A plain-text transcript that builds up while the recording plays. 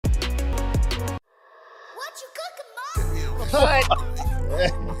Cut.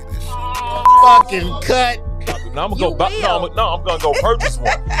 Fucking cut. Now I'm gonna I'm gonna go purchase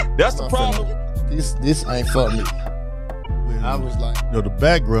one. That's the problem. This ain't for me. I was like, the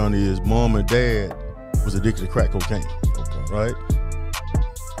background is mom and dad was addicted to crack cocaine. Okay. Right?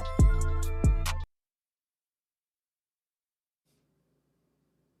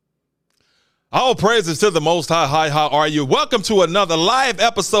 All praises to the Most High. Hi, how are you? Welcome to another live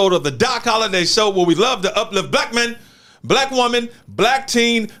episode of the Doc Holiday Show, where we love to uplift black men, black woman, black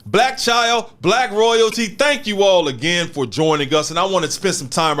teen, black child, black royalty. Thank you all again for joining us. And I want to spend some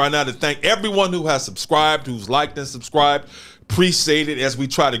time right now to thank everyone who has subscribed, who's liked and subscribed. Appreciate it as we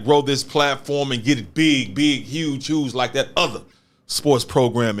try to grow this platform and get it big, huge like that other sports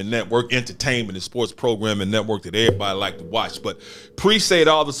programming network, entertainment and sports programming network that everybody like to watch. But appreciate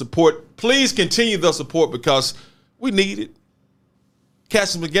all the support. Please continue the support because we need it.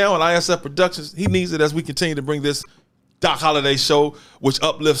 Cassius McGowan, ISF Productions, he needs it as we continue to bring this Doc Holiday Show, which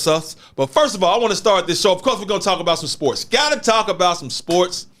uplifts us. But first of all, I want to start this show. Of course, we're going to talk about some sports. Got to talk about some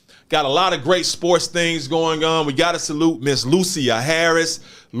sports. Got a lot of great sports things going on. We got to salute Miss Lucy Harris,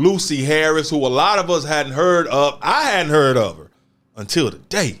 who a lot of us hadn't heard of. I hadn't heard of her until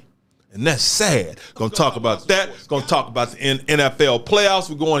today, and that's sad. Gonna talk about that. Gonna talk about the NFL playoffs.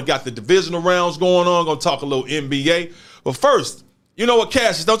 We're going, got the divisional rounds going on. Gonna talk a little NBA. But first, you know what,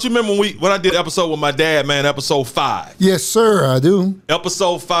 Cassius? Don't you remember when I did episode with my dad, man? Episode 5. Yes, sir, I do.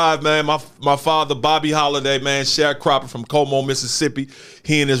 Episode 5, man. My father, Bobby Holiday, man, sharecropper from Como, Mississippi.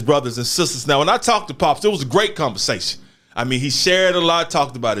 He and his brothers and sisters. Now, when I talked to Pops, it was a great conversation. I mean, he shared a lot,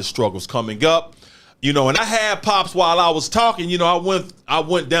 talked about his struggles coming up. You know, and I had Pops while I was talking, you know, I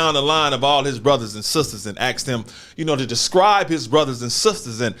went down the line of all his brothers and sisters and asked him, you know, to describe his brothers and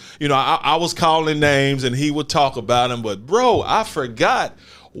sisters. And, you know, I was calling names and he would talk about them. But, bro, I forgot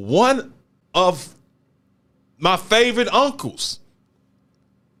one of my favorite uncles,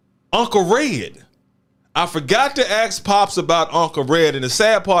 Uncle Red. I forgot to ask Pops about Uncle Red. And the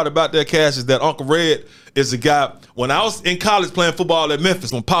sad part about that, Cash, is that Uncle Red is a guy, when I was in college playing football at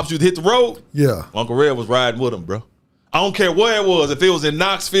Memphis, when Pops used to hit the road, yeah, Uncle Red was riding with him, bro. I don't care where it was. If it was in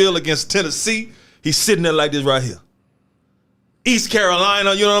Knoxville against Tennessee, he's sitting there like this right here. East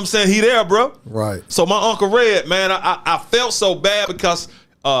Carolina, you know what I'm saying? He there, bro. Right. So my Uncle Red, man, I felt so bad because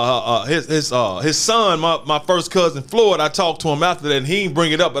his son, my first cousin Floyd, I talked to him after that and he didn't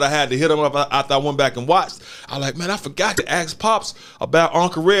bring it up, but I had to hit him up after I went back and watched. I like, man, I forgot to ask Pops about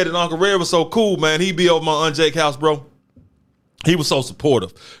Uncle Red, and Uncle Red was so cool, man. He'd be over my Aunt Jake house, bro. He was so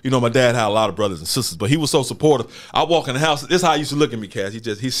supportive. You know, my dad had a lot of brothers and sisters, but he was so supportive. I walk in the house. This is how he used to look at me, Cass.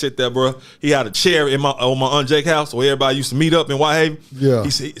 He sit there, bro. He had a chair on my Aunt Jake house where everybody used to meet up in Whitehaven. Yeah.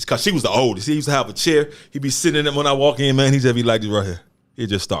 It's because she was the oldest. He used to have a chair. He'd be sitting in it when I walk in, man. He'd just be like this right here. He'd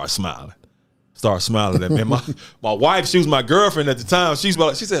just start smiling at me. My wife, she was my girlfriend at the time. She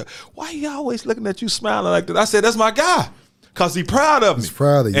said, "Why you always looking at you smiling like that?" I said, "That's my guy, cause he proud of me." He's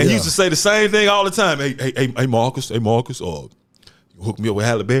proud of you. And he used to say the same thing all the time. Hey, Marcus, you hook me up with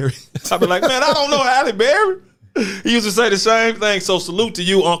Halle Berry. I'd be like, man, I don't know Halle Berry. He used to say the same thing. So salute to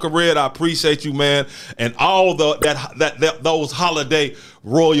you, Uncle Red. I appreciate you, man, and all those holiday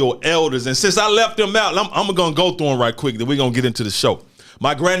royal elders. And since I left them out, I'm gonna go through them right quick. Then we're gonna get into the show.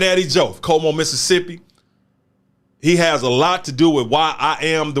 My granddaddy Joe, of Como, Mississippi. He has a lot to do with why I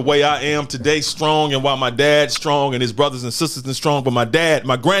am the way I am today, strong, and why my dad's strong and his brothers and sisters are strong. But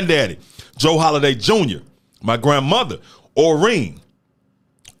my granddaddy, Joe Holiday Jr., my grandmother, Oreen,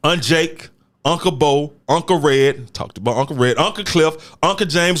 Aunt Jake, Uncle Bo, Uncle Red, talked about Uncle Red, Uncle Cliff, Uncle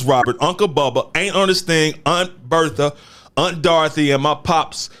James Robert, Uncle Bubba, Aunt Ernestine, Aunt Bertha, Aunt Dorothy, and my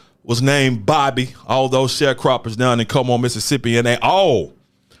pops was named Bobby, all those sharecroppers down in Como, Mississippi, and they all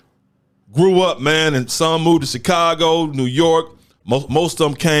grew up, man, and some moved to Chicago, New York. Most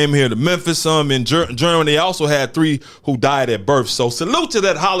of them came here to Memphis, some in Germany. They also had 3 who died at birth. So salute to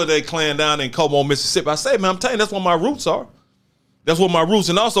that holiday clan down in Como, Mississippi. I say, man, I'm telling you, that's where my roots are. That's what my roots.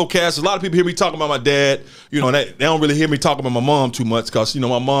 And also, Cass, a lot of people hear me talking about my dad. You know, they don't really hear me talking about my mom too much because, you know,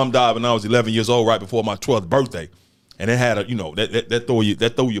 my mom died when I was 11 years old, right before my 12th birthday. And it had that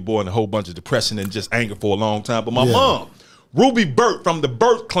throw your boy in a whole bunch of depression and just anger for a long time. But my mom, Ruby Burt from the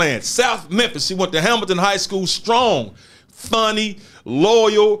Burt clan, South Memphis. She went to Hamilton High School, strong, funny,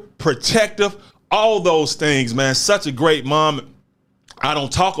 loyal, protective, all those things, man. Such a great mom. I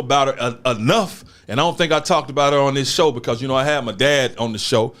don't talk about her enough, and I don't think I talked about her on this show because, you know, I had my dad on the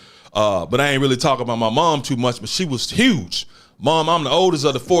show, but I ain't really talking about my mom too much, but she was huge. Mom, I'm the oldest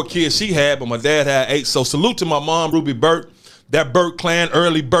of the 4 kids she had, but my dad had 8. So salute to my mom, Ruby Burt, that Burt clan,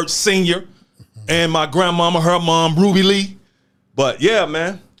 early Burt Sr., and my grandmama, her mom, Ruby Lee. But yeah,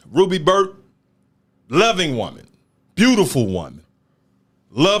 man, Ruby Burt, loving woman, beautiful woman.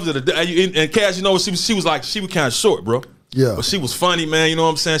 Loved her. And Cass, you know, she was kind of short, bro. Yeah. But she was funny, man. You know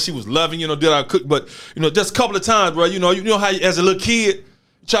what I'm saying? She was loving, you know, did I cook? But, you know, just a couple of times, bro, you know how as a little kid,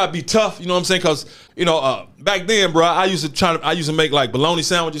 you try to be tough, you know what I'm saying? Because, you know, back then, bro, I used to make like bologna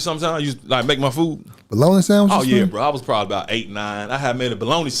sandwiches sometimes. I used to like make my food. Bologna sandwiches? Oh, yeah, bro. I was probably about 8, 9. I had made a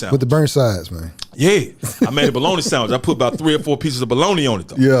bologna sandwich. With the burnt sides, man. Yeah. I made a bologna sandwich. I put about 3 or 4 pieces of bologna on it,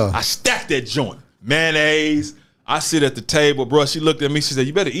 though. Yeah. I stacked that joint. Mayonnaise. I sit at the table, bro. She looked at me. She said,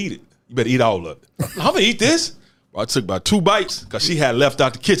 you better eat it. You better eat all of it. I'm going to eat this. Bro, I took about 2 bites because she had left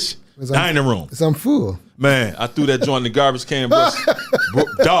out the kitchen, dining room. I'm full. Man, I threw that joint in the garbage can, bro.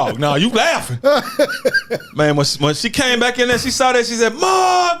 Dog, no, you laughing. Man, when she came back in there, she saw that, she said,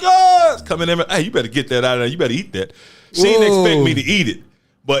 Marcus! Come in there, hey, you better get that out of there. You better eat that. She didn't expect me to eat it,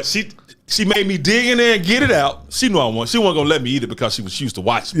 but she made me dig in there and get it out. She knew I wanted. She wasn't going to let me eat it because she used to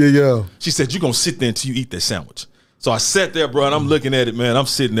watch me. Yeah. She said, you're going to sit there until you eat that sandwich. So I sat there, bro, and I'm looking at it, man. I'm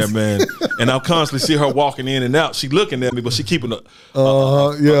sitting there, man, and I constantly see her walking in and out. She looking at me, but she keeping kind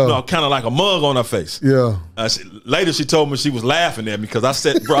of like a mug on her face. Yeah. Later, she told me she was laughing at me because I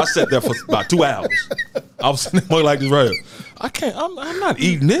sat there for about 2 hours. I was sitting there like this, right here. I'm not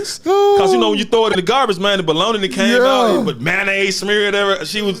eating this. Because, you know, when you throw it in the garbage, man, the bologna that came out, but mayonnaise smeared everywhere.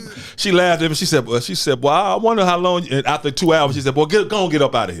 She laughed at me. She said, well, I wonder how long, and after 2 hours, she said, well, go and get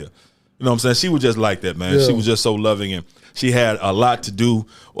up out of here. You know what I'm saying? She was just like that, man. Yeah. She was just so loving, and she had a lot to do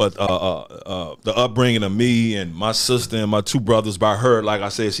with the upbringing of me and my sister and my 2 brothers. By her, like I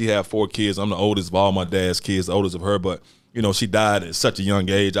said, she had 4 kids. I'm the oldest of all my dad's kids, the oldest of her. But, you know, she died at such a young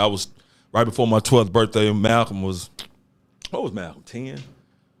age. I was right before my 12th birthday. Malcolm was, what was Malcolm, 10? I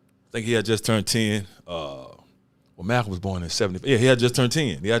think he had just turned 10. Well, Malcolm was born in 70. Yeah, he had just turned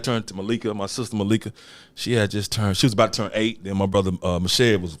 10. He had turned to Malika, my sister Malika. She was about to turn 8. Then my brother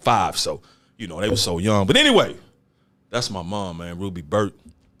Michelle was 5. So, you know, they were so young. But anyway, that's my mom, man, Ruby Burt.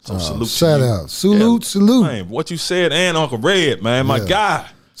 So salute shout to you. out. Salute. Man, what you said, and Uncle Red, man, my guy.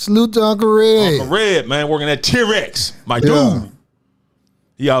 Salute to Uncle Red. Uncle Red, man, working at T-Rex, my dude.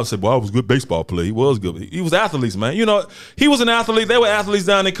 He always said, well, I was a good baseball player. He was good. He was athletes, man. You know, he was an athlete. They were athletes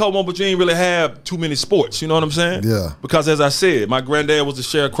down in Como, but you didn't really have too many sports. You know what I'm saying? Yeah. Because as I said, my granddad was a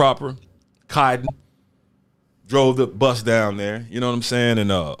sharecropper, Kiden, drove the bus down there. You know what I'm saying?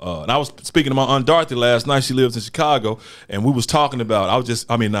 And I was speaking to my Aunt Dorothy last night. She lives in Chicago, and we was talking about,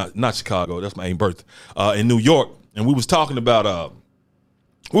 not Chicago. That's my ain't birth. In New York, and we was talking about,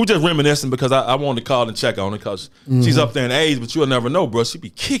 we were just reminiscing because I wanted to call and check on her because she's up there in age, but you'll never know, bro. She be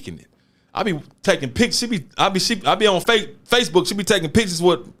kicking it. I be taking pictures. I be on Facebook. She be taking pictures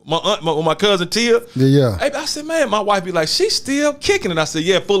with my aunt, with my cousin Tia. Yeah. Hey, I said, man, my wife be like, she's still kicking it. I said,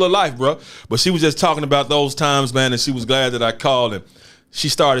 yeah, full of life, bro. But she was just talking about those times, man, and she was glad that I called, and she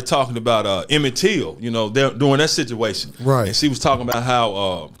started talking about Emmett Till, you know, during that situation. Right. And she was talking about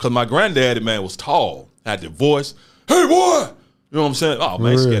how, because my granddaddy, man, was tall, had the voice. Hey, boy. You know what I'm saying? Oh,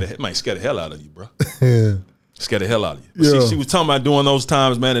 man, scared the hell out of you, bro. Yeah. Scared the hell out of you. But she was talking about during those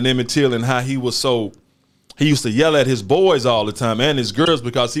times, man, in Emmett Till, and how he used to yell at his boys all the time and his girls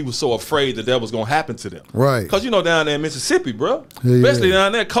because he was so afraid that was going to happen to them. Right. Because, you know, down there in Mississippi, bro, especially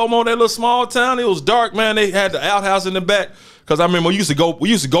down there, Como, that little small town, it was dark, man. They had the outhouse in the back. Because I remember we used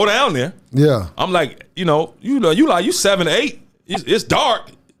to go down there. Yeah. I'm like, you 7 to 8. It's dark.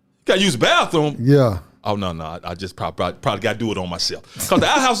 You got to use the bathroom. Yeah. Oh, no, I just probably got to do it on myself. Because the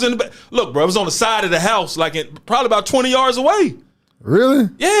outhouse in the back. Look, bro, it was on the side of the house, like probably about 20 yards away. Really?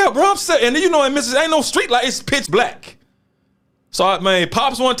 Yeah, bro, I'm saying. And then, you know, in Mississippi, ain't no street light. It's pitch black. So, man,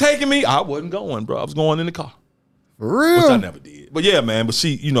 Pops wasn't taking me. I wasn't going, bro. I was going in the car. For real? Which I never did. But, yeah, man, but she,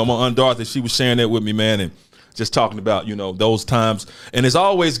 you know, my Aunt Dorothy, she was sharing that with me, man, and just talking about, you know, those times. And it's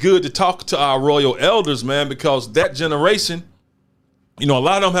always good to talk to our royal elders, man, because that generation, you know, a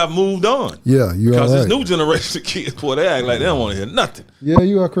lot of them have moved on. Yeah, you are right. Because this new generation of kids, boy, they act like they don't want to hear nothing. Yeah,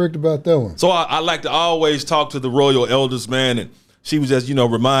 you are correct about that one. So I like to always talk to the royal elders, man, and she was just, you know,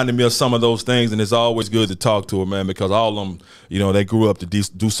 reminding me of some of those things, and it's always good to talk to her, man, because all of them, you know, they grew up to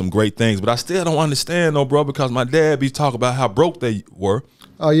do some great things. But I still don't understand, though, bro, because my dad be talking about how broke they were.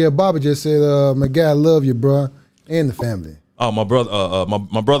 Oh, yeah, Bobby just said, my guy love you, bro, and the family. Oh, my brother,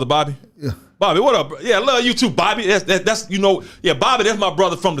 my brother Bobby? Yeah. Bobby, what up? Yeah, I love you too, Bobby. That's you know, yeah, Bobby, that's my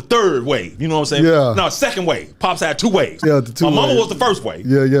brother from the third wave. You know what I'm saying? Yeah. No, second wave. Pops had 2 waves. Yeah, the 2 My mama waves. was the first wave.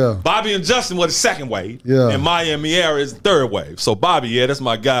 Yeah, yeah. Bobby and Justin were the second wave. Yeah. And Maya and Miara is the third wave. So Bobby, yeah, that's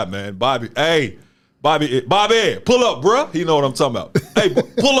my guy, man. Bobby, hey, Bobby, pull up, bruh. He know what I'm talking about. Hey,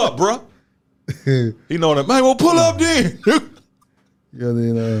 pull up, bruh. He know what I'm, man, well, pull up then. Yeah,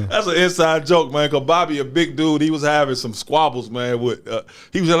 then That's an inside joke, man. Cause Bobby, a big dude, he was having some squabbles, man. With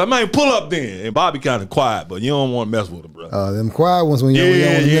he was like, "Man, pull up then." And Bobby kind of quiet, but you don't want to mess with him, bro. them quiet ones when you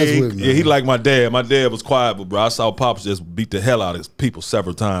don't want to mess with, man. Yeah, he like my dad. My dad was quiet, but bro, I saw Pops just beat the hell out of his people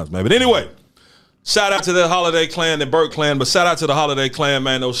several times, man. But anyway, shout out to the Holiday Clan, the Burke Clan, but shout out to the Holiday Clan,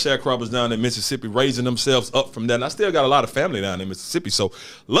 man. Those sharecroppers down in Mississippi raising themselves up from that. And I still got a lot of family down in Mississippi, so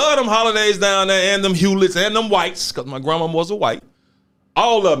love them holidays down there and them Hewletts and them Whites, because my grandma was a white.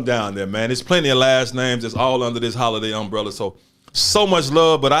 All of them down there, man. There's plenty of last names. It's all under this holiday umbrella. So much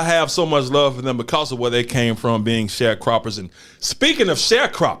love, but I have so much love for them because of where they came from, being sharecroppers. And speaking of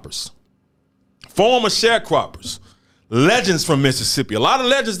sharecroppers, former sharecroppers, legends from Mississippi. A lot of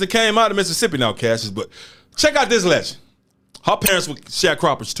legends that came out of Mississippi now, Cassius, but check out this legend. Her parents were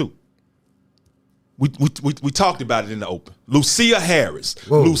sharecroppers too. We talked about it in the open. Lucia Harris.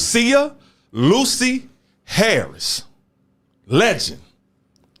 Whoa. Lucy Harris. Legend.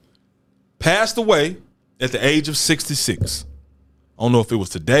 Passed away at the age of 66. I don't know if it was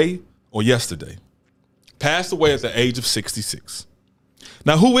today or yesterday. Passed away at the age of 66.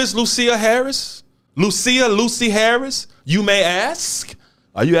 Now, who is Lucia Harris? Lucy Harris, you may ask.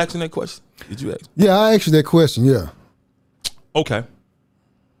 Are you asking that question? Did you ask? Yeah, I asked you that question, yeah. Okay.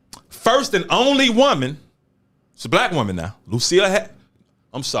 First and only woman, it's a black woman now,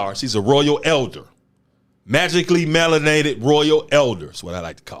 I'm sorry, she's a royal elder. Magically melanated royal elder is what I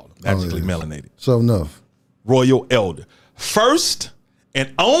like to call them. Magically melanated. So enough. Royal elder. First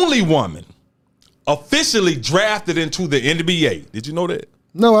and only woman officially drafted into the NBA. Did you know that?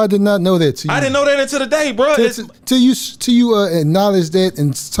 No, I did not know that. I didn't know that until today, bro. Till you acknowledged that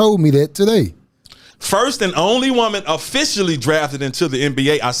and told me that today. First and only woman officially drafted into the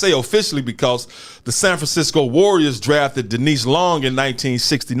NBA. I say officially because the San Francisco Warriors drafted Denise Long in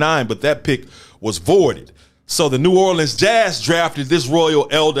 1969, but that pick was voided. So the New Orleans Jazz drafted this royal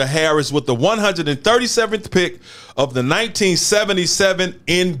elder Harris with the 137th pick of the 1977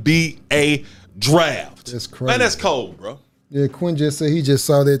 NBA draft. That's crazy. Man, that's cold, bro. Yeah, Quinn just said he just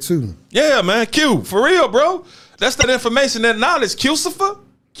saw that too. Yeah, man. Q, for real, bro. That's that information, that knowledge.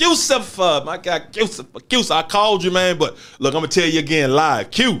 Q-Cifer, my guy, Q-Cifer. I called you, man, but look, I'm gonna tell you again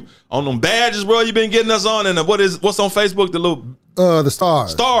live. Q, on them badges, bro, you been getting us on, and what's on Facebook? The little the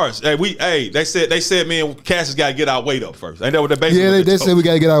stars. Stars. Hey, they said me and Cassius gotta get our weight up first. Ain't that what they basically? Yeah, they said we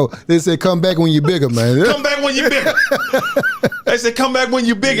gotta get out. They said come back when you're bigger, man. Come back when you're bigger. They said come back when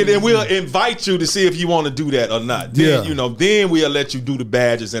you're bigger, then we'll invite you to see if you want to do that or not. Then, then we'll let you do the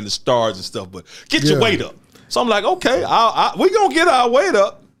badges and the stars and stuff. But get your weight up. So I'm like, okay, we gonna get our weight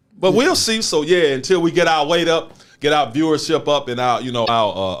up, but we'll see. So yeah, until we get our weight up, get our viewership up and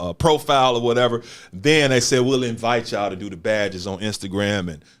our profile or whatever, then they said we'll invite y'all to do the badges on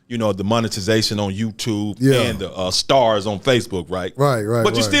Instagram and the monetization on YouTube and the stars on Facebook, right? Right.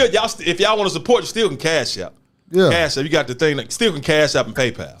 But you still, if y'all want to support, you still can Cash App. Yeah. Cash App, you got the thing that still can Cash App and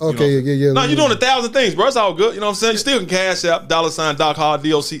PayPal. Okay, yeah. No, you're doing 1,000 things, bro. It's all good. You know what I'm saying? You still can Cash App, $ Doc Hard,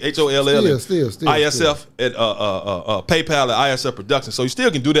 DOCHOLL, still, ISF at PayPal at ISF Productions. So you still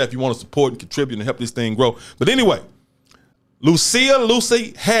can do that if you want to support and contribute and help this thing grow. But anyway,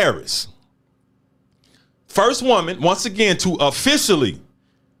 Lucy Harris, first woman, once again, to officially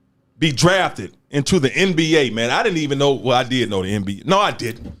be drafted into the NBA, man. I didn't even know, well, I did know the NBA. No, I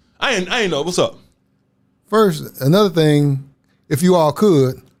didn't. I ain't know. What's up? First, another thing, if you all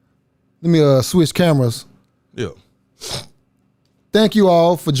could, let me switch cameras. Yeah. Thank you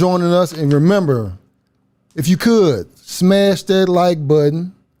all for joining us. And remember, if you could, smash that like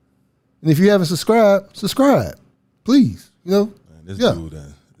button. And if you haven't subscribed, subscribe. Please. Man,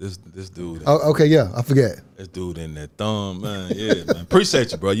 this dude. Okay, yeah, I forget. This dude in that thumb, man. Yeah, man.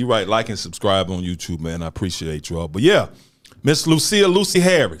 Appreciate you, bro. You right. Like and subscribe on YouTube, man. I appreciate you all. But yeah, Miss Lucy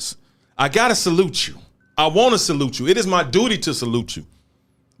Harris, I gotta salute you. I want to salute you. It is my duty to salute you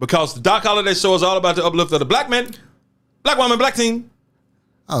because the Doc Holiday Show is all about the uplift of the black man, black woman, black teen.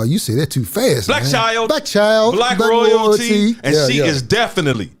 Oh, you say that too fast, Black man. child, black royalty, and she is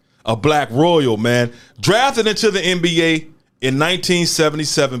definitely a black royal, man. Drafted into the NBA in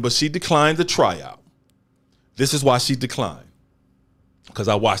 1977, but she declined the tryout. This is why she declined. Because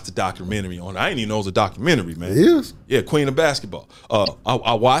I watched the documentary on it. I didn't even know it was a documentary, man. It is? Yeah, Queen of Basketball.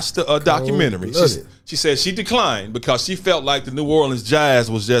 I watched the documentary. She said she declined because she felt like the New Orleans Jazz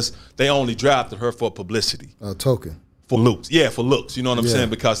was just, they only drafted her for publicity. Token. For looks. Yeah, for looks. You know what I'm saying?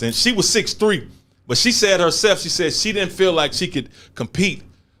 Because and she was 6'3", but she said herself, she said she didn't feel like she could compete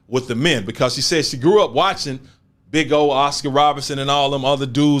with the men because she said she grew up watching big old Oscar Robertson and all them other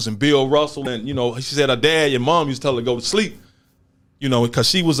dudes and Bill Russell. And, she said her dad and mom used to tell her to go to sleep. Because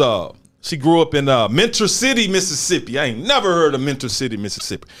she was She grew up in Mentor City, Mississippi. I ain't never heard of Mentor City,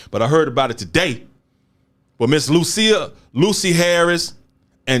 Mississippi, but I heard about it today. But Miss Lucy Harris,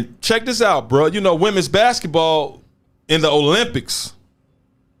 and check this out, bro. You know, women's basketball in the Olympics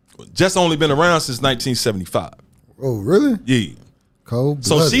just only been around since 1975. Oh, really? Yeah. Cold.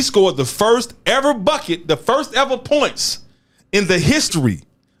 So she scored the first ever bucket, the first ever points in the history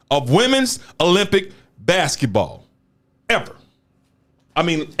of women's Olympic basketball. Ever. I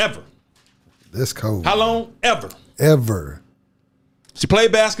mean, ever. That's cold. How long? Ever. Ever. She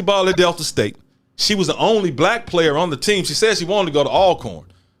played basketball at Delta State. She was the only black player on the team. She said she wanted to go to Alcorn,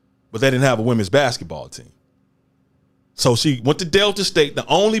 but they didn't have a women's basketball team. So she went to Delta State, the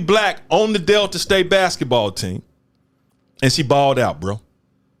only black on the Delta State basketball team, and she balled out, bro.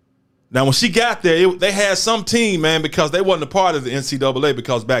 Now, when she got there, they had some team, man, because they wasn't a part of the NCAA,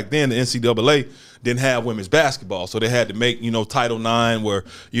 because back then the NCAA didn't have women's basketball. So they had to make, Title IX where,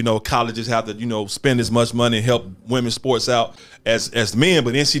 colleges have to, spend as much money and help women's sports out as men.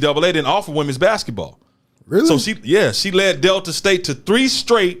 But NCAA didn't offer women's basketball. Really? So she led Delta State to 3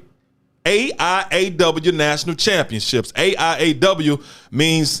 straight AIAW national championships. AIAW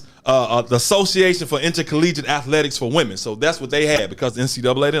means the Association for Intercollegiate Athletics for Women. So that's what they had, because the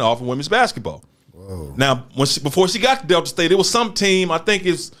NCAA didn't offer women's basketball. Whoa. Now, before she got to Delta State, it was some team, I think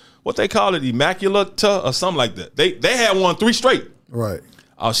it's what they call it, Immaculate or something like that. They had won 3 straight. Right.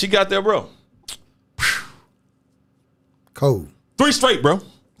 She got there, bro. Cold. 3 straight, bro,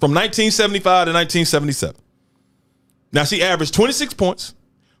 from 1975 to 1977. Now, she averaged 26 points,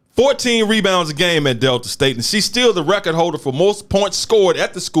 14 rebounds a game at Delta State, and she's still the record holder for most points scored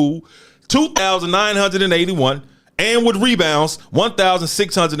at the school, 2,981, and with rebounds,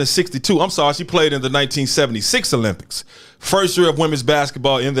 1,662. I'm sorry, she played in the 1976 Olympics. First year of women's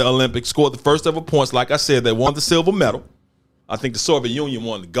basketball in the Olympics, scored the first ever points. Like I said, they won the silver medal. I think the Soviet Union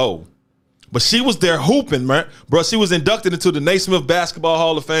won the gold. But she was there hooping, man. Bro, she was inducted into the Naismith Basketball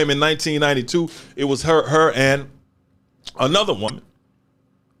Hall of Fame in 1992. It was her and another woman.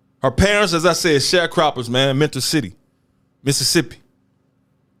 Her parents, as I said, sharecroppers, man, Mentor City, Mississippi.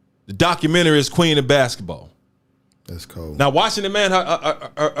 The documentary is Queen of Basketball. That's cold. Now, watching it, man,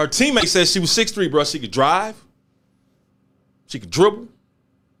 her teammate said she was 6'3", bro. She could drive. She could dribble,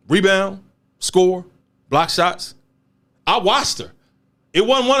 rebound, score, block shots. I watched her. It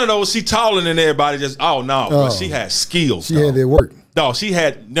wasn't one of those, she taller than everybody, but she had skills. She had that work. No, she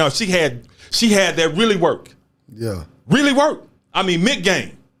had that really work. Yeah. Really work. I mean,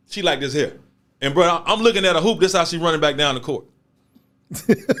 mid-game. She like this here. And, bro, I'm looking at a hoop. This is how she running back down the court.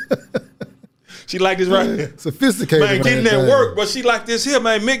 She like this right here. Sophisticated. Man, getting that work, but she like this here,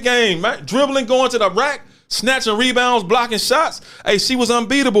 man, mid-game, man. Dribbling, going to the rack, snatching rebounds, blocking shots. Hey, she was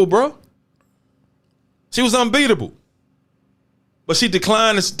unbeatable, bro. She was unbeatable. But she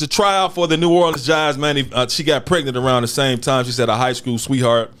declined to try out for the New Orleans Giants, man. She got pregnant around the same time. She said a high school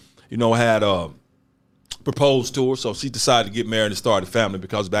sweetheart, had proposed to her, so she decided to get married and start a family,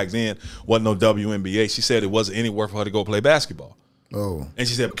 because back then wasn't no WNBA. She said it wasn't anywhere for her to go play basketball. Oh. And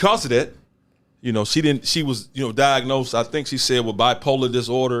she said because of that, she was diagnosed, I think she said, with bipolar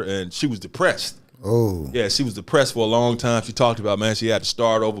disorder, and she was depressed. Oh. Yeah, she was depressed for a long time. She talked about, man, she had to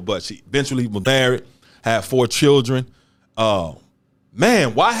start over, but she eventually was married, had 4 children.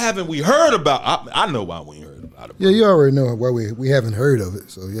 Man, why haven't we heard about I know why we ain't heard about it. Yeah, you already know why we haven't heard of it,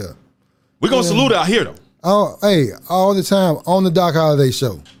 so yeah. We're going to salute out here, though. Oh, hey, all the time on the Doc Holiday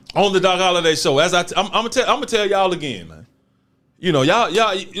Show. On the Doc Holiday Show. As I'm gonna tell y'all again, man. Y'all,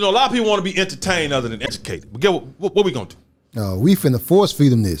 a lot of people want to be entertained other than educated. But get what we gonna do? No, we finna force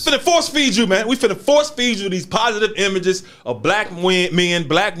feed them this. Finna force feed you, man. We finna force feed you these positive images of black men,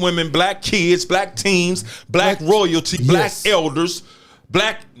 black women, black kids, black teens, black royalty, black elders,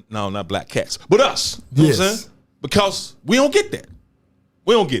 not black cats, but us. You know what I'm saying? Because we don't get that.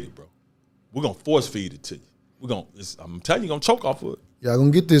 We don't get it, bro. We're gonna force feed it to you. I'm telling you, you're gonna choke off of it. Y'all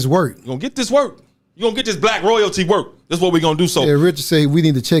gonna get this work. You're gonna get this work. You're gonna get this black royalty work. That's what we're gonna do. So yeah, Richard said he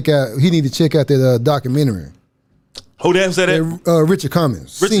need to check out that documentary. Who the hell said that? Richard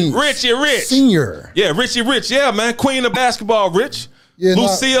Cummings. Richie Rich. Senior. Yeah, Richie Rich. Yeah, man. Queen of basketball, Rich. Yeah,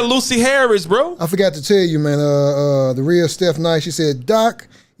 Lucy Harris, bro. I forgot to tell you, man, the real Steph Knight, she said, Doc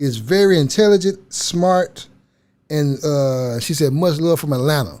is very intelligent, smart, and she said, much love from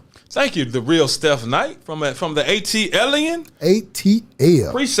Atlanta. Thank you, the real Steph Knight from the ATLian. ATL.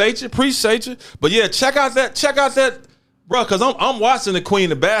 Appreciate you. But yeah, check out that, bro, because I'm watching the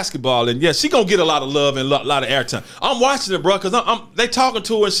Queen of Basketball, and yeah, she gonna get a lot of love and a lot of airtime. I'm watching it, bro, because they talking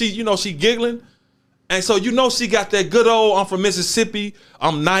to her, and she giggling, And so she got that good old, I'm from Mississippi,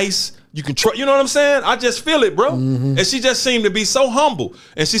 I'm nice, you can trust, you know what I'm saying? I just feel it, bro. And she just seemed to be so humble.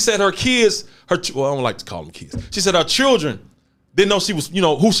 And she said her kids, well, I don't like to call them kids. She said her children didn't know she was,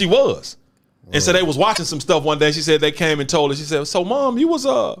 who she was. And so they was watching some stuff one day. She said they came and told her, she said, so Mom, you were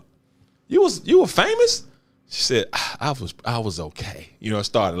famous? She said, I was okay.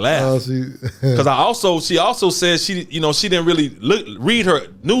 Started laughing. Because she also said she didn't really read her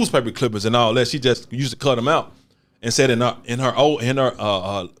newspaper clippings and all that. She just used to cut them out, and said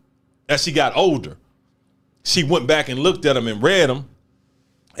as she got older, she went back and looked at them and read them,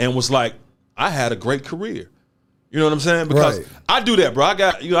 and was like, I had a great career. You know what I'm saying? Because I do that, bro. I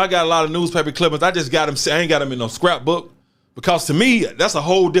got a lot of newspaper clippings. I just got them. I ain't got them in no scrapbook. Because to me, that's a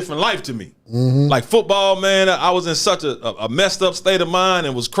whole different life to me. Like football, man, I was in such a messed up state of mind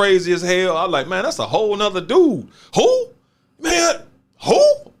and was crazy as hell. I was like, man, that's a whole nother dude. Who? Man,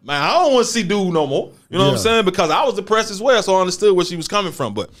 who? Man, I don't want to see dude no more. You know what I'm saying? Because I was depressed as well, so I understood where she was coming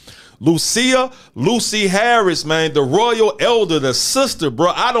from. But Lucy Harris, man, the royal elder, the sister, bro,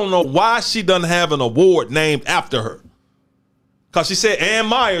 I don't know why she doesn't have an award named after her. Because she said Ann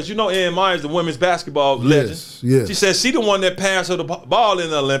Myers, Ann Myers, the women's basketball legend. Yes. She said she the one that passed her the ball in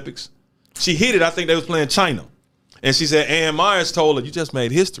the Olympics. She hit it. I think they was playing China. And she said Ann Myers told her, you just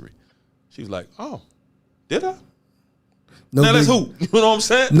made history. She was like, oh, did I? Now that's who? You know what I'm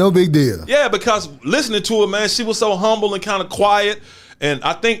saying? No big deal. Yeah, because listening to her, man, she was so humble and kind of quiet. And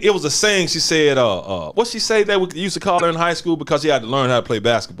I think it was a saying she said, what she say they used to call her in high school because she had to learn how to play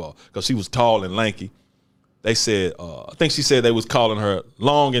basketball because she was tall and lanky. They said, I think she said they was calling her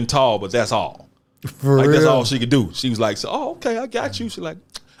long and tall, but that's all. For real? That's all she could do. She was like, okay, I got you. She like,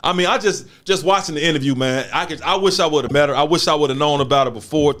 I mean, I just watching the interview, man. I wish I would have met her. I wish I would have known about her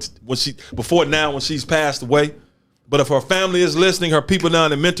before now when she's passed away. But if her family is listening, her people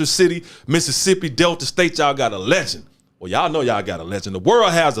down in Mentor City, Mississippi, Delta State, y'all got a legend. Well, y'all know y'all got a legend. The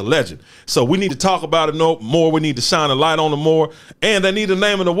world has a legend. So we need to talk about it more. We need to shine a light on it more. And they need to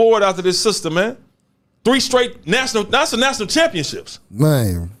name an award after this sister, man. 3 straight national championships.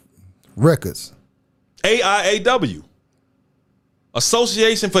 Man, records. AIAW,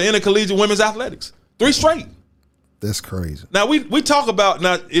 Association for Intercollegiate Women's Athletics. 3 straight. That's crazy. Now we talk about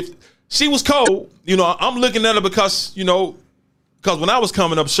if she was cold, I'm looking at her because when I was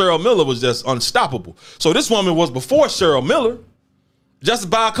coming up, Cheryl Miller was just unstoppable. So this woman was before Cheryl Miller, just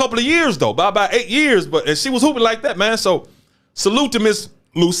by a couple of years though, by about 8 years, and she was hooping like that, man. So salute to Miss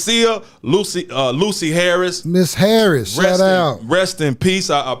Lucy Harris. Miss Harris, shout out. Rest in peace.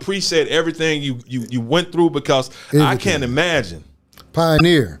 I appreciate everything you went through because I can't imagine.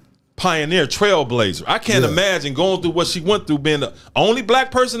 Pioneer, trailblazer. I can't imagine going through what she went through, being the only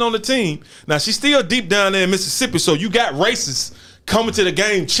black person on the team. Now, she's still deep down there in Mississippi, so you got racists coming to the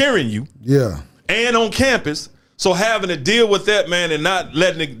game cheering you. Yeah. And on campus. So having to deal with that, man, and not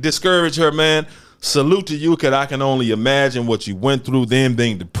letting it discourage her, man, salute to you, because I can only imagine what you went through, then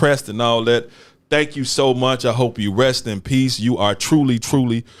being depressed and all that. Thank you so much. I hope you rest in peace. You are truly,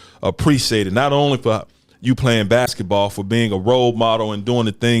 truly appreciated, not only for you playing basketball, for being a role model and doing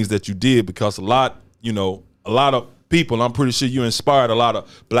the things that you did, because a lot of people, I'm pretty sure you inspired a lot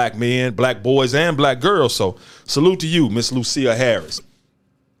of black men, black boys, and black girls. So salute to you, Miss Lucia Harris.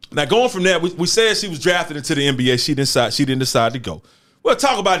 Now, going from there, we said she was drafted into the NBA. She didn't decide to go. We'll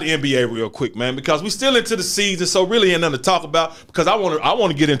talk about the NBA real quick, man, because we still into the season, so really ain't nothing to talk about, because I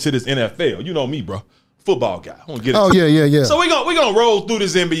want to get into this NFL. You know me, bro. Football guy. I want to get into yeah. So we're gonna roll through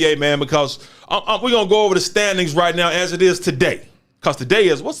this NBA, man, because we're going to go over the standings right now as it is today. Because today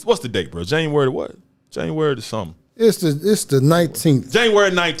is, what's the date, bro? January the what? January the something. It's the 19th.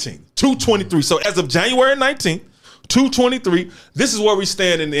 January 19th, 2/23. So as of January 19th, 2/23, this is where we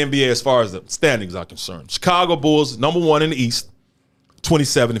stand in the NBA as far as the standings are concerned. Chicago Bulls, number 1 in the East,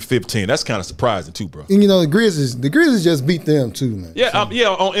 27-15. That's kind of surprising too, bro. And the Grizzlies just beat them too, man. Yeah, on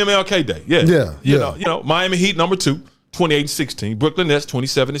MLK Day. Yeah. You know, Miami Heat, number 2, 28-16. Brooklyn Nets,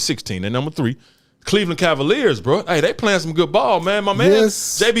 27-16. And number 3, Cleveland Cavaliers, bro. Hey, they playing some good ball, man. My man,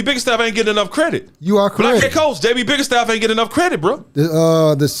 yes. JB Biggerstaff ain't getting enough credit. You are correct. Black head coach, JB Biggerstaff ain't getting enough credit, bro.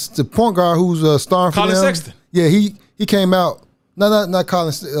 The point guard who's starring for Colin them. Sexton. Yeah, he came out. No, not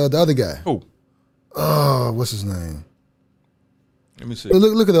Colin. The other guy. Who? What's his name? Let me see.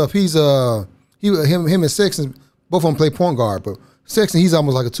 Look it up. He's him and Sexton, both of them play point guard, but Sexton, he's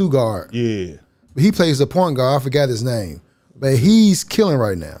almost like a 2 guard. Yeah. But he plays the point guard. I forgot his name, but he's killing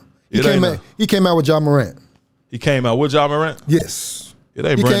right now. He came out with Ja Morant. He came out with Ja Morant? Yes. It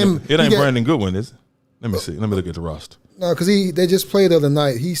ain't Brandon Goodwin, is it? Let me see. Let me look at the roster. No, because they just played the other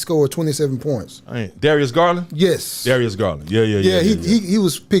night. He scored 27 points. Darius Garland? Yes. Darius Garland. Yeah. He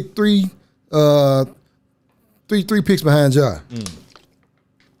was picked 3 Three picks behind Ja.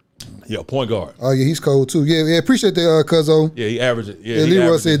 Yeah, point guard. Oh yeah, he's cold too. Yeah. Appreciate the Cuzzo. Yeah, he averaged. Yeah,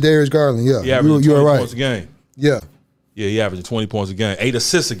 Leroy said Darius Garland. Yeah, he averaged 20 points a game. Yeah. Yeah, he averaged 20 points a game, 8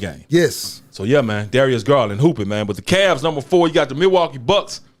 assists a game. Yes. So yeah, man, Darius Garland hooping, man. But the Cavs, number 4, you got the Milwaukee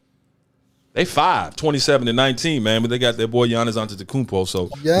Bucks. They 27-19, man. But they got their boy Giannis Antetokounmpo, so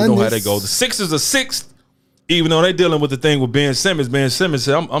you know how they go. The Sixers are 6th, even though they dealing with the thing with Ben Simmons. Ben Simmons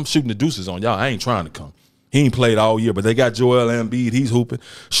said, I'm shooting the deuces on y'all. I ain't trying to come. He ain't played all year, but they got Joel Embiid. He's hooping.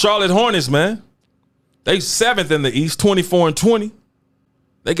 Charlotte Hornets, man. They 7th in the East, 24-20.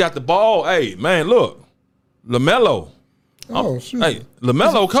 They got the ball. Hey, man, look. LaMelo. Oh, shoot. Hey,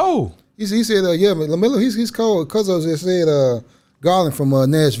 LaMelo cold. He said, yeah, LaMelo, he's cold. Cuzzo just said Garland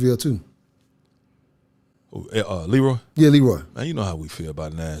from Nashville, too. Leroy? Yeah, Leroy. Man, you know how we feel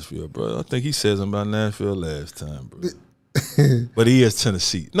about Nashville, bro. I think he said something about Nashville last time, bro. But he is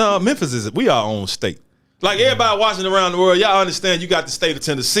Tennessee. No, Memphis is, we our own state. Like everybody watching around the world, y'all understand you got the state of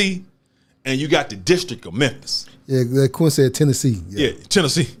Tennessee and you got the district of Memphis. Yeah, Quinn said Tennessee. Yeah,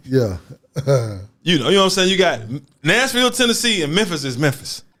 Tennessee. Yeah. You know what I'm saying? You got Nashville, Tennessee, and Memphis is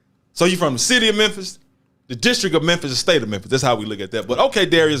Memphis. So you from the city of Memphis, the district of Memphis, the state of Memphis. That's how we look at that. But okay,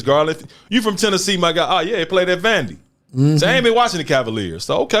 Darius Garland, you from Tennessee, my guy. Oh, yeah, he played at Vandy. So I ain't been watching the Cavaliers.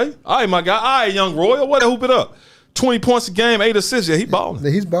 So okay. All right, my guy. All right, young Royal. What hoop it up? 20 points a game, 8 assists. Yeah, he balling.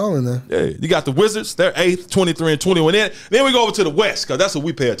 He's balling now. Yeah, you got the Wizards. They're 8th, 23-21. Then we go over to the West because that's what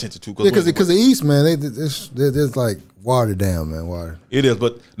we pay attention to. Yeah, because the East, man, they're like watered down, man. Water. It is,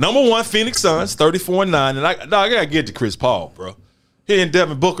 but number 1, Phoenix Suns, 34-9. And I gotta get to Chris Paul, bro. He and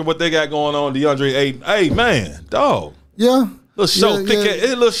Devin Booker, what they got going on, DeAndre Ayton. Hey, man, dog. Yeah.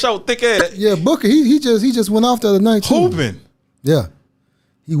 Little show, thick ass. Yeah, Booker, he just went off the other night too. Hooping. Yeah.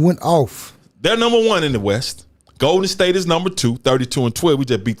 He went off. They're number 1 in the West. Golden State is number 2, 32-12. We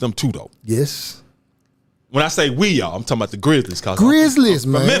just beat them 2 though. Yes. When I say we, y'all, I'm talking about the Grizzlies. Grizzlies,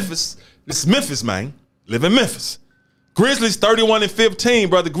 man. From Memphis. This is Memphis, man. Live in Memphis. Grizzlies 31-15,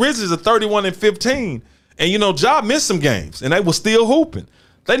 brother. Grizzlies are 31-15. And you know, Ja missed some games, and they were still hooping.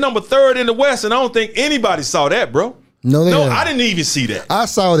 They number 3rd in the West, and I don't think anybody saw that, bro. No, I didn't even see that. I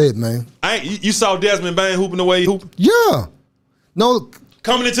saw that, man. You saw Desmond Bain hooping the way he hooping? Yeah. No.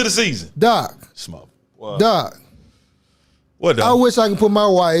 Coming into the season. Doc. Smoke. What? Doc. What, Doc? I wish I could put my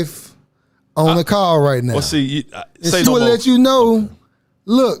wife on the call right now. Well, see, she would let you know, okay.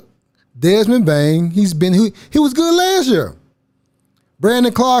 Look, Desmond Bain, he was good last year.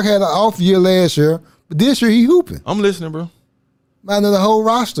 Brandon Clark had an off year last year, but this year he hooping. I'm listening, bro. Man, the whole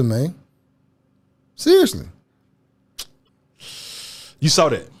roster, man. Seriously. You saw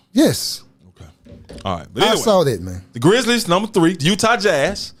that? Yes. Okay. All right. But anyway, I saw that, man. The Grizzlies, number 3. The Utah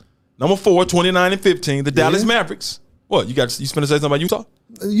Jazz, number 4, 29-15. The Dallas Mavericks. What, you finna say something about Utah?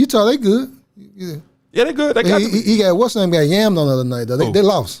 Utah, they good. Yeah, they good. They got he got, what's his name, got yammed on the other night, though. They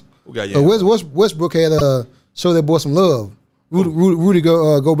lost. Who got yammed? Westbrook had show that boy some love. Rudy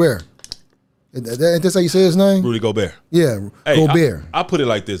Gobert. That's how you say his name? Rudy Gobert. Yeah, hey, Gobert. I put it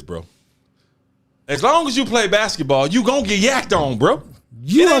like this, bro. As long as you play basketball, you gonna get yacked on, bro.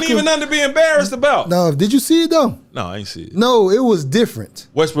 It ain't even nothing to be embarrassed about. No, did you see it though? No, I ain't see it. No, it was different.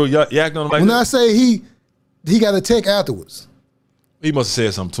 Westbrook yacked on him like when that? I say he got a tech afterwards. He must have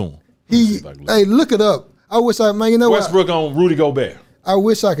said something to him. Hey, look it up. I wish you know Westbrook on Rudy Gobert. I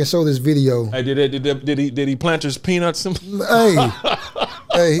wish I could show this video. Hey, did he plant his peanuts? Hey,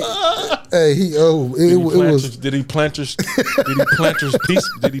 it was. Did he plant his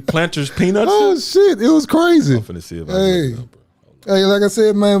peanuts? Oh shit, it was crazy. I'm finna see if I can look it up, bro. Hey, like I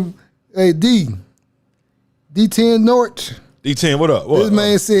said, man. Hey, D10 Nort. D10, what up? This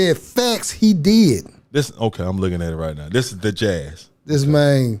man said facts. He did. Okay, I'm looking at it right now. This is the Jazz. This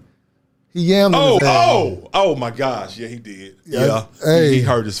man, he yammed his ass. Oh my gosh, yeah, he did. Yeah, hey. he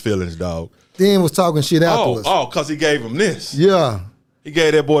hurt his feelings, dog. Then was talking shit afterwards. Because he gave him this. Yeah. He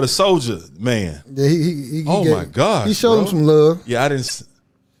gave that boy the soldier, man. Yeah, he my gosh. He showed him some love. Yeah, I didn't.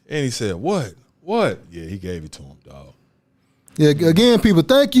 And he said, what? Yeah, he gave it to him, dog. Yeah, again, people,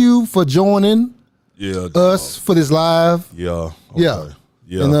 thank you for joining us for this live. Yeah. Okay. Yeah.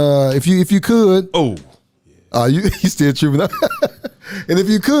 Yeah. And if you could. Oh. You still tripping up. And if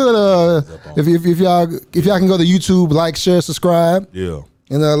you could, if y'all can go to YouTube, like, share, subscribe. Yeah.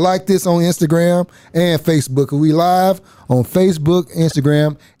 And like this on Instagram and Facebook. We live on Facebook,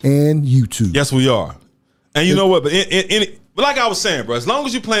 Instagram, and YouTube. Yes, we are. And you know what? But but like I was saying, bro, as long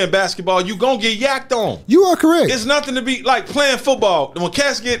as you playing basketball, you gonna get yacked on. You are correct. It's nothing to be like playing football. When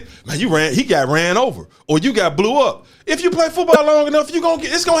cats get, man, he got ran over, or you got blew up. If you play football long enough,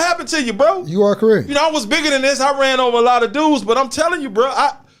 it's gonna happen to you, bro. You are correct. You know, I was bigger than this. I ran over a lot of dudes, but I'm telling you, bro.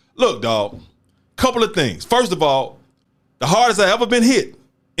 Look, dog. Couple of things. First of all, the hardest I ever been hit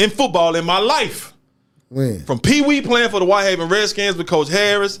in football in my life. When? From Pee Wee playing for the Whitehaven Redskins with Coach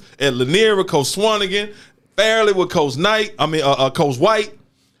Harris, at Lanier with Coach Swanigan, Fairleigh with Coach Coach White,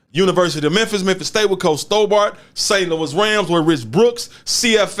 University of Memphis, Memphis State with Coach Stobart, St. Louis Rams with Rich Brooks,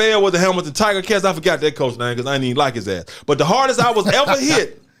 CFL with the Hamilton Tiger Cats. I forgot that coach name because I didn't even like his ass. But the hardest I was ever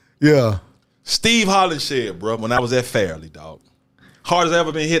hit, Yeah. Steve Hollenshed, bro, when I was at Fairleigh, dog. Hardest I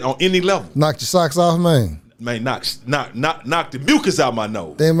ever been hit on any level. Knocked your socks off, man. Man, knock the mucus out my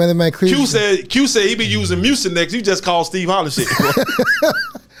nose. Damn, man, it man clear. Q said he be using Mucinex. You just call Steve Hollenshed, bro.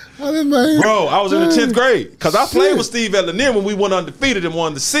 Bro, I was in the 10th grade because I played with Steve at Lanier when we went undefeated and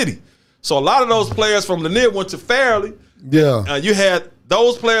won the city. So a lot of those players from Lanier went to Fairleigh. Yeah. You had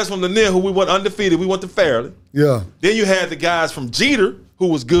those players from Lanier who we went undefeated. We went to Fairleigh. Yeah. Then you had the guys from Jeter who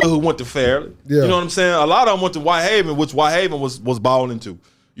was good who went to Fairleigh. Yeah. You know what I'm saying? A lot of them went to Whitehaven, which Whitehaven was balling too.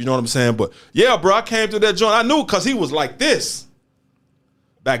 You know what I'm saying? But yeah, bro, I came through that joint. I knew because he was like this.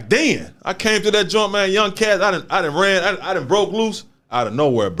 Back then, I came through that joint, man. Young cat, I done broke loose out of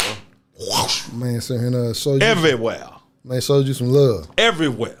nowhere, bro. Whoosh. Man, saying showed you Everywhere. Man, showed you some love.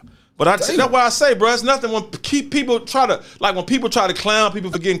 Everywhere. But that's why I say, bro, it's nothing when people try to clown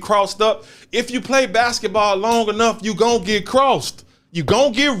people for getting crossed up. If you play basketball long enough, you gonna get crossed. You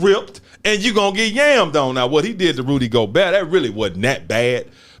gonna get ripped, and you gonna get yammed on. Now, what he did to Rudy Gobert, that really wasn't that bad.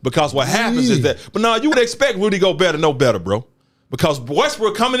 Because what happens is that, but no, you would expect Rudy Gobert to know better, bro. Because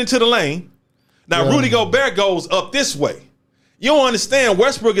Westbrook coming into the lane. Now, Rudy Gobert goes up this way. You don't understand.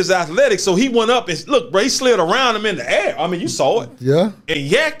 Westbrook is athletic, so he went up and look, bro, he slid around him in the air. I mean, you saw it. Yeah.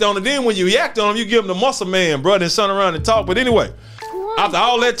 And yacked on it. Then when you yacked on him, you give him the muscle man, bro, then turn around and talk. But anyway, after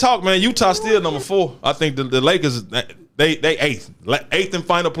all that talk, man, Utah still number 4. I think the Lakers, they 8th and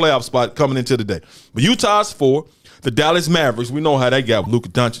final playoff spot coming into the day. But Utah's 4. The Dallas Mavericks, we know how they got with Luka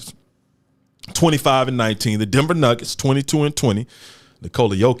Doncic, 25-19. The Denver Nuggets, 22-20.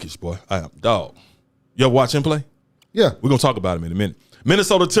 Nikola Jokic, boy, dog. You ever watch him play? Yeah. We're going to talk about him in a minute.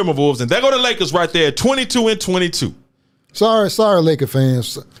 Minnesota Timberwolves, and there go the Lakers right there, 22-22. Sorry, Laker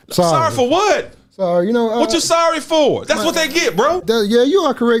fans. Sorry for what? Sorry, you know. What you sorry for? That's what they get, bro. Yeah, you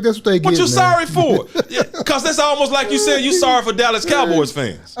are correct. That's what they get. What you man. sorry for? Because that's almost like you said you sorry for Dallas Cowboys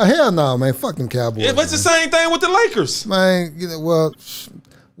fans. Hell no, man. Fuck them Cowboys. Yeah, but it's the same thing with the Lakers. Man, you know, well,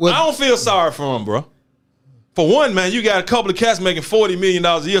 I don't feel sorry for them, bro. For one, man, you got a couple of cats making $40 million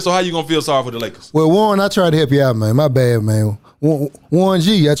a year, so how you going to feel sorry for the Lakers? Well, Warren, I tried to help you out, man. My bad, man. Warren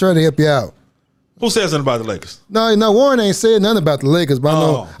G, I tried to help you out. Who says something about the Lakers? No, Warren ain't said nothing about the Lakers,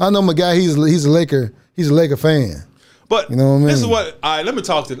 but I know my guy, he's a Laker fan. But you know what I mean? This is what, all right, let me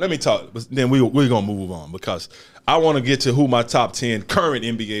talk, but then we're going to move on because I want to get to who my top 10 current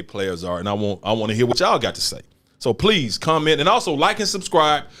NBA players are, and I want to hear what y'all got to say. So please comment and also like and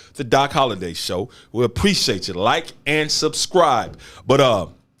subscribe to Doc Holliday Show. We appreciate you. Like and subscribe. But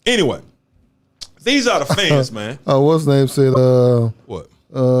anyway, these are the fans, man. What's the name said? What?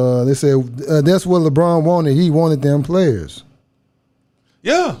 They said that's what LeBron wanted. He wanted them players.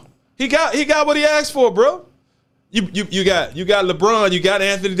 Yeah, he got what he asked for, bro. You got LeBron. You got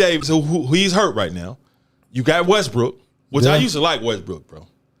Anthony Davis, who he's hurt right now. You got Westbrook, which I used to like Westbrook, bro.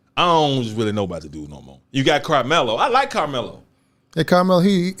 I don't just really know about the dude no more. You got Carmelo. I like Carmelo. Hey, Carmelo,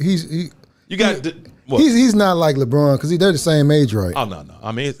 he's not like LeBron because they're the same age, right? Oh no.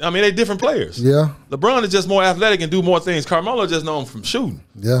 I mean they're different players. Yeah. LeBron is just more athletic and do more things. Carmelo just known from shooting.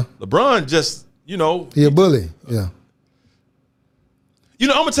 Yeah. LeBron just, he a bully. Yeah. I'm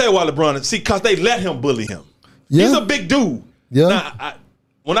gonna tell you why LeBron. See, because they let him bully him. Yeah. He's a big dude. Yeah. Now,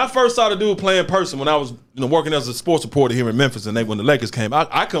 when I first saw the dude play in person, when I was working as a sports reporter here in Memphis, and when the Lakers came,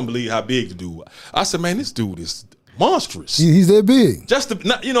 I couldn't believe how big the dude was. I said, man, this dude is monstrous. He's that big. Just he's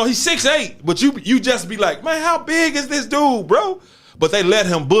 6'8", but you just be like, man, how big is this dude, bro? But they let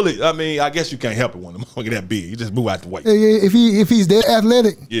him bully. I mean, I guess you can't help it when the motherfucker that big. You just move out the way. Yeah, if he's that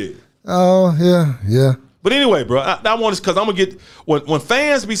athletic. Yeah. Oh yeah. But anyway, bro, I want this because I'm gonna get when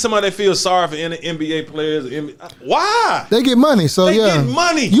fans be somebody that feels sorry for any NBA players. Why? They get money, so they yeah. get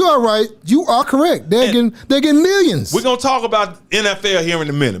money. You are right. You are correct. They're getting millions. We're gonna talk about NFL here in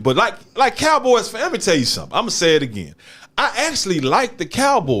a minute, but like Cowboys fans, let me tell you something. I'm gonna say it again. I actually like the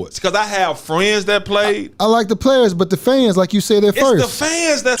Cowboys because I have friends that played. I like the players, but the fans, like you said at first. It's the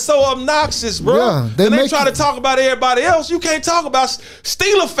fans that's so obnoxious, bro. Yeah, they try to talk about everybody else. You can't talk about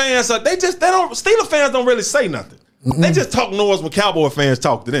Steeler fans. Steeler fans don't really say nothing. Mm-mm. They just talk noise when Cowboy fans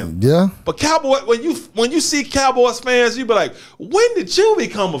talk to them. Yeah. But when you see Cowboys fans, you be like, when did you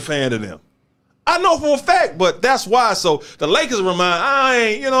become a fan of them? I know for a fact, but that's why. So the Lakers you know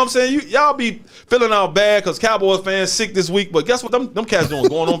what I'm saying? Y'all be feeling out bad because Cowboys fans sick this week, but guess what them cats doing?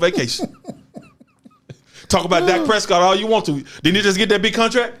 Going on vacation. Talk about Dak Prescott all you want to. Didn't he just get that big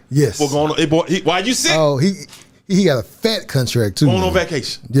contract? Yes. For going on, why you sick? Oh, he got a fat contract too. Going man. on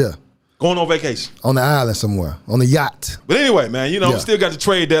vacation. Yeah. Going on vacation. On the island somewhere. On the yacht. But anyway, man, Yeah. we still got the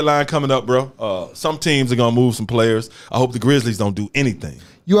trade deadline coming up, bro. Some teams are going to move some players. I hope the Grizzlies don't do anything.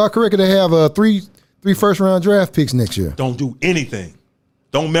 You are correct. They have three first-round draft picks next year. Don't do anything.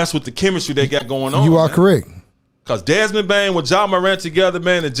 Don't mess with the chemistry they got going on. You are correct. Because Desmond Bain with John Morant together,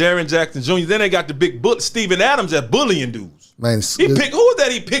 man, and Jaren Jackson Jr., then they got the big Steven Adams that bullying dudes. Man, Who was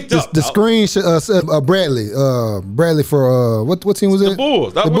that he picked up? The screen, Bradley for what team was it? The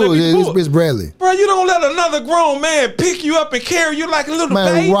Bulls. The Bulls. Yeah, it's Bradley. Bro, you don't let another grown man pick you up and carry you like a little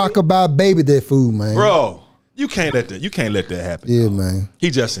Man, baby. rockabye baby that fool, man. Bro, you can't let that happen. Yeah, dog. man. He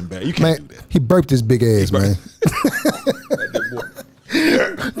just embarrassed. You can't Man, do that. he burped his big ass, man.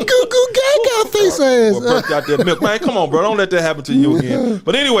 Goo gaga face ass. Boy, burped out that milk. Man, come on, bro. Don't let that happen to you again.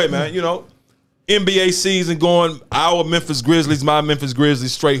 But anyway, man, NBA season going, our Memphis Grizzlies, my Memphis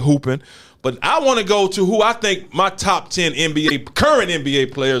Grizzlies straight hooping. But I want to go to who I think my top 10 current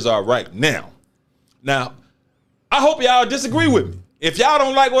NBA players are right now. Now, I hope y'all disagree with me. If y'all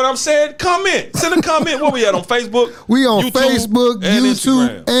don't like what I'm saying, comment. Send a comment. Where we at on Facebook? We on YouTube, Facebook, and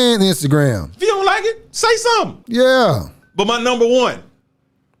YouTube, Instagram. and Instagram. If you don't like it, say something. Yeah. But my number one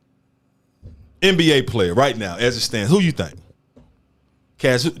NBA player right now, as it stands, who you think?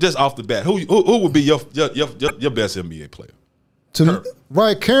 Cass, just off the bat, who would be your best NBA player?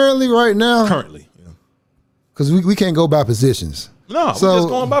 Currently, right now, Currently. because we can't go by positions. No, we're just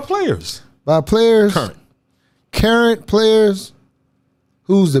going by players. By players, Current players.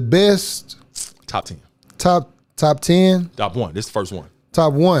 Who's the best? Top 10. Top 10. Top one. This is the first one.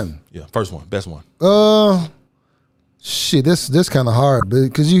 Top 1. Yeah, first one. Best one. Shit, this kind of hard,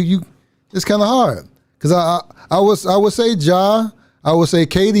 because it's kind of hard. Because I would say Ja, I would say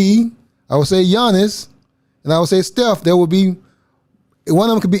KD, I would say Giannis, and I would say Steph. There would be one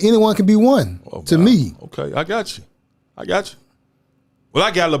of them could be anyone could be one to me. Okay, I got you. Well,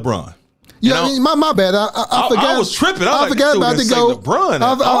 I got LeBron. Yeah, my bad. I forgot. I was tripping. I forgot about the GOAT. LeBron.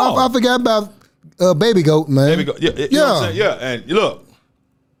 I forgot about Baby Goat, man. Baby Goat. Yeah, you know what I'm saying? Yeah, and look,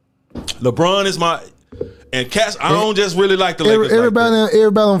 LeBron is my. And Cass, I don't just really like the Lakers. Everybody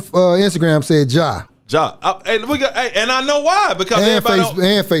on Instagram said Ja. And I know why, because and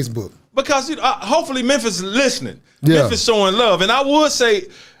Facebook. Because hopefully Memphis is listening. Yeah. Memphis showing love, and I would say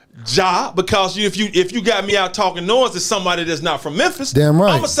Ja, because if you got me out talking noise to somebody that's not from Memphis, damn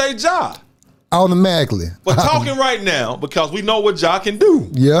right, I'm gonna say Ja automatically. But talking right now, because we know what Ja can do.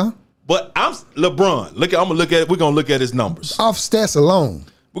 Yeah. But I'm LeBron. We're gonna look at his numbers. Off stats alone.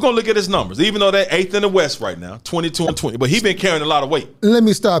 We're going to look at his numbers, even though they're 8th in the West right now, 22 and 20. But he's been carrying a lot of weight. Let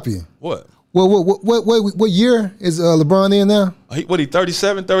me stop you. What? What year is LeBron in now? He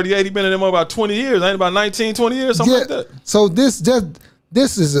 37, 38? He's been in them about 20 years. Ain't about 19, 20 years, something like that. So this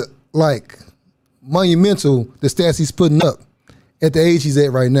is like monumental, the stats he's putting up at the age he's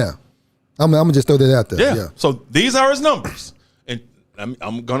at right now. I'm going to just throw that out there. Yeah. So these are his numbers. And I'm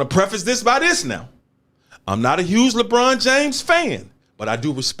going to preface this by this now. I'm not a huge LeBron James fan. But I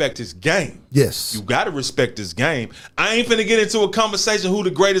do respect his game. Yes. You got to respect his game. I ain't finna get into a conversation who the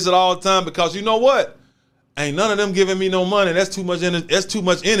greatest at all time, because you know what? Ain't none of them giving me no money. That's too much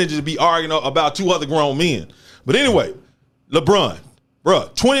energy to be arguing about two other grown men. But anyway, LeBron,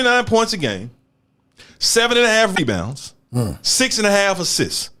 bruh, 29 points a game, 7.5 rebounds, 6.5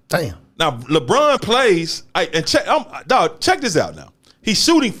 assists. Damn. Now, LeBron plays, check this out now. He's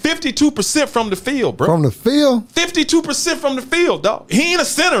shooting 52% from the field, bro. From the field? 52% from the field, dog. He ain't a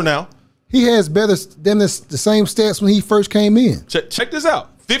center now. He has better than the same stats when he first came in. Check this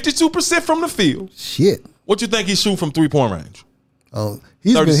out. 52% from the field. Shit. What you think he's shooting from three-point range?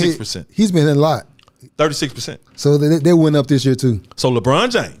 He's 36%. He's been hit a lot. 36%. So they went up this year too. So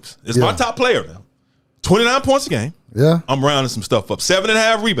LeBron James is my top player now. 29 points a game. Yeah. I'm rounding some stuff up.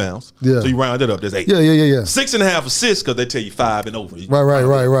 7.5 rebounds. Yeah. So you round it up. There's 8. Yeah. 6.5 assists, because they tell you 5 and over.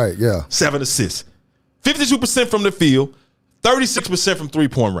 Right. Yeah. 7 assists. 52% from the field. 36% from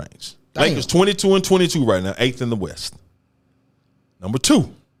three-point range. Damn. Lakers 22 and 22 right now. 8th in the West. Number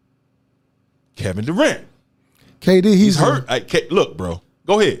 2, Kevin Durant. KD, he's hurt. Look, bro.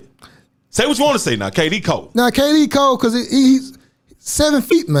 Go ahead. Say what you want to say now. KD cold. Now KD cold because he's 7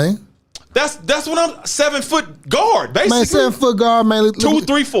 feet, man. That's what I'm 7 foot guard, basically. Man, 7 foot guard, man. 2,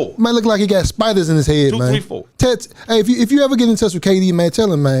 3, 4. Man, look like he got spiders in his head, 2, man. 3, 4. Hey, if you ever get in touch with KD, man,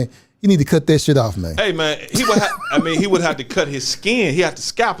 tell him, man, you need to cut that shit off, man. Hey, man, he would have to cut his skin. He have to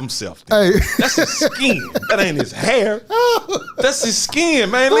scalp himself. Hey. That's his skin. That ain't his hair. That's his skin,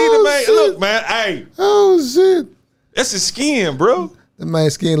 man. Leave it, man. Shit. Look, man. Hey. Oh shit. That's his skin, bro. That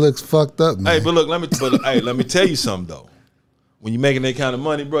man's skin looks fucked up, man. Hey, but look, let me tell you something though. When you're making that kind of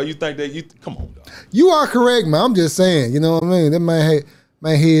money, bro, you think that come on, dog. You are correct, man. I'm just saying. You know what I mean? That man,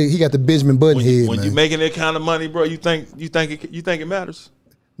 he got the Benjamin Button head, When man. you're making that kind of money, bro, you think it matters?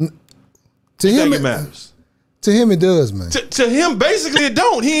 To You him, think it matters? To him, it does, man. To him, basically, it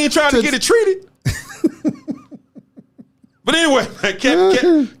don't. He ain't trying to get it treated. But anyway, man,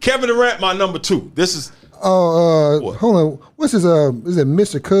 Kevin Durant, my number 2. This is Hold on. What's his? Is it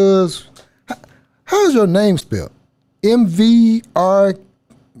Mr. Cuz? How's your name spelled? MVR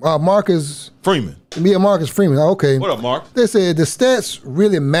Marcus Freeman. Yeah, Marcus Freeman. Okay. What up, Mark? They said the stats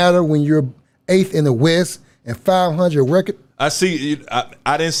really matter when you're 8th in the West and 500 record. I see.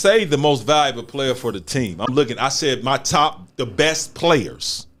 I didn't say the most valuable player for the team. I said the best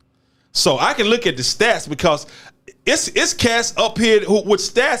players. So I can look at the stats because it's cats up here with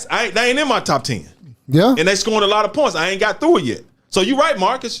stats. They ain't in my top 10. Yeah. And they scoring a lot of points. I ain't got through it yet. So you're right,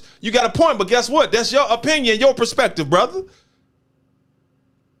 Marcus. You got a point, but guess what? That's your opinion, your perspective, brother.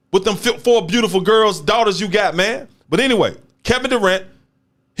 With them 4 beautiful girls, daughters you got, man. But anyway, Kevin Durant,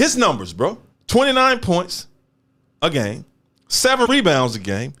 his numbers, bro. 29 points a game, 7 rebounds a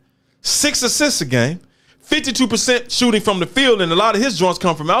game, 6 assists a game, 52% shooting from the field, and a lot of his joints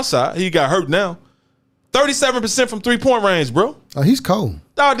come from outside. He got hurt now. 37% from 3-point range, bro. Oh, he's cold.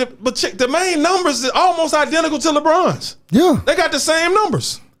 Dog, but check, the main numbers are almost identical to LeBron's. Yeah. They got the same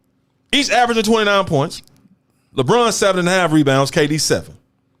numbers. Each averaging 29 points. LeBron 7.5 rebounds, KD 7.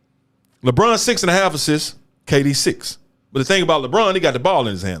 LeBron 6.5 assists, KD 6. But the thing about LeBron, he got the ball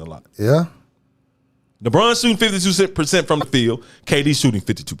in his hand a lot. Yeah. LeBron shooting 52% from the field, KD shooting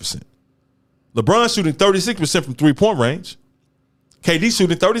 52%. LeBron shooting 36% from 3-point range, KD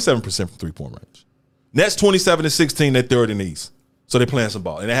shooting 37% from 3-point range. Nets 27-16, they're third in the East. So they're playing some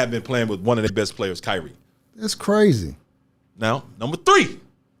ball. And they have been playing with one of their best players, Kyrie. That's crazy. Now, number 3,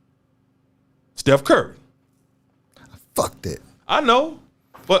 Steph Curry. Fuck that. I know.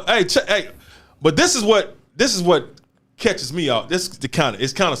 But hey, but this is what catches me out. It's kind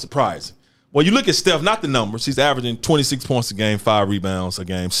of surprising. Well, you look at Steph, not the numbers. He's averaging 26 points a game, 5 rebounds a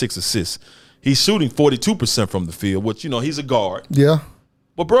game, 6 assists. He's shooting 42% from the field, which, he's a guard. Yeah.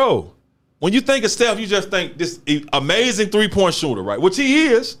 But, bro, when you think of Steph, you just think this amazing 3-point shooter, right? Which he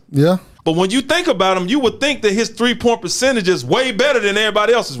is. Yeah. But when you think about him, you would think that his 3-point percentage is way better than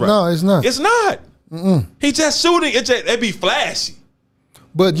everybody else's, right? No, it's not. It's not. He just shooting. It be flashy.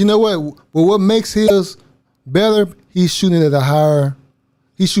 But you know what? Well, what makes his better? He's shooting at a higher.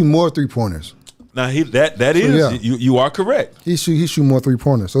 He's shooting more 3-pointers. Now that is yeah. you are correct. He shoot more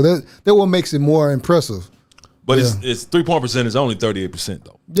 3-pointers. So that what makes it more impressive. But Yeah. it's 3-point percentage is only 38%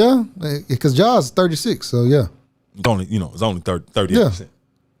 though. Yeah, because Jaws is 36. So yeah. It's only 38%.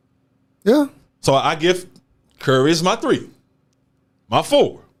 Yeah. So I give Curry is my 3. My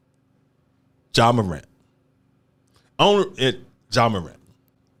 4, Ja Morant. Ja Morant.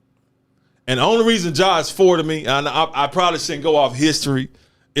 And the only reason Ja is 4 to me, and I probably shouldn't go off history,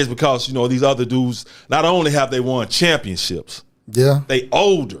 is because, these other dudes, not only have they won championships, Yeah. they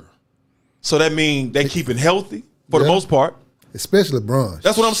older. So that means they keeping healthy for the Yeah. most part. Especially LeBron.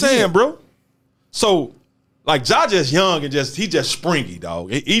 That's what I'm saying, bro. So, like, Ja just young and he just springy,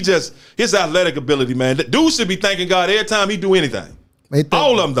 dog. His athletic ability, man. The dude should be thanking God every time he do anything.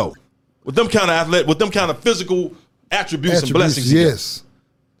 All of them, though. With them kind of physical attributes and blessings. he got. Yes.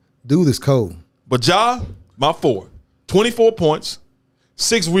 Dude is cold. But Ja, my 4. 24 points,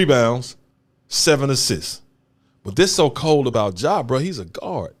 6 rebounds, 7 assists. But this so cold about Ja, bro, he's a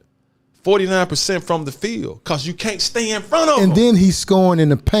guard. 49% from the field because you can't stay in front of him. And then he's scoring in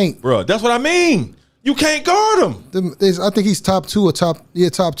the paint. Bro, that's what I mean. You can't guard him. I think he's top 2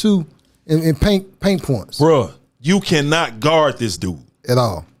 in paint points. Bro, you cannot guard this dude. At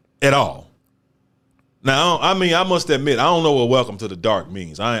all. At all. Now, I must admit, I don't know what welcome to the dark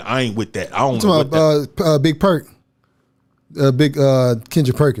means. I ain't with that. I don't know what that. Big Perk.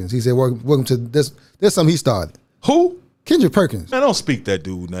 Kendrick Perkins. He said, welcome to this. That's something he started. Who? Kendrick Perkins. Man, don't speak that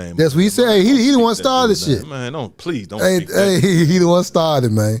dude name. That's what he said. Hey, he the one started this shit. Man, please don't Hey, speak that. he the one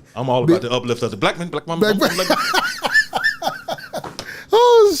started, man. I'm all about the uplift of the black man.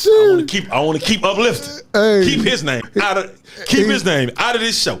 Oh shit! I want to keep uplifting. Hey. Keep his name out of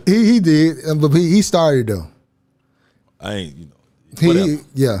this show. He did, but he started though. I ain't, whatever.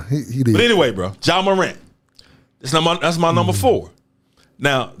 He did. But anyway, bro, Ja Morant. That's my number 4.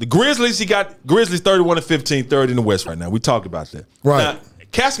 Now, the Grizzlies, Grizzlies 31-15, third in the West right now. We talked about that. Right. Now,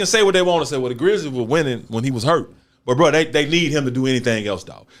 Cass can say what they want to say. Well, the Grizzlies were winning when he was hurt. But, bro, they need him to do anything else,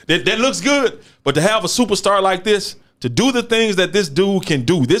 dog. That looks good. But to have a superstar like this, to do the things that this dude can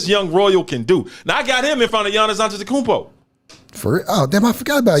do, this young Royal can do. Now, I got him in front of Giannis Antetokounmpo. For real? Oh, damn, I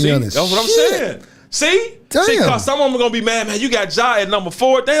forgot about See, Giannis. that's what I'm Shit. saying. See? Damn. See, cause some of them are gonna be mad, man. You got Ja at number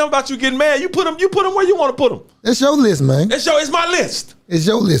 4. Damn about you getting mad. You put him where you want to put him. It's your list, man. It's my list. It's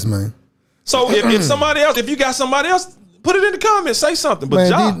your list, man. So if somebody else, if you got somebody else, put it in the comments. Say something. But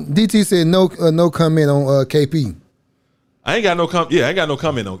Man, Ja, DT said no comment on KP. I ain't got no comment. Yeah, I ain't got no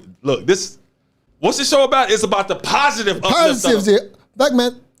comment on. Look, what's the show about? It's about the positive uplift. Positives here. Black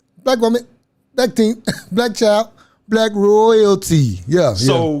man, black woman, black team, black child, black royalty. Yeah.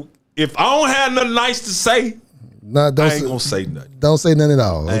 So if I don't have nothing nice to say, Nah, I ain't gonna say nothing. Don't say nothing at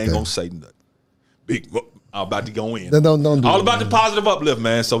all. I ain't Okay. gonna say nothing. I'm about to go in. Don't do all it, about man. the positive uplift,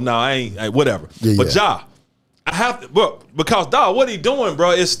 man. So now I ain't whatever. Yeah, but yeah. Ja, I have to, bro, because dog, what he doing,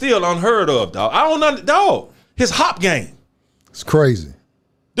 bro, is still unheard of, dog. I don't know, dog. His hop game, It's crazy.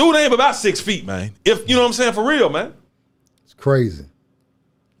 dude ain't about 6 feet, man. If you know what I'm saying, for real, man. It's crazy.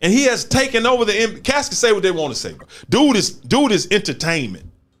 And he has taken over cats can say what they want to say, bro. Dude is entertainment.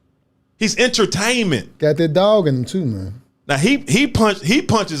 He's entertainment. Got that dog in him too, man. Now he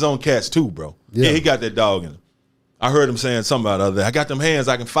punches on cats too, bro. Yeah. Yeah, he got that dog in him. I heard him saying something about the other day. I got them hands,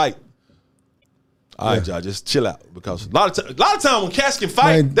 I can fight. All right, y'all, just chill out because a lot of time when cats can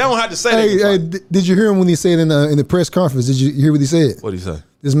fight, Man, they don't have to say they can fight. Did you hear him when he said in the press conference? Did you hear what he said? What did he say?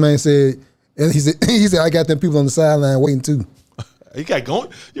 This man said, and he said, I got them people on the sideline waiting too. He got going.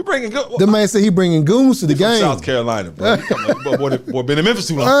 You bringing good. The man said he bringing goons to the From game. South Carolina, bro. Boy, been in Memphis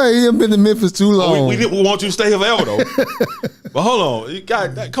too long. Hey, he ain't been to Memphis too long. We want you to stay here forever though. But hold on, you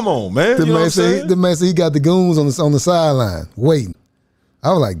got come on, man. The You know what man I'm said saying? the man said he got the goons on the sideline waiting. I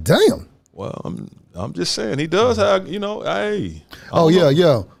was like, damn. Well, I'm just saying he does have, hey. Oh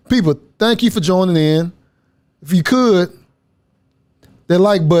yeah. People, thank you for joining in. If you could, hit that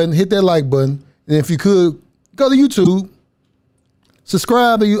like button, and if you could, go to YouTube,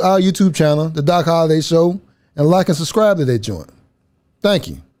 subscribe to our YouTube channel, the Doc Holiday Show, and like and subscribe to that joint. Thank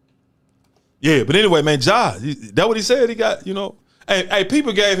you. Yeah, but anyway, man, Ja, that what he said. He got, Hey,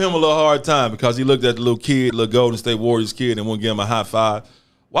 people gave him a little hard time because he looked at the little Golden State Warriors kid and wouldn't give him a high five.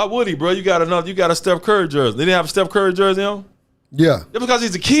 Why would he, bro? You got a Steph Curry jersey. They didn't have a Steph Curry jersey on? Yeah. Just because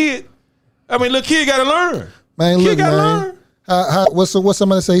he's a kid. I mean, little kid got to learn. Man, Kid look, gotta man. learn. What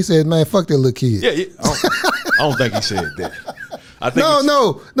somebody say? He said, man, fuck that little kid. Yeah, I don't think he said that. I think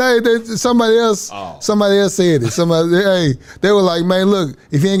No, somebody else said it. They were like, man, look,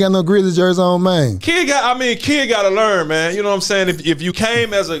 if you ain't got no Grizzlies jersey on, man. Kid got to learn, man. You know what I'm saying? If you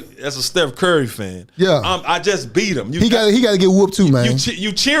came as a Steph Curry fan, Yeah. I just beat him. He got to get whooped too, man.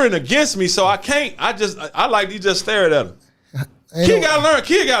 You cheering against me, so I can't. I like you just stared at him. Kid got to learn.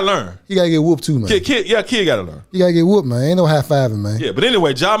 Kid got to learn. He got to get whooped too, man. Kid got to learn. He got to get whooped, man. Ain't no high fiving, man. Yeah, but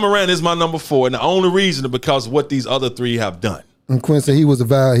anyway, Ja Morant is my number 4, and the only reason is because of what these other 3 have done. And Quinn said he was a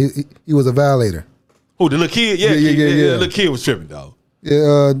violator. Who, the little kid? Yeah. The little kid was tripping, dog.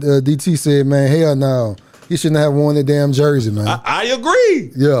 Yeah, DT said, man, hell no. He shouldn't have worn that damn jersey, man. I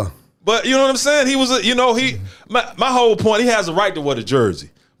agree. Yeah. But you know what I'm saying? He was, my whole point, he has a right to wear the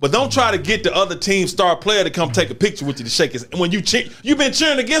jersey. But don't try to get the other team's star player to come take a picture with you to shake his. And when you've been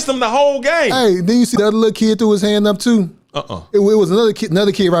cheering against him the whole game. Hey, then you see the other little kid threw his hand up too. It was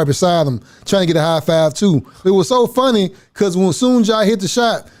another kid right beside him trying to get a high five too. It was so funny because when soon Ja hit the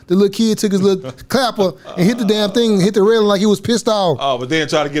shot, the little kid took his little clapper and hit the damn thing, hit the railing like he was pissed off. Oh, but then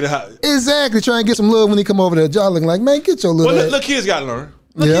try to get it high. Exactly, trying to get some love when he come over there. Ja looking like, man, get your little. Well, ass. little kids got to learn.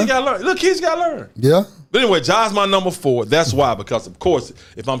 Yeah. Little kids got to learn. Yeah. But anyway, Ja's my number 4. That's why, because of course,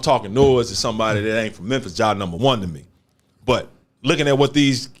 if I'm talking noise to somebody that ain't from Memphis, Ja number 1 to me. But looking at what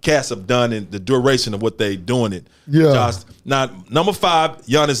these cats have done and the duration of what they doing it, Yeah. Now, number 5,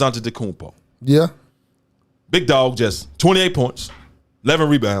 Giannis Antetokounmpo. Yeah. Big dog, just 28 points, 11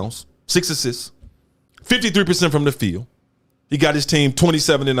 rebounds, 6 assists, 53% from the field. He got his team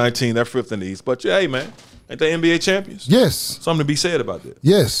 27-19. They're 5th in the East. But hey, man, ain't they NBA champions? Yes. Something to be said about that.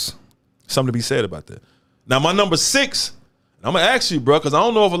 Yes. Something to be said about that. Now, my number 6, I'm going to ask you, bro, because I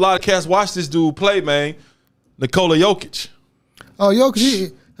don't know if a lot of cats watch this dude play, man. Nikola Jokic. Oh,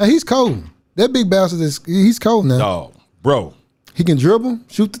 Jokic, he's cold. That big bastard he's cold now. Dog, bro. He can dribble,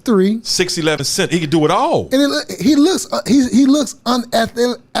 shoot the 3. 6'11" cent. He can do it all. And he looks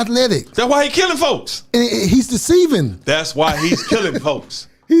unathletic. That's why he killing folks. And he's deceiving. That's why he's killing folks.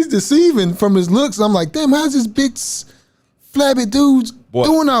 He's deceiving from his looks. I'm like, damn, how's this big flabby dude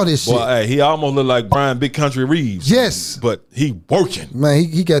doing all this shit? Boy, hey, he almost look like Brian Big Country Reeves. Yes. But he working. Man,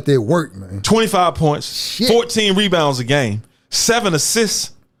 he got that work, man. 25 points, Shit. 14 rebounds a game, 7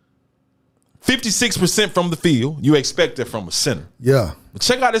 assists, 56% from the field. You expect that from a center. Yeah. But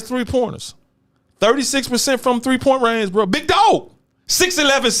check out his 3-pointers. 36% from 3-point range, bro. Big dog.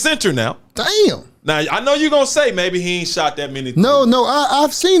 6'11" center now. Damn. Now I know you're gonna say maybe he ain't shot that many. No,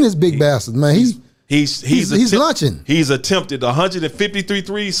 I've seen this big bastard, man. He's lunching. He's attempted 153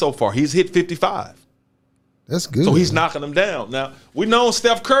 threes so far. He's hit 55. That's good. So he's knocking them down. Now we know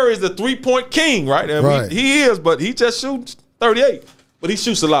Steph Curry is the 3-point king, right? I mean, Right. he is, but he just shoots 38. But he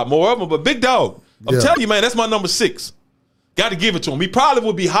shoots a lot more of them. But big dog, I'm telling you, man, that's my number 6. Got to give it to him. He probably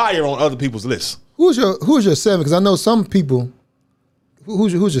would be higher on other people's lists. Who's your 7? Because I know some people.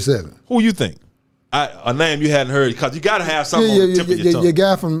 Who's your 7? Who you think? A name you hadn't heard, because you got to have something on the tip of your tongue. Your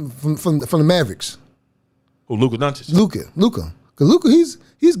guy from the Mavericks. Who, Luka Doncic? Luka. Because Luka, he's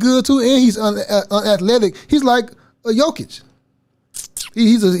good too, and he's unathletic. He's like a Jokic.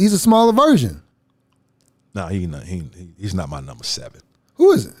 He's a smaller version. No, he's not my number 7.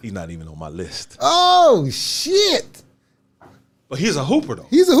 Who is it? He's not even on my list. Oh shit! But he's a hooper though.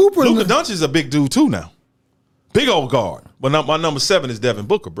 He's a hooper. Luka Doncic is a big dude too now. Big old guard. But my number 7 is Devin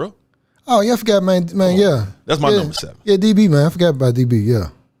Booker, bro. Oh yeah, I forgot, man. Yeah, that's my number 7. Yeah, DB, man. I forgot about DB. Yeah.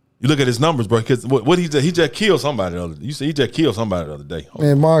 You look at his numbers, bro. Because what he just killed somebody the other day. You said he just killed somebody the other day.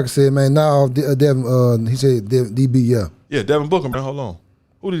 Man, Mark said, man, now Devin. He said DB. Yeah. Yeah, Devin Booker, man. Hold on.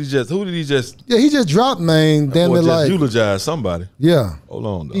 Who did he just? Yeah, he just dropped, man. Damn it, like eulogized somebody. Yeah. Hold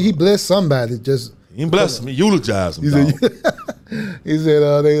on, dog. He blessed somebody. Just he didn't bless him. He eulogized him. He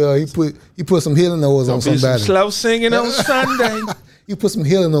said he put some healing oils on somebody. Slow singing on Sunday. You put some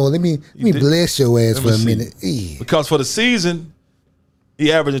healing oil. Let me bless your ass for a minute. Because for the season,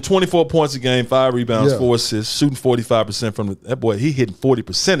 he averaging 24 points a game, 5 rebounds, 4 assists, shooting 45% from that boy. He hitting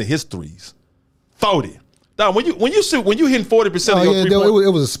 40% of his threes. 40. Now, when you hitting 40% of your 3 points, it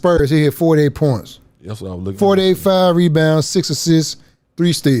was a Spurs. He hit 48 points. That's what I was looking. 48, 5 rebounds, 6 assists,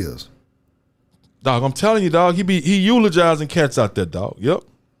 3 steals. Dog, I'm telling you, dog, he eulogizing cats out there, dog. Yep.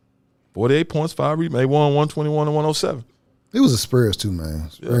 48 points, 5 rebounds. They won 121 and 107. It was the Spurs too, man.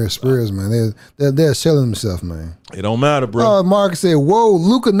 Spurs, man. They're selling themselves, man. It don't matter, bro. Marcus said, "Whoa,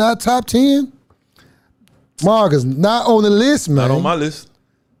 Luka not top 10." Marcus not on the list, man. Not on my list.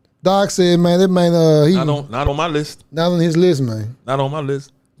 Doc said, "Man, that man, he not on my list. Not on his list, man. Not on my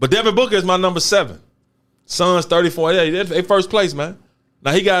list." But Devin Booker is my number 7. Suns 34. Yeah, they first place, man.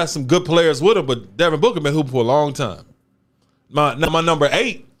 Now he got some good players with him, but Devin Booker been hooping for a long time. My number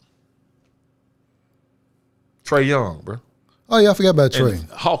 8, Trae Young, bro. Oh yeah, I forgot about Trae. And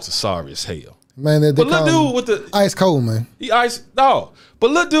Hawks are sorry as hell. Man, they but little dude with the ice cold, man. He ice dog.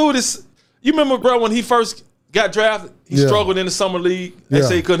 But little dude is. You remember, bro, when he first got drafted, he struggled in the summer league. They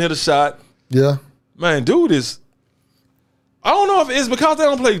say he couldn't hit a shot. Yeah. Man, dude is. I don't know if it's because they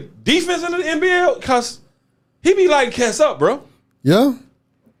don't play defense in the NBA, because he be lighting cats up, bro. Yeah.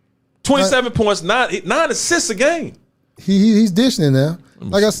 27 points, 9 assists a game. He's dishing it now.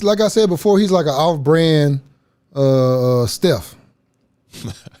 Like I said before, he's like an off-brand Steph.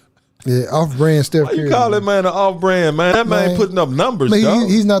 Yeah, off-brand Steph. Why you call that man an off-brand, man? That man putting up numbers, man, dog.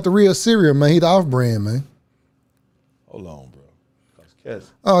 He's not the real serial, man. He's the off-brand, man. Hold on, bro.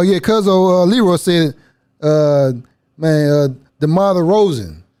 Oh, yeah, Cuzzo Leroy said, DeMar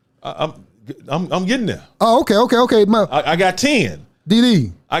DeRozan. I'm getting there. Oh, okay. I got 10.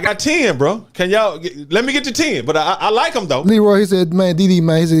 DD. I got 10, bro. Can y'all let me get to 10? But I like him though. Leroy, he said, man, DD,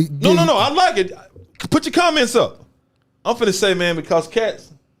 man. He said, no. I like it. Put your comments up. I'm finna say, man, because cats.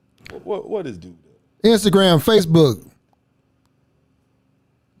 What is dude? Instagram, Facebook,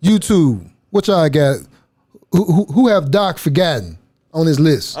 YouTube. What y'all got? Who have Doc forgotten on his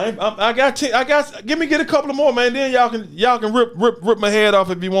list? I got 10. Get a couple of more, man. Then y'all can rip my head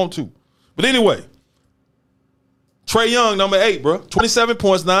off if you want to. But anyway. Trae Young, number 8, bro. 27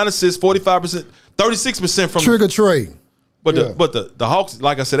 points, 9 assists, 45%, 36% from Trigger Trae. But the Hawks,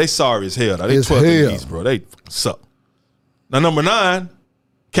 like I said, they sorry as hell. They 12th in the East, bro. They suck. Now number 9,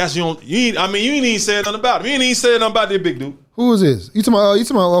 Cass, you ain't even said nothing about him. You ain't even said nothing about that big dude. Who is this? You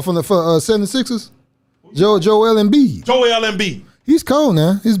talking about from the 76ers? Joel Embiid. Joel Embiid. He's cold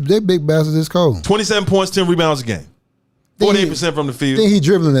now. That big bastard is cold. 27 points, 10 rebounds a game. 48% from the field. Then he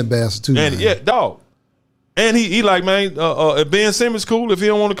dribbling that bastard too. And man. yeah, dog. And he like, man, if Ben Simmons cool, if he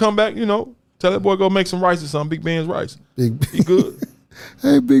don't want to come back, tell that boy go make some rice or something. Big Ben's rice. He good.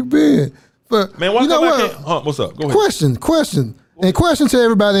 Hey, Big Ben. But man, why what's up? Go ahead. Question. And question to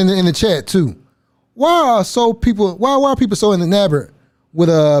everybody in the chat too. Why are people so enamored with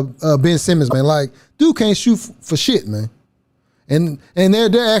Ben Simmons, man? Like, dude can't shoot for shit, man. And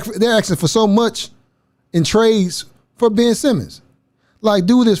they're asking for so much in trades for Ben Simmons. Like,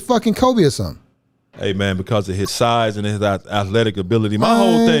 dude is fucking Kobe or something. Hey, man, because of his size and his athletic ability. My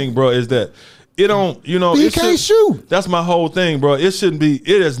whole thing, bro, is that it don't, he can't shoot. That's my whole thing, bro. It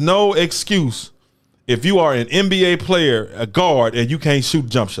is no excuse if you are an NBA player, a guard, and you can't shoot a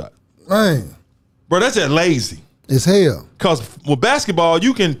jump shot. Man. Bro, that's just lazy. It's hell. Because with basketball,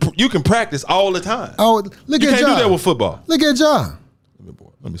 you can practice all the time. Oh, look You at can't Ja. do that with football. Look at Ja.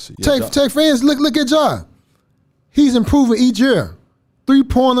 Let me see. Yeah, Ja. Take friends. Look at Ja. He's improving each year.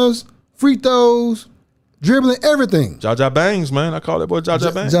 3-pointers, free throws, dribbling, everything. Ja Bangs, man. I call that boy Ja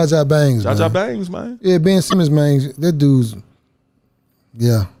Bangs. Ja Bangs. Ja man. Bangs, man. Yeah, Ben Simmons, man. That dude's.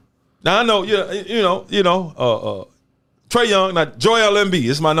 Yeah. Now I know, Trae Young. Now Joel Embiid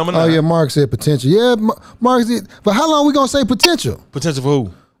is my number 9. Oh yeah, Mark said potential. Yeah, Mark said. But how long we gonna say potential? Potential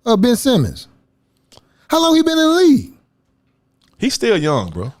for who? Ben Simmons. How long he been in the league? He's still young,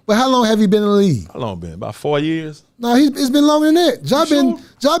 bro. But how long have he been in the league? How long been? About 4 years. No, it's been longer than that. Ja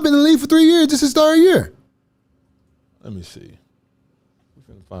been in the league for 3 years. This is his 3rd year. Let me see.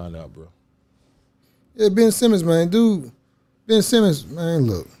 We're finna find out, bro. Yeah, Ben Simmons, man, dude. Ben Simmons, man,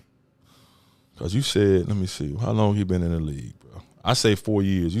 look. Cause you said, let me see, how long he been in the league, bro? I say 4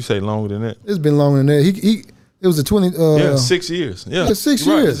 years. You say longer than that? It's been longer than that. It was a 20. 6 years. Yeah, 6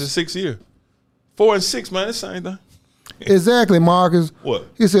 You're right. years. It's a 6 year. 4 and 6, man. It's the same thing. Exactly, Marcus. What?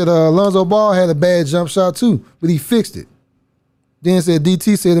 He said Lonzo Ball had a bad jump shot too, but he fixed it. Then said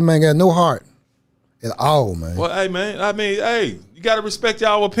DT said the man got no heart at all, man. Well, hey, man. I mean, hey, you got to respect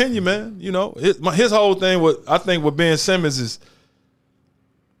y'all opinion, man. You know, his whole thing I think with Ben Simmons is,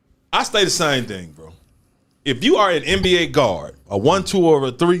 I say the same thing, bro. If you are an NBA guard, a 1, 2, or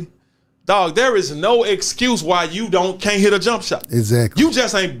a 3, dog, there is no excuse why you can't hit a jump shot. Exactly. You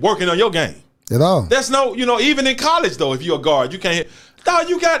just ain't working on your game. At all. There's no, even in college though, if you're a guard, you can't hit. Dog,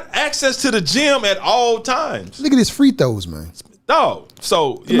 you got access to the gym at all times. Look at his free throws, man. Dog.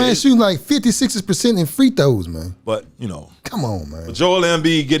 So The man shooting like 50-60% in free throws, man. But Come on, man. Joel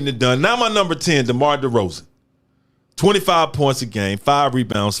Embiid getting it done. Now my number 10, DeMar DeRozan. 25 points a game, 5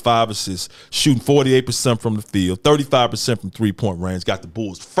 rebounds, 5 assists, shooting 48% from the field, 35% from 3-point range. Got the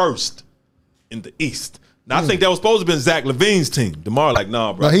Bulls first in the East. Now I think that was supposed to have been Zach LaVine's team. DeMar like,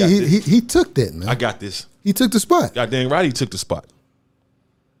 nah, bro. No, he took that, man. I got this. He took the spot. God dang right, he took the spot.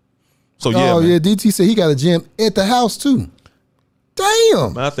 So Oh man. yeah, DT said he got a gym at the house too.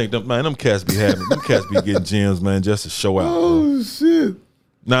 Damn. Man, I think them cats be having them cats be getting gyms, man, just to show out. Oh shit.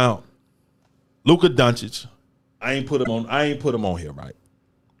 Now, Luka Doncic, I ain't put him on here, right?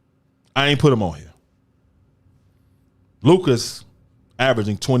 I ain't put him on here. Luka's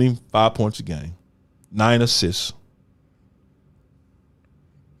averaging 25 points a game, 9 assists.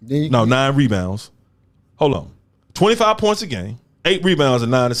 9 rebounds. Hold on. 25 points a game, 8 rebounds,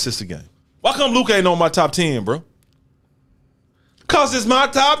 and 9 assists a game. Why come Luka ain't on my top 10, bro? Because it's my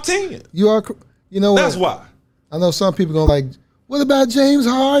top 10. You are. You know what? That's why. I know some people gonna like. What about James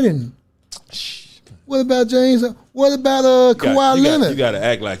Harden? What about James? What about Kawhi Leonard? You got to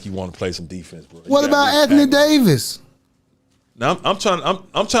act like you want to play some defense, bro. What about Anthony Davis? Now I'm trying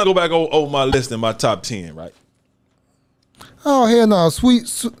to go back over my list in my top 10, right? Oh hell no,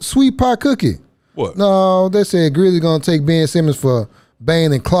 sweet pie cookie. What? No, they said Grizzlies gonna take Ben Simmons for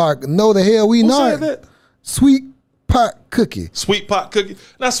Bain and Clark. No, the hell we Who not. said that? Sweet pot cookie. Sweet pot cookie.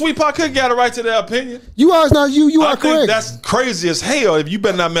 Now, sweet pot cookie got a right to their opinion. You are not you I are think correct. that's crazy as hell. If you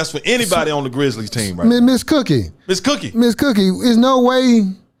better not mess with anybody on the Grizzlies team, right? Miss Cookie. Miss Cookie. Miss Cookie, there's no way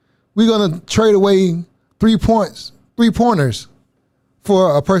we're gonna trade away 3-pointers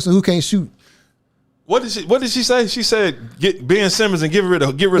for a person who can't shoot. What did she say? She said get Ben Simmons and get rid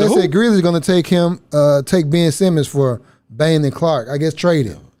of They who? said Grizzlies gonna take Ben Simmons for Bain and Clark. I guess trade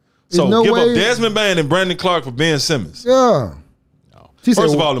him. So no give way. up Desmond Bain and Brandon Clark for Ben Simmons. Yeah. She First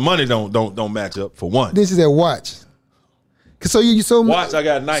said, of all, the money don't match up for one. Then she said, "Watch." Watch, I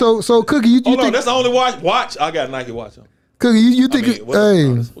got Nike. So Cookie, you Hold on, think that's the only watch. Watch, I got Nike watch on. Cookie, you think?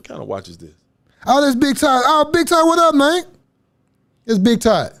 What kind of watch is this? Oh, that's Big Todd. Oh, Big Todd, what up, man? It's Big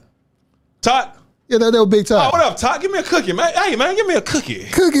Todd. Todd. Yeah, that was Big Oh, Todd. what up, Todd? Give me a cookie, man. Hey, man, give me a cookie.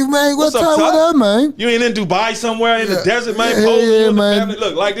 Cookie, man. What's up, Todd? Todd? What up, man? You ain't in Dubai somewhere in the desert, man? Yeah, Posing yeah, you and the man. family.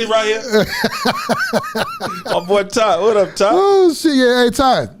 Look, like this right here. My boy Todd. What up, Todd? Oh shit, yeah. Hey,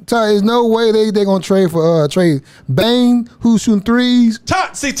 Todd, there's no way they gonna trade for trade Bain, who's shooting threes.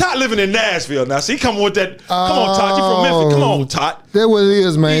 Todd living in Nashville now. See, come on with that. Come on, Todd. You from Memphis. Come on, Todd. That's what it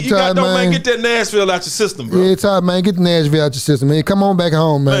is, man. You Todd, got man. get that Nashville out your system, bro. Yeah, Todd, man, get the Nashville out your system, man. Come on back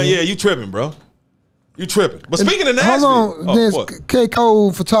home, man. Man, yeah, you tripping, bro. You tripping. But speaking of Nashville, Hold on, this what? K.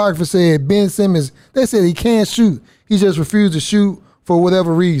 Cole photographer said Ben Simmons. They said he can't shoot. He just refused to shoot for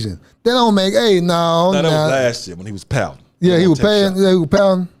whatever reason. They don't make. Hey, no, That was last year when he was pouting. Yeah, he was paying. Yeah, he was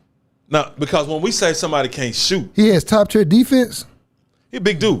pouting. Now, because when we say somebody can't shoot, He has top tier defense. he a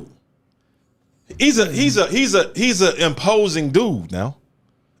big dude. He's a imposing dude now,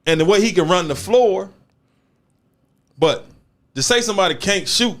 and the way he can run the floor. But To say somebody can't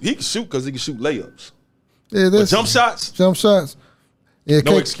shoot, he can shoot because he can shoot layups. Yeah, But jump shots, Jump shots. Yeah,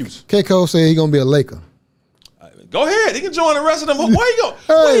 no excuse. K. Cole said he's gonna be a Laker. Go ahead. He can join the rest of them.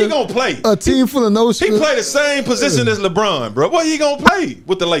 Where he gonna play? A team full of no. He play the same position as LeBron, bro. Where he gonna play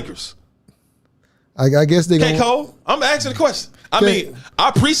with the Lakers? I guess they K. gonna. Cole, I'm asking the question. I mean, I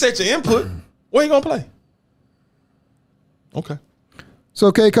appreciate your input. Where he gonna play? Okay. So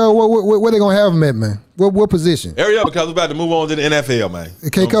K. Cole, where they gonna have him at, man? What position? Hurry up because we're about to move on to the NFL, man.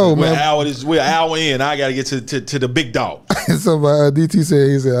 K. Cole, man. We're an hour in. I got to get to the big dog. So DT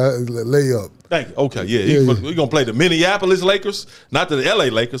said lay up. Thank you. Okay, yeah. We're going to play the Minneapolis Lakers, not the LA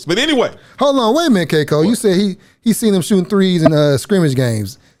Lakers. But anyway. Hold on, wait a minute, K. Cole. You said he seen them shooting threes in scrimmage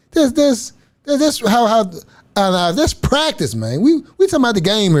games. That's how that's practice, man. We talking about the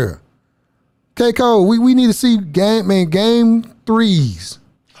game here. K. Cole, we need to see game threes.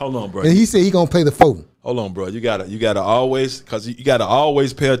 Hold on, bro. And he said he gonna play the 4. Hold on, bro. You gotta always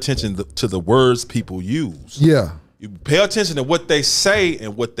pay attention to the words people use. Yeah. You pay attention to what they say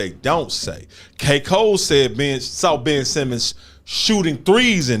and what they don't say. K. Cole said saw Ben Simmons shooting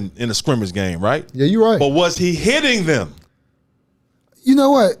threes in a scrimmage game, right? Yeah, you're right. But was he hitting them? You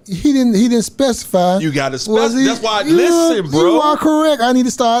know what? He didn't specify. You got to specify. That's why I listen, bro. You are correct. I need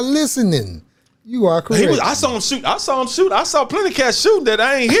to start listening. You are correct. I saw him shoot. I saw plenty of cats shooting that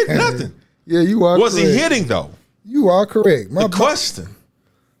I ain't hit nothing. Yeah, you are Was correct. he hitting though? You are correct. The question.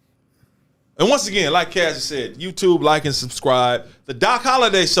 And once again, like Cassie said, YouTube, like and subscribe. The Doc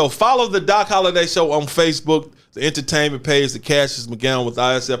Holliday Show. Follow the Doc Holliday Show on Facebook, the entertainment page, the Cassius McGowan with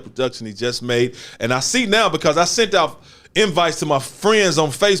ISF production he just made. And I see now because I sent out invites to my friends on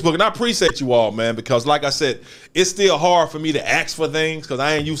Facebook, and I appreciate you all, man, because like I said, it's still hard for me to ask for things because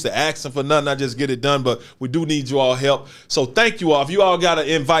I ain't used to asking for nothing. I just get it done, but we do need you all help. So thank you all. If you all got an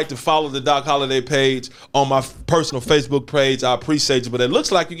invite to follow the Doc Holliday page on my personal Facebook page, I appreciate you. But it looks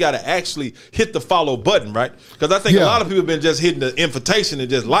like you got to actually hit the follow button, right? Because I think a lot of people have been just hitting the invitation and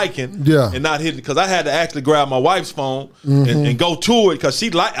just liking and not hitting, because I had to actually grab my wife's phone and go to it because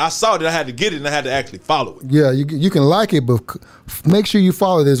I saw that I had to get it and I had to actually follow it. Yeah, you can like it, but make sure you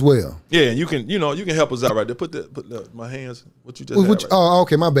follow it as well. Yeah, and you can help us out right there. Put my hands. What you just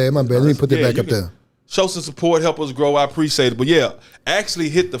okay, my bad. Let me put that back up there. Show some support, help us grow. I appreciate it. But yeah, actually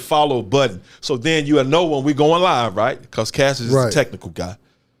hit the follow button so then you'll know when we're going live, right? Because Cassius is a technical guy,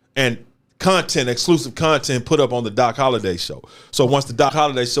 and exclusive content put up on the Doc Holliday Show. So once the Doc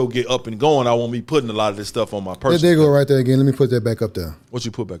Holliday Show get up and going, I won't be putting a lot of this stuff on my personal. There they go right there again. Let me put that back up there. What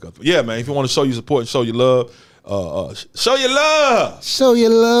you put back up there? Yeah, man. If you want to show your support and show your love. Show your love. Show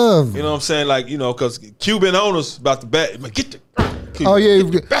your love. You know what I'm saying? Like, because Cuban owners about to back. Get the.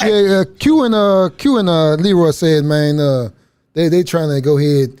 Q and Leroy said, man, they trying to go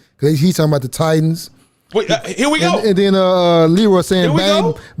ahead because he's talking about the Titans. Wait, here we go. And then Leroy saying,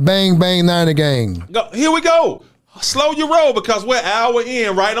 bang, bang, Niner game. Here we go. Slow your roll because we're an hour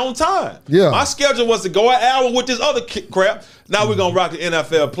in right on time. Yeah. My schedule was to go an hour with this other crap. Now we're going to rock the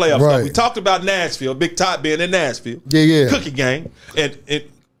NFL playoffs. Right. We talked about Nashville, Big Top being in Nashville. Yeah. Cookie gang. And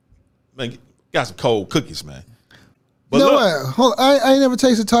man, got some cold cookies, man. But you know what? Hold on. I ain't never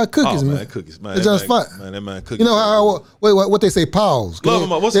tasted Todd cookies, man. Cookies, man. It's just fun. Man, that man cookies. You know how what they say, pals. Love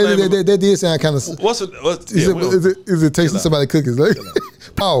them. What's the name? That did sound kind of. Is it tasting somebody cookies? Like,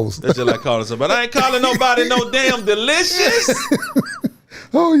 pals. That's just like calling somebody. I ain't calling nobody no damn delicious.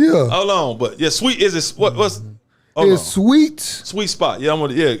 Oh yeah. Hold on, but yeah, sweet. Is it what's? It's sweet. Sweet spot. Yeah, I'm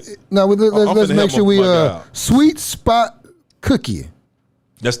gonna. Yeah. Now let's make sure we sweet spot cookie.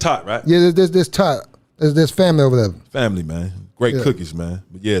 That's Tot, right? Yeah, there's Tot. There's family over there. Family, man. Great cookies, man.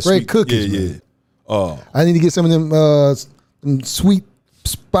 But yeah, great cookies. Yeah. I need to get some of them sweet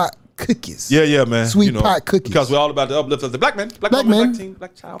spot cookies. Yeah, man. Sweet pot cookies. Because we're all about the uplift of the black man, black woman, black team,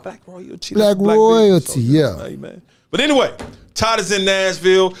 black child, black royalty. Black royalty, yeah. Man. But anyway, Todd is in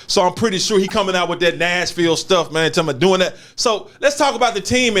Nashville, so I'm pretty sure he coming out with that Nashville stuff, man. Talking about doing that. So let's talk about the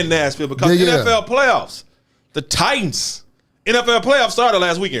team in Nashville because NFL playoffs, the Titans, NFL playoffs started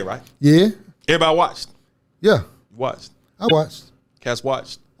last weekend, right? Yeah. Everybody watched. Yeah. Watched. I watched. Cats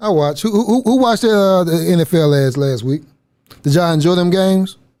watched. I watched. Who watched the NFL last week? Did y'all enjoy them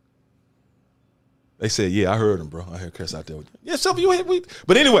games? They said, yeah, I heard them, bro. I heard Chris out there. Yeah, so you.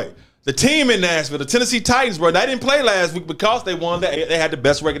 But anyway, the team in Nashville, the Tennessee Titans, bro, they didn't play last week because they won. They had the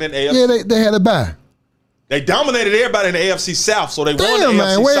best record in the AFC. Yeah, they had a bye. They dominated everybody in the AFC South, so they won the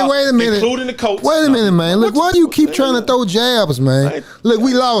man. AFC South, wait a minute. including the Colts. Wait a minute, man. Look, why do you keep trying to throw jabs, man? Look,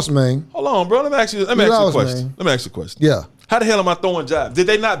 we lost, man. Hold on, bro. Let me ask you a question. Let me ask you a question. Yeah. How the hell am I throwing jabs? Did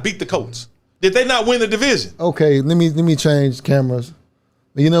they not beat the Colts? Did they not win the division? Okay, let me change cameras.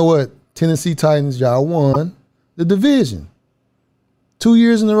 You know what? Tennessee Titans, y'all won the division. 2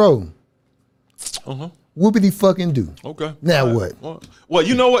 years in a row. Uh-huh. Whoopity fucking do. Okay. Now All what? Well,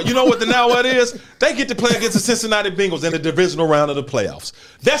 you know what? You know what the now what is? They get to play against the Cincinnati Bengals in the divisional round of the playoffs.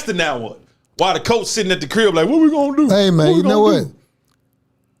 That's the now what. While the coach sitting at the crib like, what we gonna do? Hey man, you know what?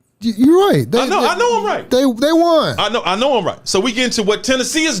 You're right. I know I'm right. They won. I know I'm right. So we get into what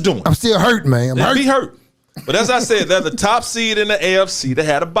Tennessee is doing. I'm still hurt, man. Be hurt. But as I said, they're the top seed in the AFC. They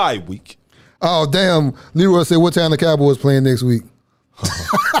had a bye week. Oh damn! Leroy said, "What time the Cowboys playing next week?"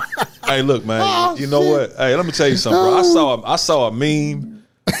 Hey, look, man. Oh, you know what? Hey, let me tell you something, bro. I saw a meme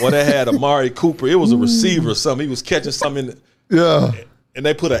where they had Amari Cooper. It was a receiver or something. He was catching something. Yeah. And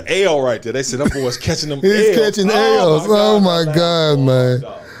they put an L right there. They said that boy's catching them L's. He's catching L's. Oh my God, man.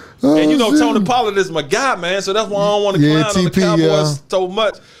 And you know, Tony Pollard is my guy, man. So that's why I don't want to clown on the Cowboys so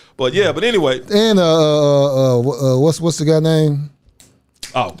much. But yeah, but anyway. And what's the guy name?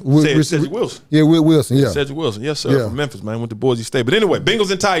 Oh, Cedric Wilson. Yeah, Wilson. Yeah, Cedric Wilson. Yes, sir. From Memphis, man. Went to Boise State. But anyway, Bengals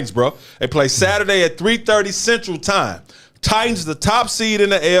and Titans, bro. They play Saturday at 3:30 Central Time. Titans, the top seed in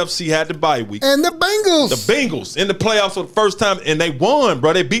the AFC, had the bye week. And the Bengals. The Bengals in the playoffs for the first time, and they won,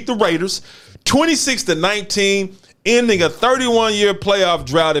 bro. They beat the Raiders 26-19, ending a 31-year playoff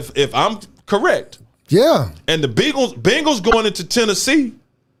drought, if I'm correct. Yeah. And the Bengals going into Tennessee,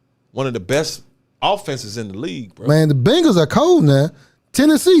 one of the best offenses in the league, bro. Man, the Bengals are cold now.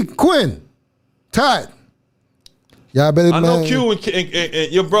 Tennessee, Quinn, Todd. Y'all better. I know Q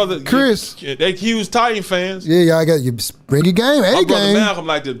and your brother Chris. They huge Titan fans. Yeah, y'all got you bring your game. My brother game. Malcolm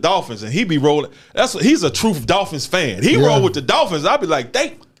like the Dolphins, and he be rolling. He's a true Dolphins fan. He roll with the Dolphins. I'll be like,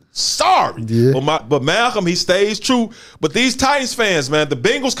 sorry. Yeah. But Malcolm, he stays true. But these Titans fans, man, the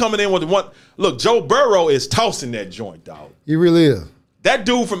Bengals coming in with one. Look, Joe Burrow is tossing that joint, dog. He really is. That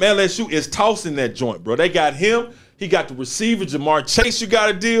dude from LSU is tossing that joint, bro. They got him. He got the receiver, Jamar Chase, you got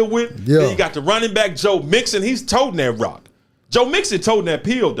to deal with. Yeah. Then you got the running back, Joe Mixon. He's toting that rock. Joe Mixon toting that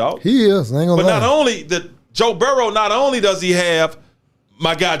pill, dog. He is. I ain't gonna lie. Not only Joe Burrow, not only does he have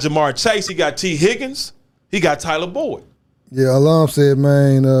my guy Jamar Chase, he got T. Higgins, he got Tyler Boyd. Yeah, Alam said,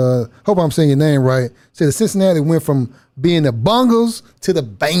 man, hope I'm saying your name right. Said the Cincinnati went from being the Bengals to the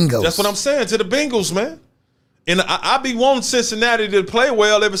Bengals. That's what I'm saying, to the Bengals, man. And I be wanting Cincinnati to play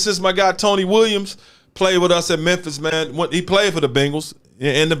well ever since my guy Tony Williams played with us at Memphis, man. He played for the Bengals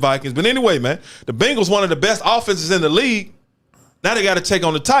and the Vikings. But anyway, man, the Bengals one of the best offenses in the league. Now they got to take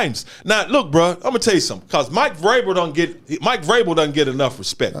on the Titans. Now, look, bro, I'm gonna tell you something. Because Mike Vrabel doesn't get enough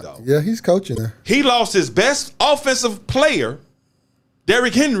respect, dog. Yeah, he's coaching there. He lost his best offensive player,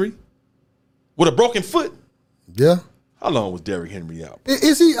 Derrick Henry, with a broken foot. Yeah. How long was Derrick Henry out?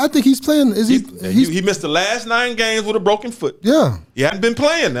 Is he? I think he's playing. He missed the last 9 games with a broken foot. Yeah. He hadn't been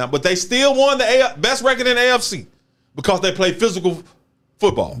playing now, but they still won the best record in the AFC because they play physical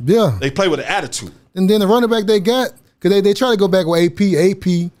football. Yeah. They play with an attitude. And then the running back they got, because they try to go back with AP.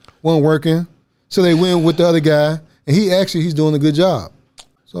 AP wasn't working, so they went with the other guy, and he's doing a good job.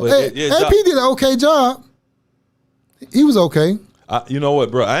 So AP did an okay job. He was okay. You know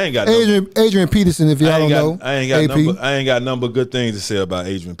what, bro? I ain't got Adrian Peterson. If y'all don't know, I ain't got number good things to say about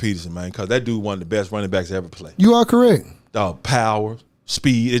Adrian Peterson, man, because that dude one of the best running backs to ever play. You are correct. Power,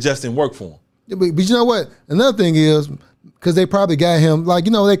 speed, it just didn't work for him. Yeah, but you know what? Another thing is because they probably got him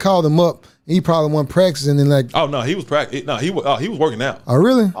they called him up. And he probably wasn't practicing and Oh no, he was practicing. No, he was working out. Oh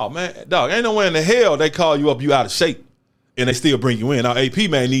really? Oh man, dog, ain't no way in the hell they call you up, you out of shape. And they still bring you in. Now AP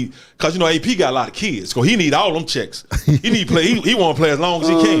man because AP got a lot of kids, so he need all them checks. He need play. He want to play as long as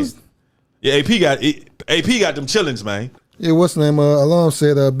he can. Yeah, AP got them chillings, man. Yeah, what's the name? Alon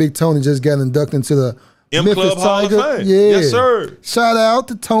said Big Tony just got inducted into the Memphis Hall of Fame. Yeah, yes sir. Shout out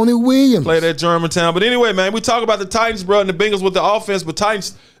to Tony Williams. Played at Germantown. But anyway, man, we talk about the Titans, bro, and the Bengals with the offense. But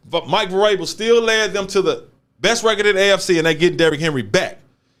Titans, Mike Vrabel still led them to the best record in the AFC, and they get Derrick Henry back.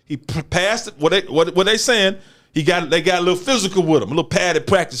 He passed what they saying. They got a little physical with him, a little padded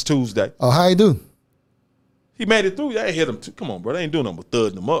practice Tuesday. Oh, how you do? He made it through. They ain't hit him. Come on, bro. They ain't doing nothing but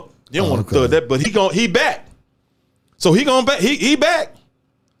thudding him up. You don't want to thud that, but he back. So he going back. He back.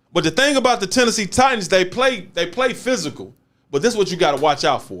 But the thing about the Tennessee Titans, they play physical. But this is what you got to watch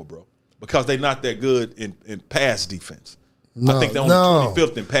out for, bro, because they're not that good in pass defense. I think they're only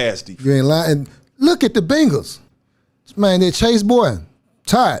 25th in pass defense. You ain't lying. Look at the Bengals, man. They Chase Boy,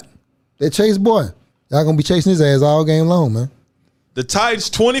 Todd. They Chase Boy. Y'all gonna be chasing his ass all game long, man. The Titans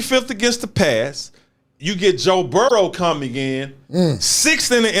 25th against the pass. You get Joe Burrow coming in,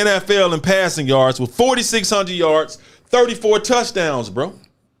 6th in the NFL in passing yards with 4,600 yards, 34 touchdowns, bro.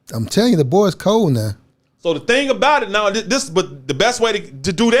 I'm telling you, the boy's cold now. So the thing about it now, but the best way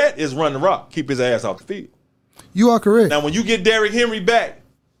to do that is run the rock, keep his ass off the field. You are correct. Now, when you get Derrick Henry back,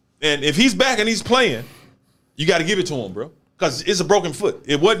 and if he's back and he's playing, you got to give it to him, bro. because it's a broken foot.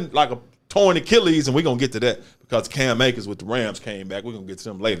 It wasn't like a torn Achilles, and we're going to get to that because Cam Akers with the Rams came back. We're going to get to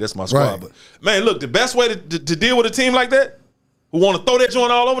them later. That's my squad. Right. But, man, look, the best way to deal with a team like that, who want to throw that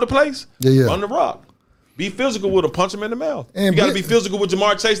joint all over the place, run the rock. Be physical with them, punch them in the mouth. And you got to be physical with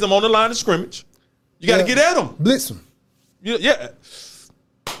Jamar Chase, them on the line of scrimmage. You got to get at them. Blitz them. Yeah.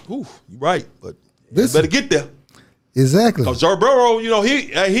 Ooh, you're right, but you better get there. Exactly. Because Joe Burrow, you know, he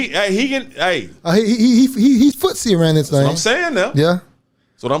can, he's footsie around this thing. That's what I'm saying now. Yeah.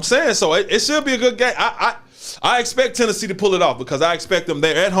 That's what I'm saying. So it should be a good game. I expect Tennessee to pull it off because I expect them.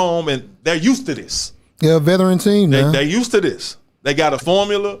 They're at home and they're used to this. Yeah, veteran team. They're used to this. They got a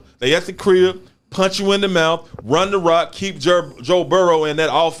formula. They at the crib, punch you in the mouth, run the rock, keep Joe Burrow and that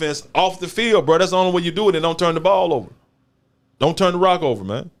offense off the field, bro. That's the only way you do it, and don't turn the ball over. Don't turn the rock over,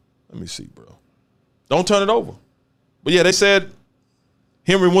 man. Let me see, bro. Don't turn it over. But, yeah, they said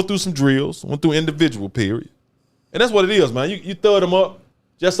Henry went through some drills, went through individual period. And that's what it is, man. You throw him up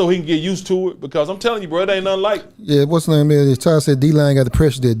just so he can get used to it because I'm telling you, bro, it ain't nothing like it. Yeah, what's the name is? Ty said D-line got the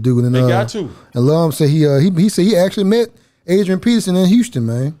pressure that dude. And, They got to. And Lum said he said he actually met Adrian Peterson in Houston,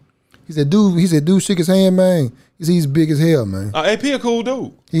 man. He said dude shook his hand, man. He said he's big as hell, man. AP a cool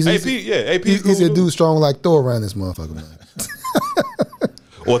dude. AP a cool He said dude. dude strong like Thor around this motherfucker, man.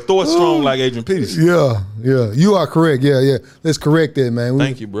 Or Thor strong like Adrian Peterson. Yeah. You are correct. Yeah. Let's correct that, man.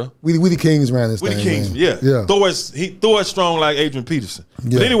 Thank you, bro. We the kings around this We thing, the Kings, man. yeah. Thor is strong like Adrian Peterson.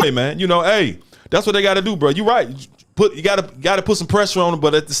 Yeah. But anyway, man, you know, hey, that's what they got to do, bro. You're right. You got to put some pressure on them,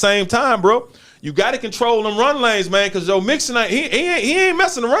 but at the same time, bro, you got to control them run lanes, man, because Joe Mixon, he ain't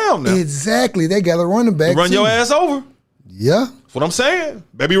messing around now. Exactly. They got a running back. Run your ass over. Yeah. That's what I'm saying.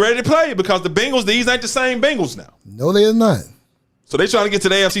 Better be ready to play because the Bengals, these ain't the same Bengals now. No, they are not. So they trying to get to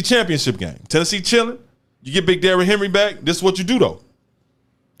the AFC Championship game. Tennessee chilling. You get Big Derrick Henry back. This is what you do, though.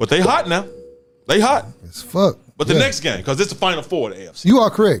 But they hot now. They hot. It's fuck. But the next game, because it's the Final Four of the AFC. You are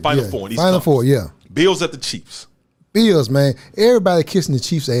correct. Final Four. Final Four, yeah. Bills at the Chiefs. Bills, man. Everybody kissing the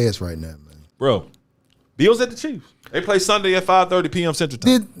Chiefs' ass right now, man. Bro, Bills at the Chiefs. They play Sunday at 5:30 p.m. Central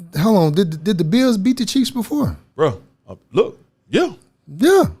Time. Did the Bills beat the Chiefs before? Bro, look. Yeah.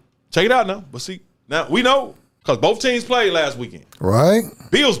 Yeah. Check it out now. But see, now we know because both teams played last weekend. Right.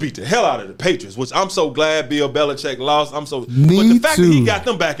 Bills beat the hell out of the Patriots, which I'm so glad Bill Belichick lost. But the Me fact too. that he got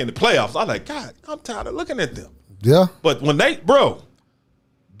them back in the playoffs, I'm like, God, I'm tired of looking at them. Yeah. But when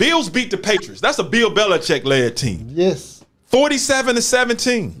Bills beat the Patriots. That's a Bill Belichick-led team. Yes.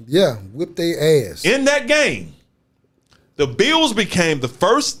 47-17. Yeah. Whip their ass. In that game, the Bills became the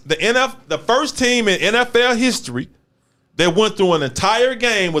first team in NFL history that went through an entire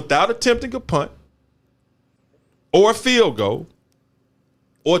game without attempting a punt or a field goal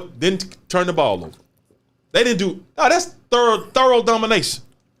or didn't turn the ball over. They didn't do – that's thorough domination.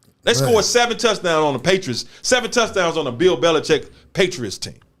 They scored 7 touchdowns on the Patriots, 7 touchdowns on the Bill Belichick Patriots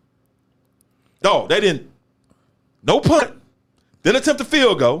team. Dog, they didn't – no punt, didn't attempt a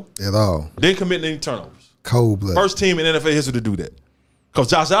field goal. At all. Didn't commit any turnovers. Cold blood. First team in NFL history to do that. Because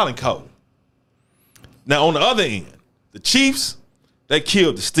Josh Allen cold. Now, on the other end, the Chiefs, they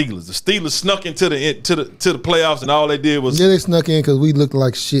killed the Steelers. The Steelers snuck into the playoffs, and all they did was... Yeah, they snuck in because we looked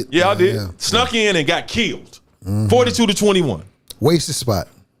like shit. Yeah, I did. Snuck in and got killed. 42-21. Wasted spot.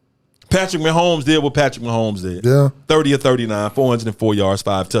 Patrick Mahomes did what Patrick Mahomes did. Yeah. 30 of 39, 404 yards,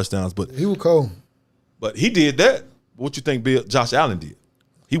 5 touchdowns. But He was cold. he did that. What you think Josh Allen did?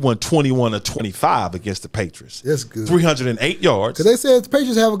 He won 21 of 25 against the Patriots. That's good. 308 yards. Because they said the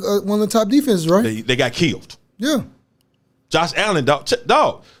Patriots have one of the top defenses, right? They got killed. Yeah. Josh Allen,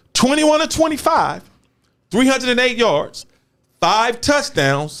 dog, 21 of 25, 308 yards, 5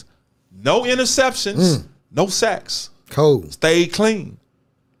 touchdowns, no interceptions, no sacks. Cold. Stayed clean.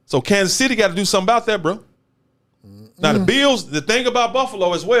 So Kansas City got to do something about that, bro. Now the Bills, the thing about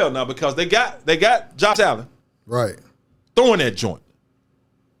Buffalo as well now, because they got Josh Allen Right. throwing that joint.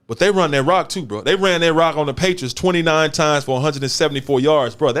 But they run that rock too, bro. They ran that rock on the Patriots 29 times for 174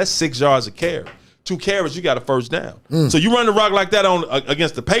 yards, bro. That's 6 yards a carry. 2 carries, you got a first down. So you run the rock like that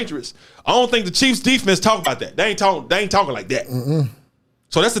against the Patriots. I don't think the Chiefs defense talk about that. They ain't talking like that.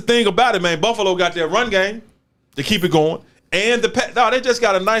 So that's the thing about it, man. Buffalo got their run game to keep it going, and they just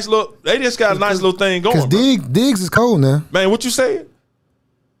got a nice little thing going. Because Diggs is cold now. Man, what you saying?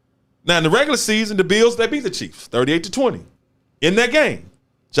 Now in the regular season, the Bills they beat the Chiefs 38-20 in that game.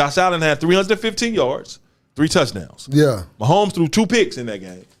 Josh Allen had 315 yards, 3 touchdowns. Yeah. Mahomes threw 2 picks in that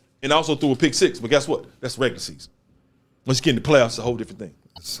game and also threw a pick 6. But guess what? That's regular season. Once you get in the playoffs, it's a whole different thing.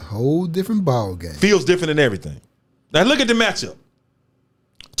 It's a whole different ball game. Feels different than everything. Now look at the matchup.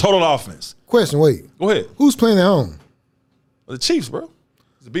 Total offense. Question, wait. Go ahead. Who's playing at home? The Chiefs, bro.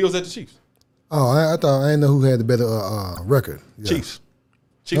 The Bills at the Chiefs. Oh, I thought I didn't know who had the better record. Yeah. Chiefs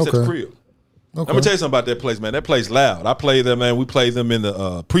at the Okay. crib. Okay. I'm gonna tell you something about that place, man. That place loud. I played them, man. We played them in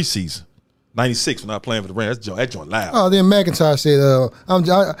the preseason, '96 when I was playing for the Rams. That joint loud. Oh, then McIntosh said,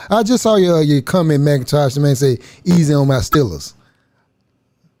 I just saw your comment, McIntosh. The man say, easy on my Steelers.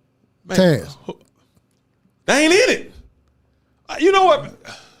 Man, Terrence. they ain't in it. You know what?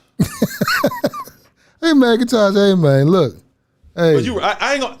 Hey, McIntosh, hey, man, look. Hey, But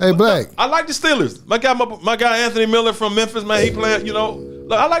I ain't gonna. Hey, Black. I like the Steelers. My guy Anthony Miller from Memphis, man. He playing. You know,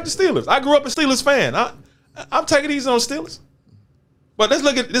 look, I like the Steelers. I grew up a Steelers fan. I'm taking it easy on Steelers. But let's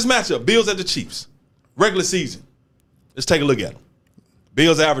look at this matchup: Bills at the Chiefs, regular season. Let's take a look at them.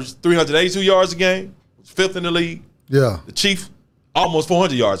 Bills average 382 yards a game, 5th in the league. yeah. The Chiefs almost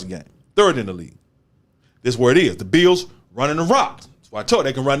 400 yards a game, 3rd in the league. This is where it is. The Bills running the rock. That's why I told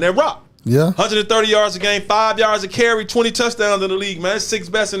you they can run that rock. Yeah. 130 yards a game, 5 yards a carry, 20 touchdowns in the league, man. That's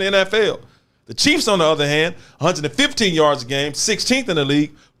 6th best in the NFL. The Chiefs, on the other hand, 115 yards a game, 16th in the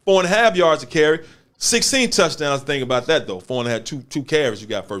league, 4.5 yards a carry, 16 touchdowns. Think about that, though. 4.5, two carries, you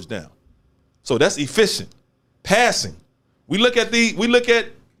got first down. So that's efficient. Passing. We look at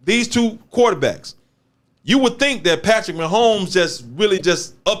these two quarterbacks. You would think that Patrick Mahomes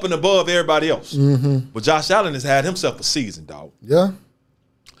just up and above everybody else. Mm-hmm. But Josh Allen has had himself a season, dog. Yeah.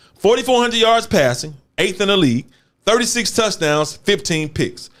 4,400 yards passing, 8th in the league, 36 touchdowns, 15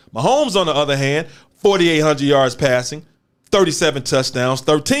 picks. Mahomes, on the other hand, 4,800 yards passing, 37 touchdowns,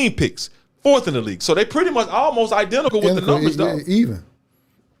 13 picks, 4th in the league. So they pretty much almost identical with the numbers, though. Even.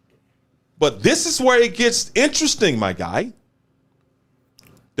 But this is where it gets interesting, my guy.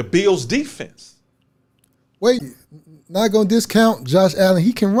 The Bills' defense. Wait, not going to discount Josh Allen.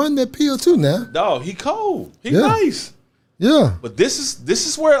 He can run that pill too now. Dog, he cold. He Yeah. nice. Yeah. But this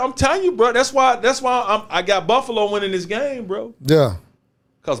is where I'm telling you, bro. That's why I got Buffalo winning this game, bro. Yeah.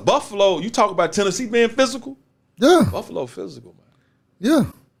 Because Buffalo, you talk about Tennessee being physical. Yeah. Buffalo physical, man. Yeah.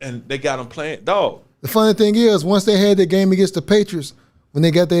 And they got them playing. Dog, The funny thing is, once they had that game against the Patriots, when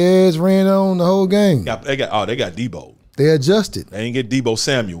they got their ass ran on the whole game, they got Debo. they adjusted. They ain't get Debo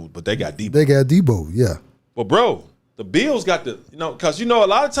Samuel, but they got Debo. They got Debo, yeah. But bro, the Bills got the, because a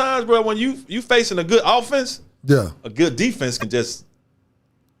lot of times, bro, when you facing a good offense, Yeah. a good defense can just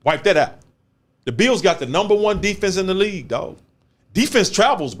wipe that out. The Bills got the number 1 defense in the league, dog. Defense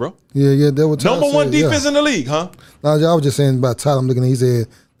travels, bro. Yeah, that was Number 1 defense in the league, huh? No, I was just saying about Tyler. I'm looking at, he said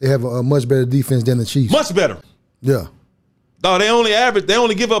they have a much better defense than the Chiefs. Much better. Yeah. Dog, they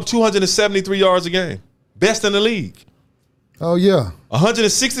only give up 273 yards a game. Best in the league. Oh, yeah.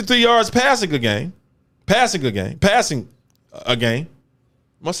 163 yards passing a game. Passing a game.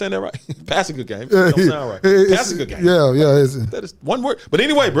 Am I saying that right? Passing a game. Don't sound right. Passing a game. Yeah. That is one word. But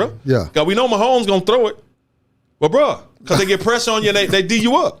anyway, bro. Yeah. Because we know Mahomes going to throw it. Well, bro, because they get pressure on you and they D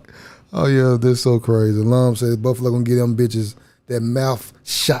you up. Oh, yeah, that's so crazy. Lum said Buffalo going to get them bitches that mouth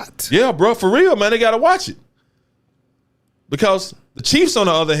shot. Yeah, bro, for real, man. They got to watch it. Because the Chiefs, on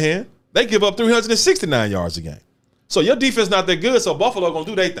the other hand, they give up 369 yards a game. So your defense not that good, so Buffalo going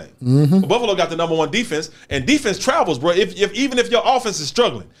to do their thing. Mm-hmm. But Buffalo got the number 1 defense, and defense travels, bro. Even if your offense is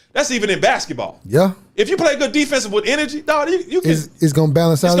struggling. That's even in basketball. Yeah. If you play good defense with energy, dog, you can. It's going to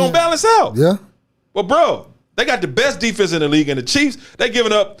balance out. It's going to balance out. Yeah. Well, bro, they got the best defense in the league, and the Chiefs, they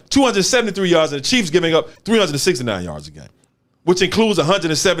giving up 273 yards, and the Chiefs giving up 369 yards a game, which includes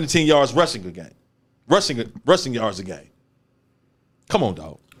 117 yards rushing a game. Rushing yards a game. Come on,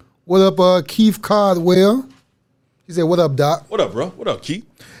 dog. What up, Keith Cardwell? He said, what up, Doc? What up, bro? What up, Keith?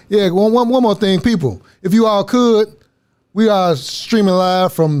 Yeah, one more thing, people. If you all could, we are streaming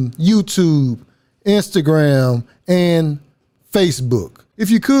live from YouTube, Instagram, and Facebook. If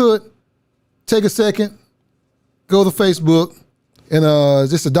you could, take a second, go to Facebook, and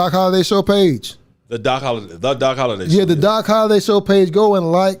just the Doc Holiday Show page. The Doc Holiday Show. Yeah, the Doc Holiday Show page. Go and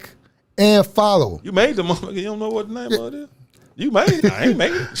like and follow. You made the motherfucker. You don't know what the name of it is? You made it. I ain't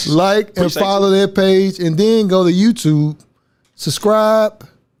made it. Like and Appreciate follow you. their page, and then go to YouTube, subscribe,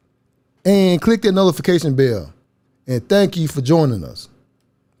 and click that notification bell. And thank you for joining us.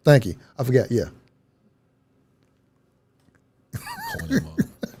 Thank you. I forgot. Yeah.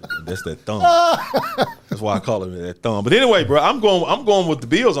 That's that thumb. That's why I call it that thumb. But anyway, bro, I'm going with the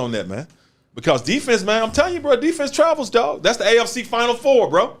Bills on that, man. Because defense, man, I'm telling you, bro, defense travels, dog. That's the AFC Final Four,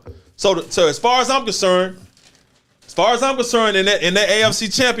 bro. So as far as I'm concerned, in that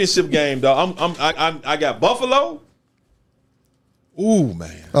AFC Championship game, dog, I got Buffalo. Ooh,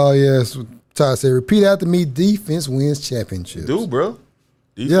 man. Oh, yes. Todd said, repeat after me, defense wins championships. Dude, bro.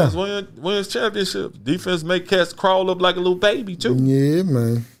 Defense wins championships. Defense make cats crawl up like a little baby, too. Yeah,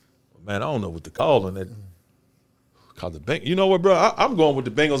 man. Man, I don't know what to call on that. Cause you know what, bro? I'm going with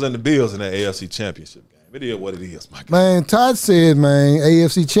the Bengals and the Bills in that AFC Championship game. It is what it is, my guy. Man, Todd said, man,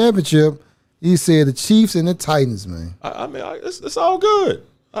 AFC Championship. He said the Chiefs and the Titans, man. I mean, it's all good.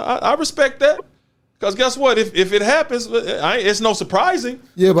 I respect that. Because guess what? If it happens, it's no surprising.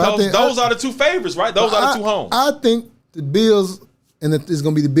 Yeah, but I think those are the two favorites, right? Those are the two homes. I think the Bills and it's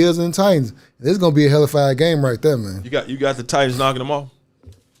going to be the Bills and the Titans. It's going to be a hellified game right there, man. You got the Titans knocking them off.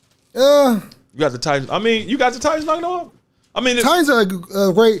 Yeah. You got the Titans. I mean, you got the Titans knocking them off. I mean, the Titans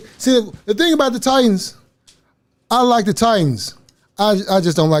are great. See, the thing about the Titans, I like the Titans. I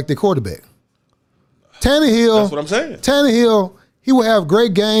just don't like the quarterback. Tannehill. That's what I'm saying. Tannehill, he will have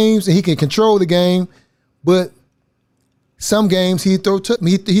great games and he can control the game, but some games he throw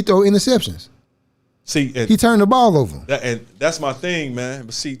interceptions. See, he turned the ball over. And that's my thing, man.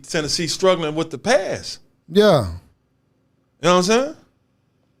 But see, Tennessee struggling with the pass. Yeah. You know what I'm saying?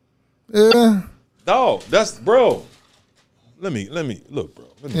 Yeah. Dog, that's bro. Let me look, bro.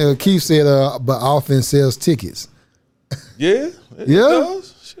 Yeah, Keith said, but offense sells tickets. Yeah. It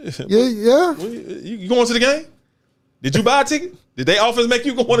does. Shit. Yeah. You going to the game? Did you buy a ticket? Did they offense make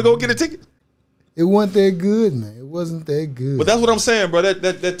you want to go get a ticket? It wasn't that good, man. It wasn't that good. But that's what I'm saying, bro.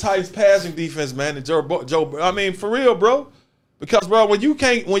 That Titans passing defense, man. And Joe. I mean, for real, bro. Because, bro, when you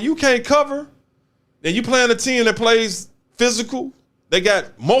can't cover, and you playing a team that plays physical, they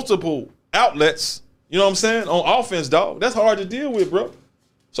got multiple outlets. You know what I'm saying? On offense, dog. That's hard to deal with, bro.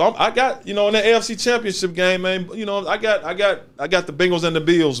 So I got, in the AFC Championship game, man, I got the Bengals and the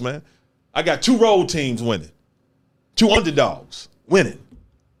Bills, man. I got two road teams winning. Two underdogs winning.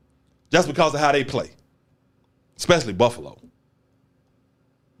 Just because of how they play. Especially Buffalo.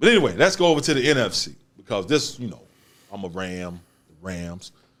 But anyway, let's go over to the NFC. Because this, I'm a Ram, the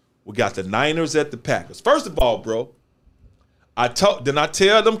Rams. We got the Niners at the Packers. First of all, bro, didn't I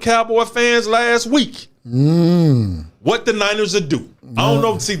tell them Cowboy fans last week what the Niners would do? I don't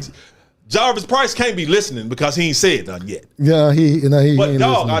know. See, Jarvis Price can't be listening because he ain't said nothing yet. Yeah, he But ain't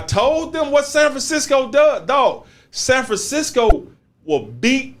dog, listening. I told them what San Francisco does. Dog, San Francisco will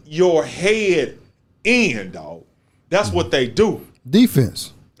beat your head in, dog. That's what they do.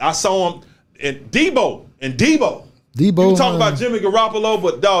 Defense. I saw him in Debo. You talking about Jimmy Garoppolo,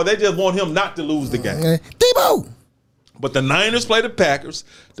 but dog, they just want him not to lose the game. Debo. But the Niners play the Packers.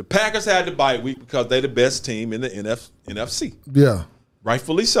 The Packers had the bye week because they're the best team in the NFC. Yeah.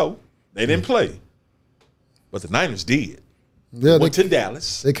 Rightfully so. They didn't play. But the Niners did. Yeah, They went to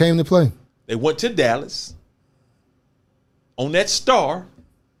Dallas. They came to play. They went to Dallas on that star.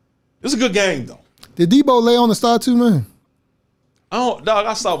 It was a good game, though. Did Debo lay on the star too, man?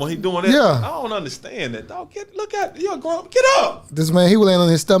 I saw when he doing that. Yeah. I don't understand that, dog. You're grown. Get up. This man, he was laying on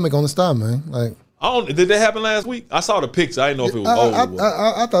his stomach on the star, man. Like, Did that happen last week? I saw the picture. I didn't know if it was old.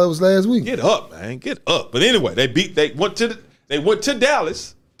 I thought it was last week. Get up, man. Get up. But anyway, they went to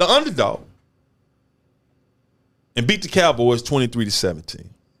Dallas, the underdog, and beat the Cowboys 23-17.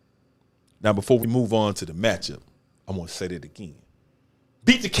 Now, before we move on to the matchup, I want to say that again.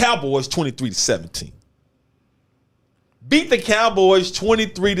 Beat the Cowboys 23-17. Beat the Cowboys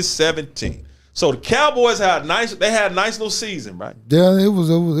 23-17. So the Cowboys had a nice little season, right? Yeah, it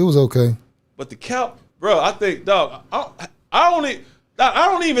was okay. But bro, I think, dog, I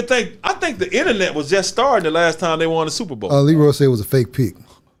don't even think. I think the internet was just starting the last time they won the Super Bowl. Leroy said it was a fake pick.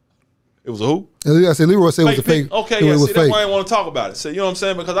 It was a who? I said Leroy said it was a fake. Okay, yeah, see, that's why I didn't want to talk about it. So, you know what I'm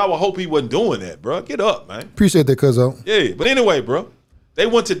saying? Because I would hope he wasn't doing that, bro. Get up, man. Appreciate that, cuzzo. Yeah, but anyway, bro, they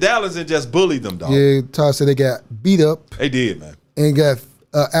went to Dallas and just bullied them, dog. Yeah, Todd said they got beat up. They did, man. And got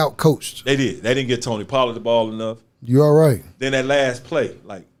out-coached. They did. They didn't get Tony Pollard the ball enough. You all right. Then that last play,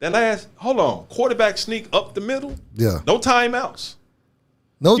 hold on, quarterback sneak up the middle. Yeah. No timeouts.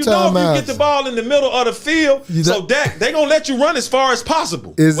 No timeouts. If you get the ball in the middle of the field, so Dak, they're going to let you run as far as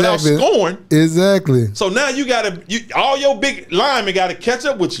possible exactly. without scoring. Exactly. So now all your big linemen got to catch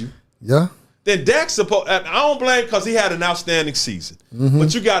up with you. Yeah. Then Dak's supposed, I don't blame because he had an outstanding season. Mm-hmm.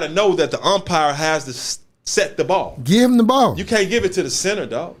 But you got to know that the umpire has to set the ball. Give him the ball. You can't give it to the center,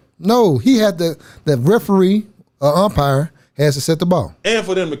 dog. No, he had the referee, umpire, has to set the ball. And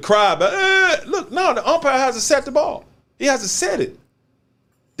for them to cry about, the umpire has to set the ball. He has to set it.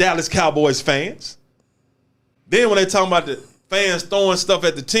 Dallas Cowboys fans. Then when they talking about the fans throwing stuff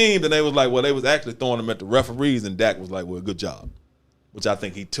at the team, then they was like, well, they was actually throwing them at the referees, and Dak was like, well, good job. Which I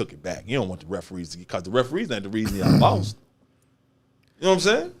think he took it back. You don't want the referees to, because the referees ain't the reason y'all lost. You know what I'm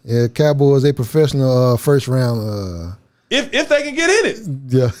saying? Yeah, Cowboys, they professional first round. If they can get in it.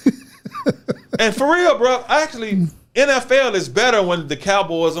 Yeah. And for real, bro, actually, NFL is better when the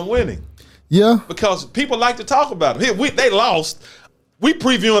Cowboys are winning. Yeah. Because people like to talk about them. They lost. we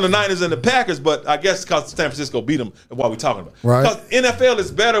previewing the Niners and the Packers, but I guess because San Francisco beat them, what we talking about. Right. Because NFL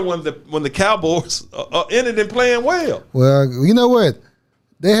is better when the Cowboys are in it and playing well. Well, you know what?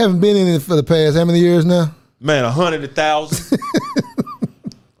 They haven't been in it for the past how many years now? Man, 100,000.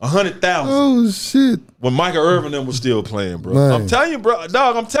 100,000. Oh, shit. When Michael Irvin them was still playing, bro. Man. I'm telling you, bro.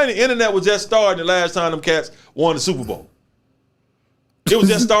 Dog, I'm telling you, internet was just starting the last time them cats won the Super Bowl. It was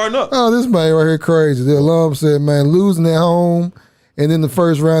just starting up. Oh, this man right here crazy. The alum said, man, losing at home, and then the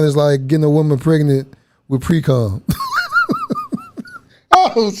first round is like getting a woman pregnant with pre-com.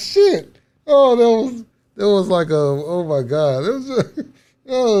 Oh, shit. Oh, that was like oh, my God. It was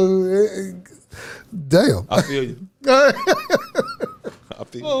damn. I feel you. I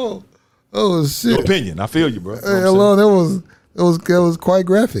feel you. Oh, shit. Your opinion. I feel you, bro. You know Hey, what I'm alum, that was quite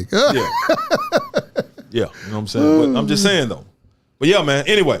graphic. saying? Yeah. Yeah, you know what I'm saying? But I'm just saying, though. But, yeah, man,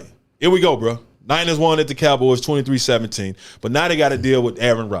 anyway, here we go, bro. Niners won at the Cowboys 23-17, but now they got to deal with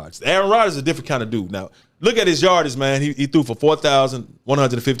Aaron Rodgers. Aaron Rodgers is a different kind of dude. Now, look at his yardage, man. He threw for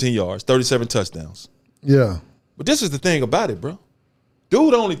 4,115 yards, 37 touchdowns. Yeah. But this is the thing about it, bro.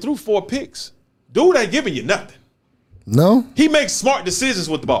 Dude only threw 4 picks. Dude ain't giving you nothing. No? He makes smart decisions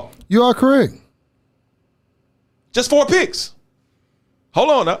with the ball. You are correct. Just 4 picks.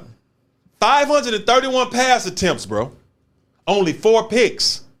 Hold on up. 531 pass attempts, bro. Only 4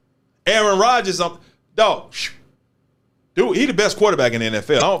 picks. Aaron Rodgers, dog. Dude, he the best quarterback in the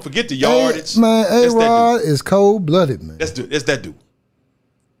NFL. I don't forget the yardage. Man, That's that A-Rod is cold-blooded, man. That's that dude.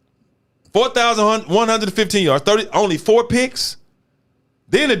 4,115 yards, only 4 picks.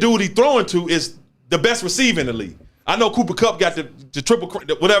 Then the dude he throwing to is the best receiver in the league. I know Cooper Kupp got the triple,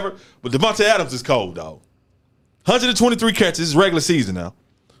 whatever, but Devontae Adams is cold, dog. 123 catches, this is regular season now.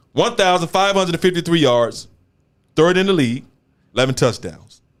 1,553 yards, third in the league, 11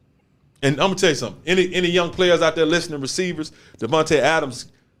 touchdowns. And I'm going to tell you something. Any young players out there listening, receivers, Devontae Adams,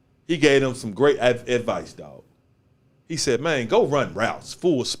 he gave them some great advice, dog. He said, man, go run routes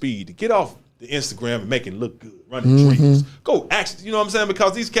full speed. Get off the Instagram and make it look good. Running dreams. Go actually, you know what I'm saying?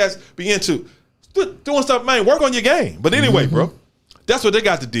 Because these cats be into doing stuff, man, work on your game. But anyway, bro, that's what they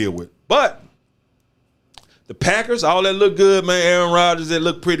got to deal with. But the Packers, all that look good, man. Aaron Rodgers, they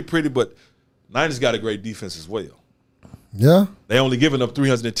look pretty, but Niners got a great defense as well. Yeah? They only giving up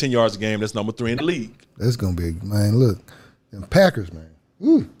 310 yards a game. That's number 3 in the league. That's going to be, man, look. Them Packers, man.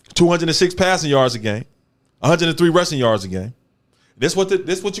 Ooh. 206 passing yards a game. 103 rushing yards a game. This what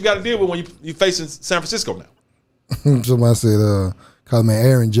you got to deal with when you facing San Francisco now. Somebody said, call me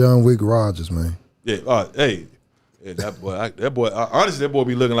Aaron John Wick Rodgers, man. Yeah, hey, that boy. Honestly, that boy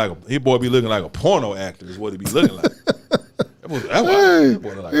be looking like a porno actor. Is what he be looking like. That boy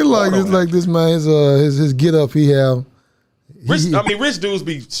look like this man. His get up he have. Rich dudes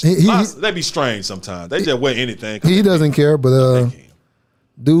be they be strange sometimes. They just wear anything. He doesn't care, but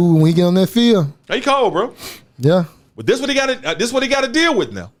dude, when he get on that field, he cold, bro. Yeah. But this what he got to deal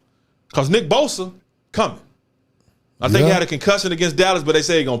with now, because Nick Bosa coming. I think he had a concussion against Dallas, but they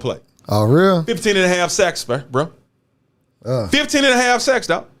say he gonna play. Oh, real? 15 and a half sacks, bro. 15 and a half sacks,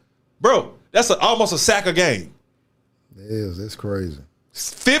 dog. Bro, that's almost a sack a game. It is. That's crazy.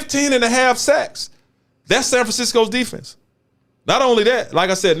 15 and a half sacks. That's San Francisco's defense. Not only that,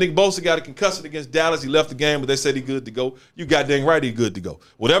 like I said, Nick Bosa got a concussion against Dallas. He left the game, but they said he good to go. You got dang right he good to go.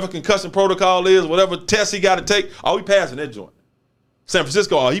 Whatever concussion protocol is, whatever test he got to take, he passing that joint. San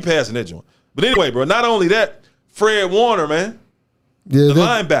Francisco, he passing that joint. But anyway, bro, not only that, Fred Warner, man, the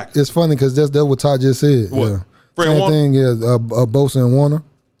linebacker. It's funny because that's what Ty just said. What? Yeah. Fred Same Warner? thing, Bosa and Warner.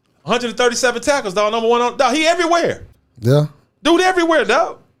 137 tackles, dog. Number one, dog. He everywhere. Yeah. Dude everywhere,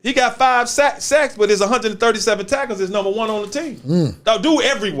 dog. He got 5 sacks, but his 137 tackles is number 1 on the team. Dog, dude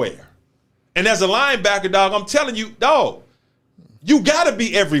everywhere. And as a linebacker, dog, I'm telling you, dog, you got to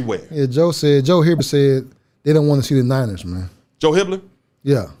be everywhere. Yeah, Joe Hibbert said they don't want to see the Niners, man. Joe Hibbler?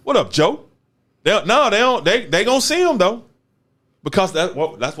 Yeah. What up, Joe? They don't. They gonna see him though, because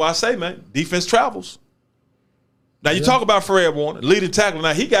that's why I say, man, defense travels. Now you talk about Fred Warner, leading tackler.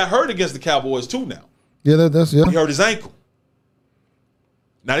 Now he got hurt against the Cowboys too. Now, Yeah, that's he hurt his ankle.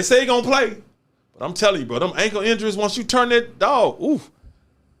 Now they say he gonna play, but I'm telling you, bro, them ankle injuries once you turn that dog,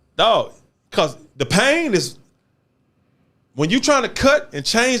 because the pain is when you trying to cut and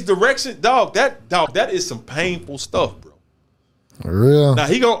change direction, dog. That is some painful stuff, bro. Real. Now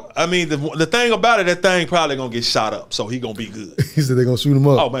the thing about it, that thing probably gonna get shot up, so he gonna be good. He said they're gonna shoot him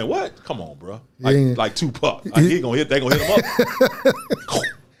up. Oh man, what? Come on, bro. Like Tupac. They gonna hit him up.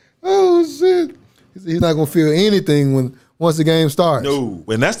 Oh shit. He's not gonna feel anything once the game starts. No,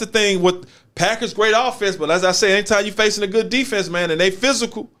 and that's the thing with Packers' great offense. But as I say, anytime you facing a good defense, man, and they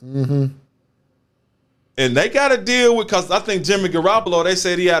physical, and And they got to deal with, because I think Jimmy Garoppolo, they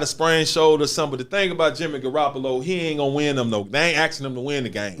said he had a sprained shoulder or something. But the thing about Jimmy Garoppolo, he ain't going to win them. No, they ain't asking him to win the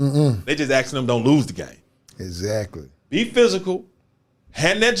game. They just asking him don't lose the game. Exactly. Be physical,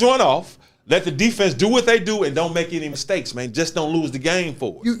 hand that joint off, let the defense do what they do, and don't make any mistakes, man. Just don't lose the game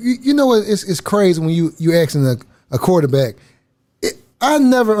for us. You know what? It's crazy when you asking a quarterback. I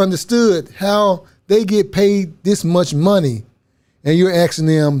never understood how they get paid this much money, and you're asking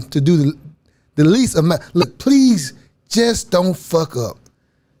them to do the least amount. Look, please, just don't fuck up.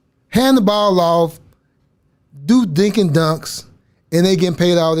 Hand the ball off, do dink and dunks, and they getting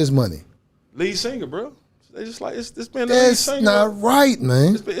paid all this money. Lead singer, bro. They just like it's being a lead singer. That's not right,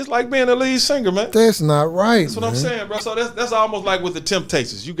 man. It's like being a lead singer, man. That's not right. That's what I'm saying, bro. So that's almost like with the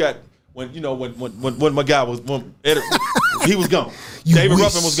Temptations. You got when my guy was he was gone. David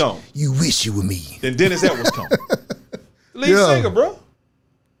Ruffin was gone. You wish you were me. Then Dennis Edwards come. Lead singer, bro.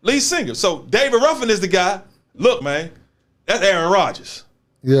 Lead singer. So David Ruffin is the guy. Look, man, that's Aaron Rodgers.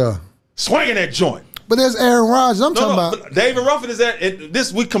 Yeah. Swinging that joint. But that's Aaron Rodgers. I'm talking about. David Ruffin is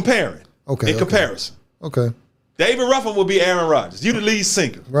this we comparing. Okay. In comparison. Okay. David Ruffin will be Aaron Rodgers. You the lead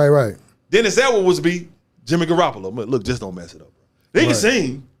singer. Right. Dennis Edwards would be Jimmy Garoppolo. Look, just don't mess it up, bro. They can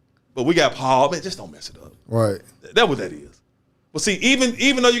sing, but we got Paul. Man, just don't mess it up. Right. That's what that is. But see,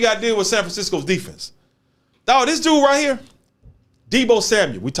 even though you got to deal with San Francisco's defense, dog, this dude right here, Deebo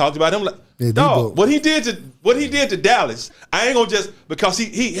Samuel, we talked about him. Dog, what he did to Dallas, I ain't gonna just because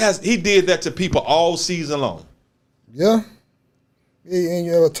he did that to people all season long. Yeah.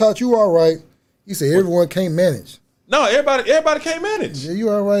 And Todd, you all right. He said everyone can't manage. No, everybody can't manage. Yeah, you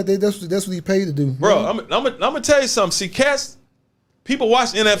all right. That's what he paid to do. Bro, I'm gonna tell you something. See, cats, people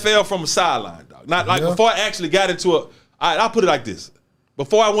watch NFL from a sideline, dog. Not like before I actually got into I'll put it like this.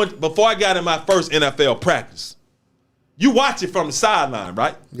 Before I got in my first NFL practice, you watch it from the sideline,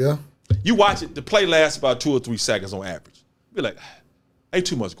 right? Yeah. You watch it, the play lasts about 2 or 3 seconds on average. Be like, ain't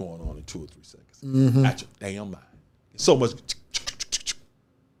too much going on in 2 or 3 seconds. At your damn mind. So much.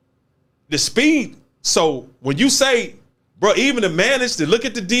 The speed. So when you say, bro, even to manage to look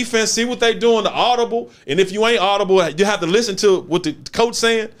at the defense, see what they doing, the audible, and if you ain't audible, you have to listen to what the coach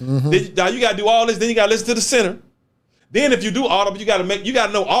saying. Now you got to do all this. Then you got to listen to the center. Then if you do audible, you got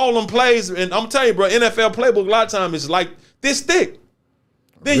to know all them plays. And I'm telling you, bro, NFL playbook a lot of times is like this thick.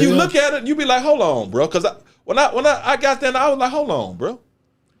 Then you look at it and you be like, hold on, bro, because when I got there, I was like, hold on, bro,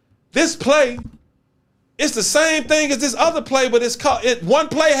 this play. It's the same thing as this other play, but one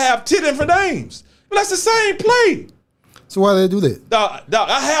play have 10 different names. But that's the same play. So why do they do that? Dog,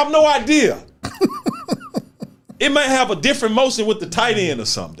 I have no idea. It may have a different motion with the tight end or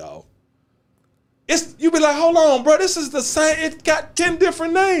something, dog. You be like, hold on, bro, this is the same. It got 10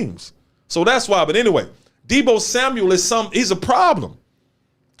 different names. So that's why. But anyway, Deebo Samuel he's a problem.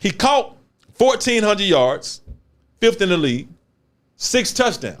 He caught 1,400 yards, 5th in the league, 6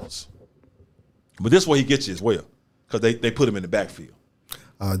 touchdowns. But this way he gets you as well, because they put him in the backfield.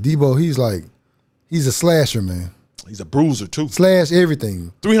 Deebo, he's a slasher, man. He's a bruiser, too. Slash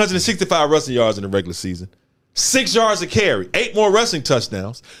everything. 365 rushing yards in the regular season. 6 yards a carry. 8 more rushing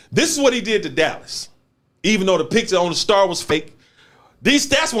touchdowns. This is what he did to Dallas. Even though the picture on the star was fake. These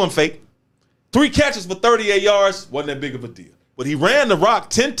stats weren't fake. 3 catches for 38 yards. Wasn't that big of a deal. But he ran the rock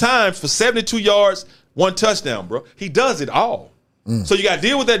 10 times for 72 yards, 1 touchdown, bro. He does it all. So you got to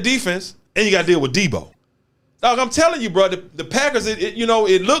deal with that defense, and you got to deal with Deebo. Dog, I'm telling you, bro, the Packers,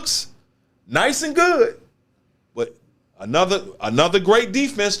 it looks nice and good. But another great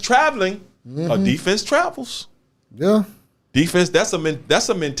defense traveling. Defense travels. Yeah. Defense, that's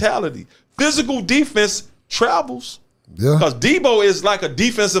a mentality. Physical defense travels. Yeah. Because Deebo is like a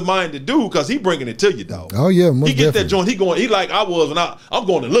defensive-minded dude because he bringing it to you, dog. Oh, yeah, most he get definitely. that joint. He like I was when I'm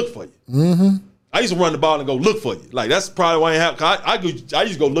going to look for you. I used to run the ball and go look for you. Like, that's probably why I ain't have. I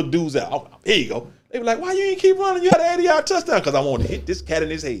used to go look dudes out. Here you go. They be like, why you ain't keep running? You had an 80-yard touchdown. Because I wanted to hit this cat in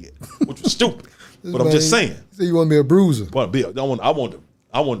his head, which was stupid. But I'm just saying. So you want to be a bruiser. I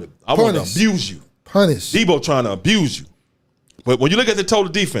want to abuse you. Punish. Deebo trying to abuse you. But when you look at the total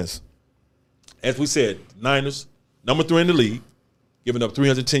defense, as we said, Niners, number 3 in the league, giving up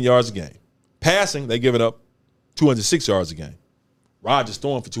 310 yards a game. Passing, they giving up 206 yards a game. Rodgers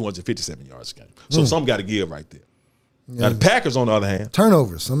throwing for 257 yards a game. So some got to give right there. Yeah. Now the Packers, on the other hand,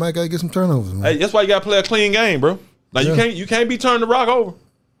 turnovers. Somebody got to get some turnovers, man. Hey, that's why you got to play a clean game, bro. Now you can't be turning the rock over.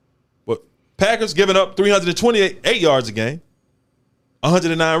 But Packers giving up 328 yards a game,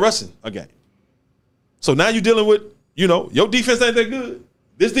 109 rushing a game. So now you're dealing with, your defense ain't that good.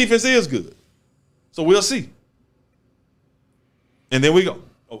 This defense is good. So we'll see. And then we go.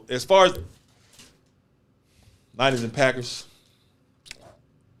 As far as Niners and Packers,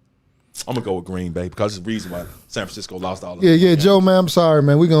 I'm gonna go with Green Bay because it's the reason why San Francisco lost all of Yeah, Joe, man. I'm sorry,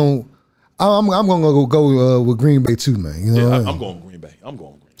 man. I'm gonna go with Green Bay too, man. You know what I mean? I'm going Green Bay. I'm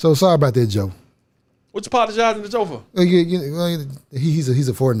going Green Bay. So sorry about that, Joe. What you apologizing to Joe for? He's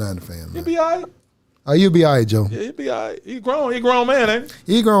a 49er fan, He'll man. be all right. You'll be all right, Joe. Yeah, he'll be all right. He grown. He a grown man, ain't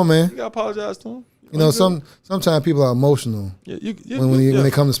he? He a grown man. You gotta apologize to him. You know, sometimes people are emotional Yeah, when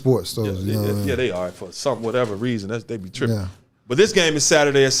they come to sports. So, Yeah, you know what I mean? they are for some whatever reason. They be tripping. Yeah. But this game is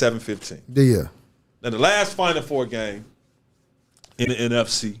Saturday at 7:15. Yeah. Now the last Final Four game in the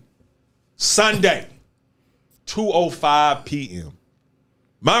NFC, Sunday, 2:05 p.m.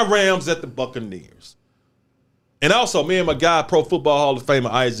 My Rams at the Buccaneers. And also, me and my guy, Pro Football Hall of Famer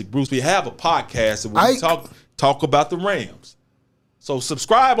Isaac Bruce, we have a podcast and we talk about the Rams. So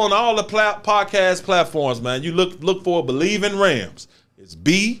subscribe on all the podcast platforms, man. You look for Believe in Rams. It's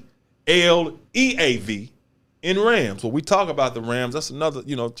BLEAV in Rams. When we talk about the Rams, that's another,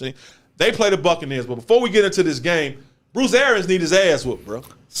 thing. They play the Buccaneers. But before we get into this game, Bruce Arians need his ass whooped, bro.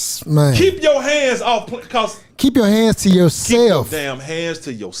 Man. Keep your hands off, because Keep your hands to yourself. keep your damn hands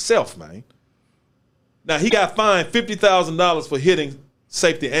to yourself, man. Now, he got fined $50,000 for hitting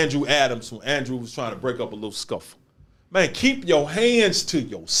safety Andrew Adams when Andrew was trying to break up a little scuffle. Man, keep your hands to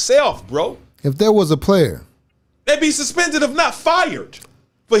yourself, bro. If there was a player They'd be suspended if not fired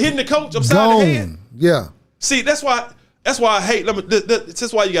for hitting the coach upside the head. gone, yeah. See, that's why I hate. This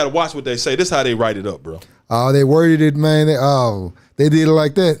is why you got to watch what they say. This is how they write it up, bro. Oh, they worded it, man. They did it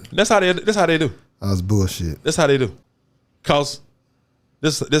like that. That's how they do. That was bullshit. That's how they do. Cause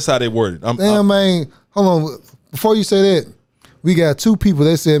this how they word it. Damn, man. Hold on. Before you say that, we got two people.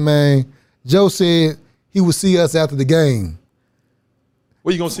 They said, man, Joe said he would see us after the game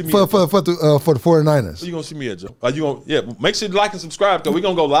Where you gonna see me for at, the 49ers. Where you gonna see me at, Joe? Are you gonna make sure you like and subscribe because we're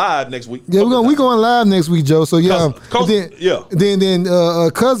gonna go live next week. Yeah, we going live next week, Joe. So yeah, Then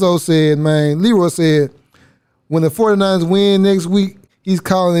Cuzzo said, man, Leroy said, when the 49ers win next week, he's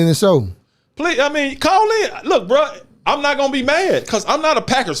calling in the show. Please, call in. Look, bro, I'm not gonna be mad because I'm not a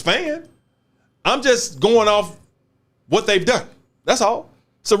Packers fan. I'm just going off what they've done. That's all.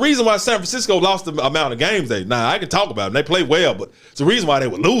 It's the reason why San Francisco lost the amount of games I can talk about them. They play well, but it's the reason why they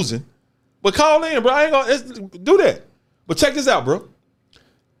were losing. But call in, bro. I ain't gonna do that. But check this out, bro.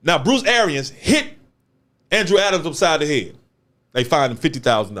 Now, Bruce Arians hit Andrew Adams upside the head. They fined him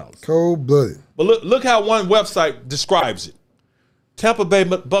 $50,000. Cold-blooded. But look how one website describes it. Tampa Bay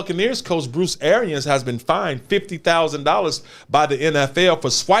Buccaneers coach Bruce Arians has been fined $50,000 by the NFL for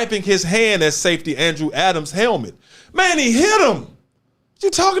swiping his hand at safety Andrew Adams' helmet. Man, he hit him. What you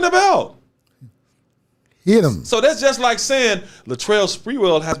talking about? Hit him. So that's just like saying Latrell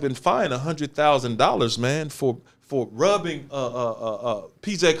Sprewell has been fined $100,000, man, for rubbing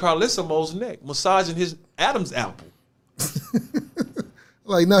PJ Carlesimo's neck, massaging his Adam's apple.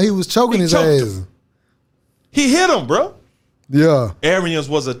 Like, no, he was choking his choked ass. him. He hit him, bro. Yeah. Arians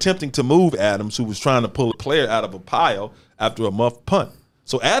was attempting to move Adams, who was trying to pull a player out of a pile after a muffed punt.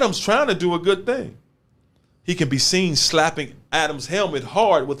 So Adams trying to do a good thing. He can be seen slapping Adams' helmet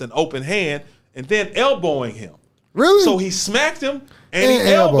hard with an open hand and then elbowing him. Really? So he smacked him and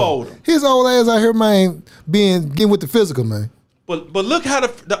he elbowed him. His old ass out here, man, getting with the physical, man. But look how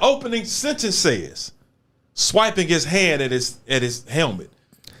the opening sentence says. Swiping his hand at his helmet.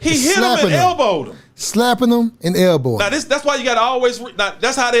 He hit him and elbowed him. Slapping him and elbowing. Now that's why you got to always.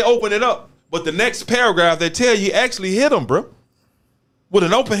 That's how they open it up. But the next paragraph they tell you actually hit him, bro, with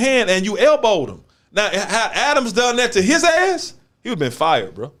an open hand and you elbowed him. Now had Adams done that to his ass, he would have been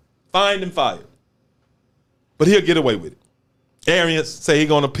fired, bro. Fined and fired. But he'll get away with it. Arians say he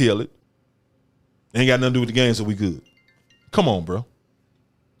gonna appeal it. Ain't got nothing to do with the game, so we good. Come on, bro.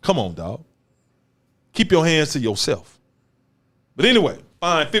 Come on, dog. Keep your hands to yourself. But anyway,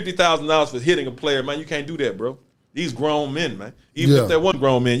 fine $50,000 for hitting a player, man. You can't do that, bro. These grown men, man. Even if they're one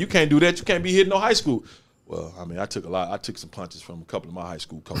grown man, you can't do that. You can't be hitting no high school. Well, I took I took some punches from a couple of my high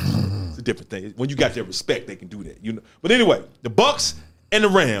school coaches. It's a different thing. When you got their respect, they can do that. You know. But anyway, the Bucks and the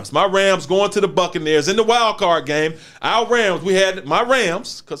Rams. My Rams going to the Buccaneers in the wild card game. Our Rams, we had my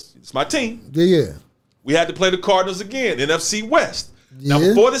Rams, because it's my team. Yeah. We had to play the Cardinals again, NFC West. Now,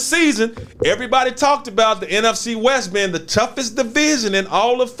 before the season, everybody talked about the NFC West being the toughest division in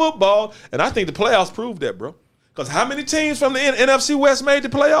all of football, and I think the playoffs proved that, bro. Because how many teams from the NFC West made the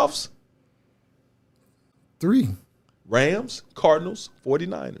playoffs? 3. Rams, Cardinals,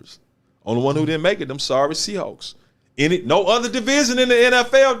 49ers. Only one who didn't make it, them sorry Seahawks. No other division in the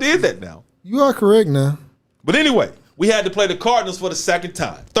NFL did that now. You are correct now. But anyway, we had to play the Cardinals for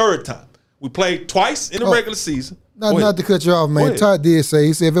the third time. We played twice in the regular season. Not to cut you off, man. Todd did say,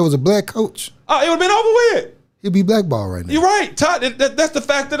 he said if it was a black coach. Oh, it would have been over with. he'd be blackballed right now. You're right, Todd. That's the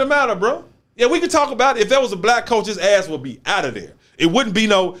fact of the matter, bro. Yeah, we could talk about it. If there was a black coach, his ass would be out of there. It wouldn't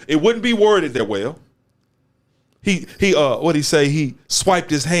be worded that well. What'd he say? He swiped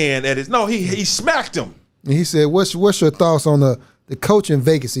his hand at his. No, he smacked him. And he said, "What's your thoughts on the coaching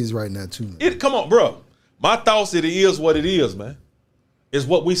vacancies right now, too?" Man? Come on, bro. My thoughts, it is what it is, man. It's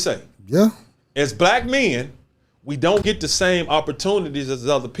what we say. Yeah. As black men, we don't get the same opportunities as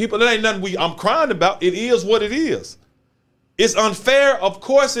other people. It ain't nothing I'm crying about. It is what it is. It's unfair. Of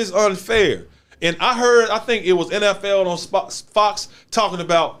course it's unfair. And I think it was NFL on Fox talking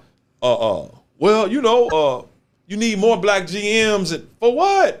about, well, you need more black GMs. And for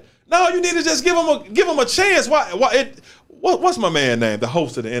what? No, you need to just give them a chance. What's my man name? The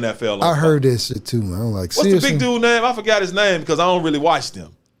host of the NFL. I heard this shit too, man. I'm like, what's the big dude name? I forgot his name because I don't really watch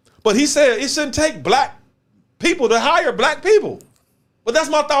them. But he said it shouldn't take black people to hire black people. But that's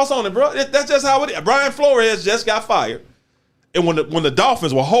my thoughts on it, bro. That's just how it is. Brian Flores just got fired. And when the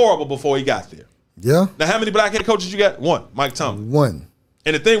Dolphins were horrible before he got there. Yeah. Now, how many black head coaches you got? One, Mike Tomlin. One.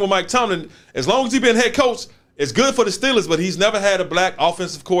 And the thing with Mike Tomlin, as long as he's been head coach, it's good for the Steelers, but he's never had a black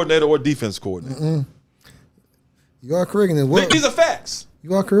offensive coordinator or defense coordinator. Mm-mm. You are correct. These are facts.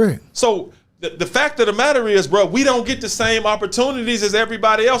 You are correct. So the fact of the matter is, bro, we don't get the same opportunities as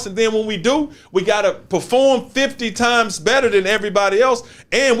everybody else. And then when we do, we got to perform 50 times better than everybody else.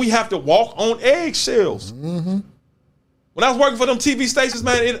 And we have to walk on eggshells. Mm-hmm. When I was working for them TV stations,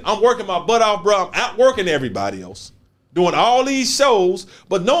 man, I'm working my butt off, bro. I'm outworking everybody else. Doing all these shows,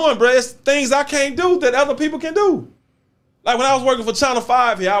 but knowing, bro, it's things I can't do that other people can do. Like when I was working for Channel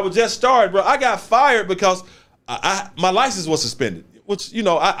 5 here, I was just started, bro. I got fired because my license was suspended, which,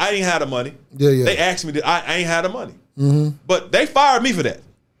 I ain't had the money. Yeah. They asked me, I ain't had the money. Mm-hmm. But they fired me for that.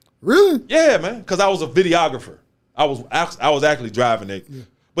 Really? Yeah, man, because I was a videographer. I was actually driving it. Yeah.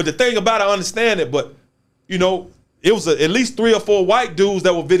 But the thing about it, I understand it, but, it was at least 3 or 4 white dudes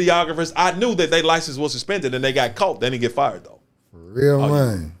that were videographers. I knew that their license was suspended and they got caught. They didn't get fired, though. For real,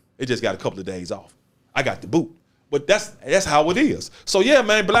 man. Yeah. They just got a couple of days off. I got the boot. But that's how it is. So, yeah,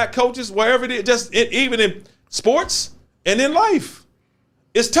 man, black coaches, wherever it is, even in sports and in life,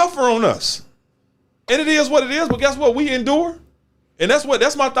 it's tougher on us. And it is what it is, but guess what? We endure. And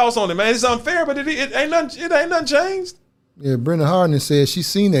that's my thoughts on it, man. It's unfair, but it ain't nothing changed. Yeah, Brenda Hardin said she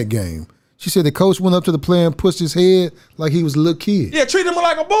seen that game. She said the coach went up to the player and pushed his head like he was a little kid. Yeah, treat him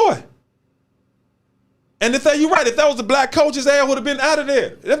like a boy. And you're right, if that was the black coach, his ass would have been out of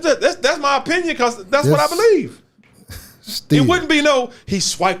there. That's my opinion, because that's what I believe. It wouldn't be he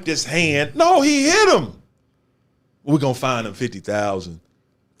swiped his hand. No, he hit him. We're going to fine him $50,000.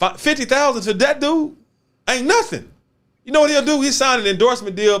 $50,000 to that dude ain't nothing. You know what he'll do? He'll sign an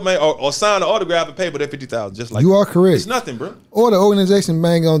endorsement deal, man, or sign an autograph and pay for that $50,000. Just like you are correct. It's nothing, bro. Or the organization,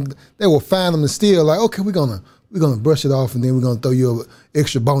 man, they will fine them and still like, okay, we're gonna brush it off and then we're gonna throw you an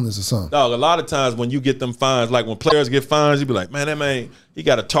extra bonus or something. Dog, a lot of times when you get them fines, like when players get fines, you be like, man, that man, he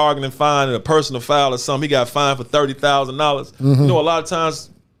got a targeting fine and a personal foul or something. He got fined for $30,000. Mm-hmm. You know, a lot of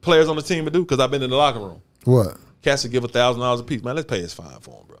times players on the team would do, because I've been in the locker room. What? Cats would give $1,000 a piece. Man, let's pay his fine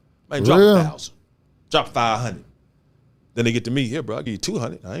for him, bro. Man, drop $1,000. Drop $500. Then they get to me, here, bro, I'll give you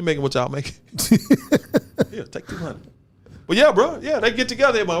 $200. I ain't making what y'all making. Here, take $200. But yeah, bro, yeah, they get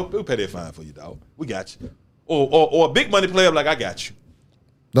together. We'll pay that fine for you, dog. We got you. Or a big money player, like, I got you.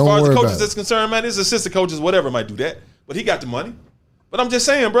 Don't worry about it. As far as the coaches is concerned, man, his assistant coaches, whatever, might do that. But he got the money. But I'm just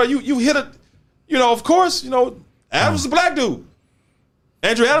saying, bro, you hit it. Of course, Adams is a black dude.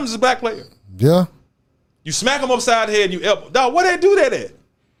 Andrew Adams is a black player. Yeah. You smack him upside the head and you elbow. Dog, where they do that at?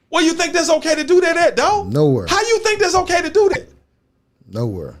 Where you think that's okay to do that at, dog? Nowhere. How you think that's okay to do that?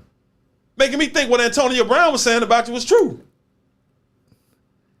 Nowhere. Making me think what Antonio Brown was saying about you was true.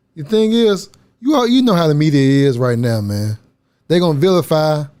 The thing is, you know how the media is right now, man. They're gonna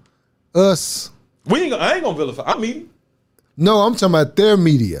vilify us. I ain't gonna vilify. I'm media. No, I'm talking about their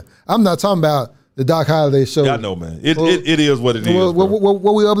media. I'm not talking about the Doc Holliday show. Yeah, I know, man. It is what it is.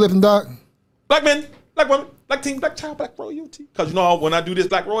 What we uplifting, Doc? Black men, black women, black team, black child, black royalty. Because when I do this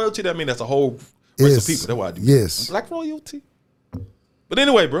black royalty, that means that's a whole race of people. That's why I do. Yes. Black royalty. But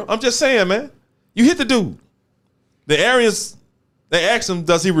anyway, bro, I'm just saying, man. You hit the dude. The Aryans, they asked him,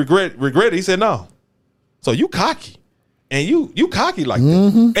 does he regret it? He said no. So you cocky. And you cocky like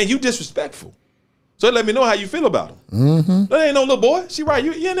that. And you disrespectful. So let me know how you feel about him. Mm-hmm. That ain't no little boy. She right.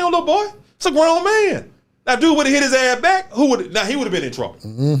 You ain't no little boy. It's a grown man. Now, dude would have hit his ass back. He would have been in trouble.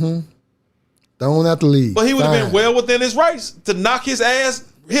 Mm-hmm. Don't have to leave. But he would have been well within his rights to knock his ass,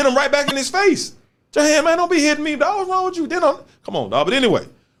 hit him right back in his face. Jahan, man, don't be hitting me, dog. What's wrong with you? Come on, dog. But anyway,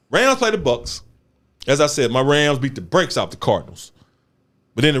 Rams play the Bucks. As I said, my Rams beat the brakes off the Cardinals.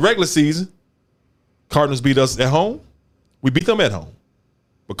 But in the regular season, Cardinals beat us at home. We beat them at home.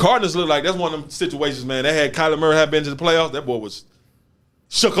 But Cardinals look like that's one of them situations, man. They had Kyler Murray had been to the playoffs. That boy was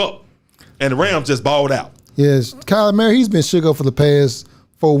shook up. And the Rams just balled out. Yes, Kyler Murray, he's been shook up for the past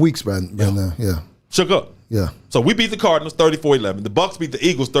 4 weeks by now. Yeah. Shook up. Yeah. So we beat the Cardinals 34-11. The Bucs beat the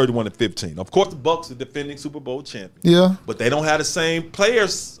Eagles 31-15. Of course, the Bucs are defending Super Bowl champions. Yeah. But they don't have the same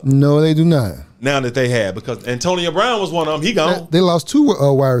players No, they do not. now that they had because Antonio Brown was one of them. He gone. They lost 2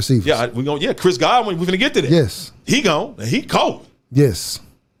 wide receivers. Yeah, Chris Godwin, we're going to get to that. Yes. He gone. And he cold. Yes.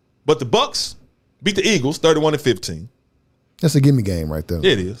 But the Bucs beat the Eagles 31-15. That's a gimme game right there.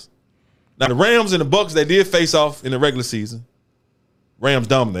 It is. Now, the Rams and the Bucs, they did face off in the regular season. Rams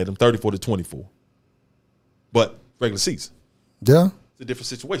dominated them 34-24. But regular season, Yeah. it's a different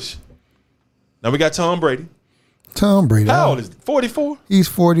situation. Now we got Tom Brady. Tom Brady. How old is he? 44? He's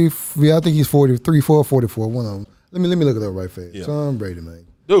 40. Yeah, I think he's 43, 44, one of them. Let me look it up right fast. Yeah. Tom Brady, man.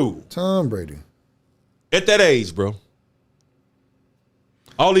 Dude, Tom Brady. at that age, bro,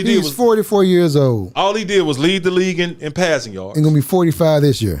 all he did He's was 44 years old. all he did was lead the league in passing yards. And gonna be 45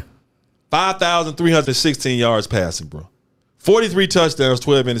 this year. 5,316 yards passing, bro. 43 touchdowns,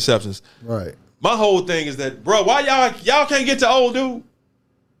 12 interceptions. Right. My whole thing is that, bro, why y'all can't get to old dude?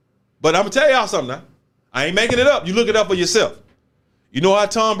 But I'm gonna tell y'all something now. I ain't making it up. You look it up for yourself. You know how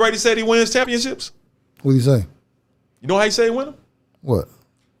Tom Brady said he wins championships? What do you say? You know how he say he win them? What?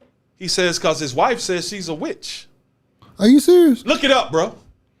 He says because his wife says she's a witch. Are you serious? Look it up, bro.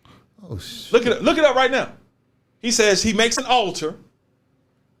 Oh shit. Look it up right now. He says he makes an altar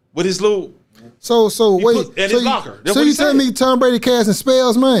with his little. So wait. put- and his locker. That's So what you he telling said. me Tom Brady casting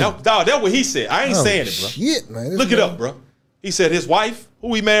spells, man? Dog, that's what he said. I ain't Oh, saying it, bro. Shit, man. This Look it man- up, bro. He said his wife,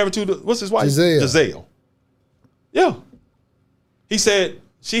 who he married to, what's his wife? Giselle. Giselle. Yeah. He said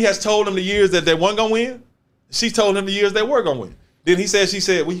she has told him the years that they weren't gonna win. She told him the years they were gonna win. Then she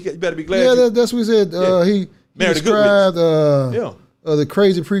said, well, you better be glad. Yeah, you- that's what he said. Yeah. He Married a good described Yeah. the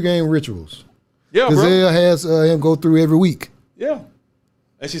crazy pregame rituals. Yeah, bro. Giselle has him go through every week. Yeah.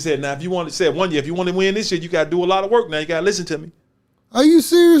 And she said, now, if you want to, said one year, if you want to win this year, you got to do a lot of work. Now, you got to listen to me. Are you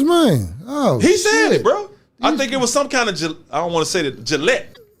serious, man? Oh, He said shit. it, bro. I think it was some kind of, I don't want to say the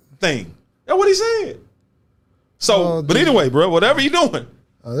Gillette thing. That's what he said. So, Oh, but dude. anyway, bro, whatever you doing,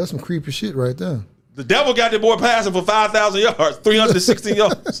 Oh, that's some creepy shit right there. the devil got the boy passing for 5,000 yards, 316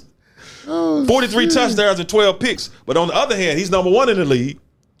 yards, Oh, 43 shit. touchdowns and 12 picks. But on the other hand, he's number 1 in the league.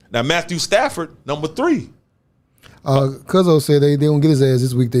 Now, Matthew Stafford, number 3. Cuzzo said they gonna get his ass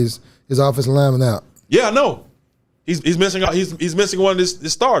this week. His offensive lineman out. Yeah, I know. He's missing he's missing one of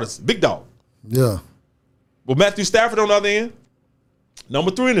his starters, big dog. Yeah. Well, Matthew Stafford on the other end,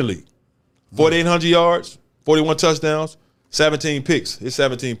 number 3 in the league. 4,800 yards, 41 touchdowns, 17 picks. His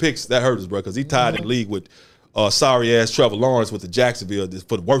 17 picks, that hurt us, bro, because he tied in the league with sorry-ass Trevor Lawrence with the Jacksonville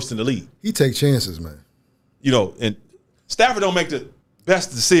for the worst in the league. He take chances, man. You know, and Stafford don't make the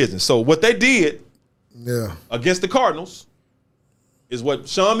best decisions. So what they did Yeah. against the Cardinals is what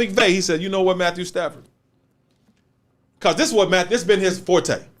Sean McVay, he said, you know what, Matthew Stafford? Because this has been his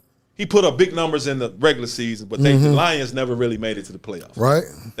forte. He put up big numbers in the regular season, but the Lions never really made it to the playoffs. Right.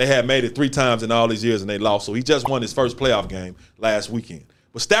 They had made it 3 times in all these years and they lost. So he just won his first playoff game last weekend.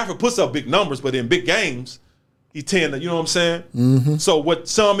 But Stafford puts up big numbers, but in big games, he tend to, you know what I'm saying? Mm-hmm. So what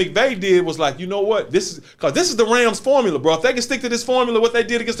Sean McVay did was like, you know what? This is the Rams formula, bro. If they can stick to this formula, what they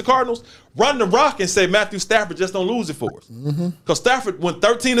did against the Cardinals, run the rock and say Matthew Stafford just don't lose it for us. Because Stafford went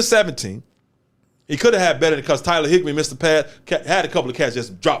 13-17. He could have had better because Tyler Higbee missed the pass, had a couple of catches,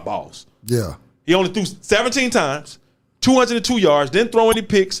 just drop balls. Yeah. He only threw 17 times, 202 yards, didn't throw any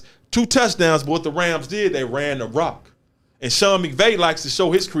picks, 2 touchdowns. But what the Rams did, they ran the rock. And Sean McVay likes to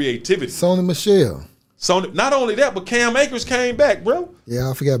show his creativity. Sony Michelle. So not only that, but Cam Akers came back, bro. Yeah,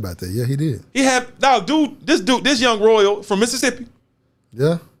 I forgot about that. Yeah, he did. He had this young Royal from Mississippi.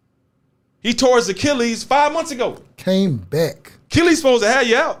 Yeah. He tore his Achilles 5 months ago. Came back. Achilles supposed to have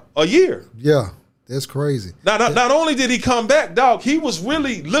you out a year. Yeah. That's crazy. Now, not only did he come back, dog, he was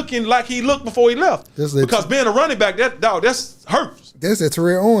really looking like he looked before he left. That's it. Because being a running back, that's hurts. That's that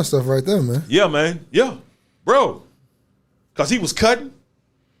Terrell Owens stuff right there, man. Yeah, man. Yeah. Bro. Because he was cutting.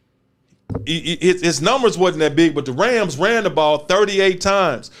 His numbers wasn't that big, but the Rams ran the ball 38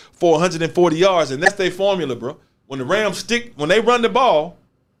 times for 140 yards, and that's their formula, bro. When the Rams when they run the ball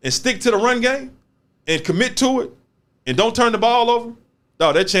and stick to the run game and commit to it and don't turn the ball over,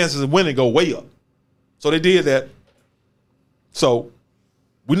 dog, their chances of winning go way up. So they did that. So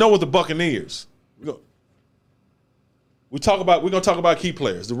we know what the Buccaneers. We're gonna talk about key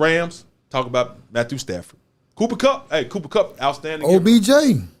players. The Rams, talk about Matthew Stafford. Cooper Kupp, outstanding. OBJ.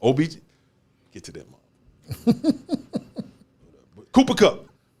 OBJ. Get to that, mom. Cooper Kupp,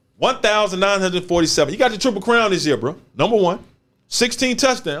 1,947. You got the Triple Crown this year, bro. Number 1. 16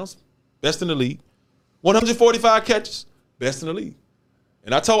 touchdowns, best in the league. 145 catches, best in the league.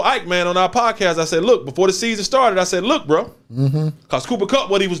 And I told Ike, man, on our podcast, I said, look, before the season started, I said, look, bro. Because Cooper Kupp,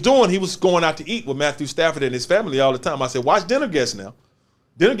 what he was doing, he was going out to eat with Matthew Stafford and his family all the time. I said, watch dinner guests now.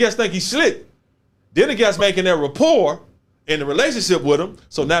 Dinner guests think he's slick. Dinner guests making their rapport in the relationship with him.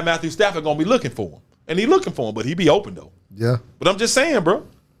 So now Matthew Stafford going to be looking for him. And he looking for him, but he be open, though. Yeah. But I'm just saying, bro.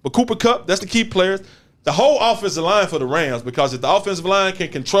 But Cooper Kupp, that's the key players. The whole offensive line for the Rams, because if the offensive line can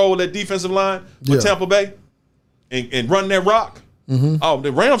control that defensive line with Tampa Bay and run that rock, oh,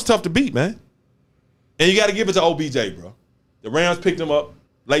 the Rams tough to beat, man. And you got to give it to OBJ, bro. The Rams picked him up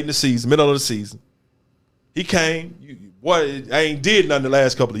late in the season, middle of the season. He came. I ain't did nothing the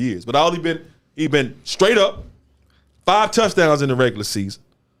last couple of years, but all he been straight up, 5 touchdowns in the regular season.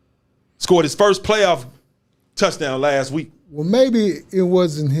 Scored his first playoff touchdown last week. Well, maybe it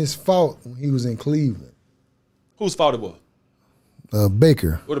wasn't his fault when he was in Cleveland. Whose fault it was?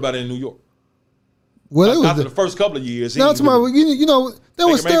 Baker. What about in New York? Well, after the first couple of years, you know, they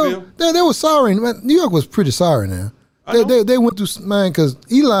was still they were sorry. New York was pretty sorry now. They went through, man, because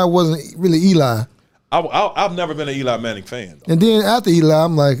Eli wasn't really Eli. I've never been an Eli Manning fan, though. And then after Eli,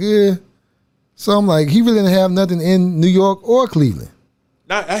 I'm like, yeah. So I'm like, he really didn't have nothing in New York or Cleveland.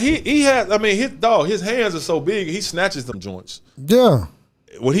 Now he has. I mean, his hands are so big, he snatches them joints. Yeah.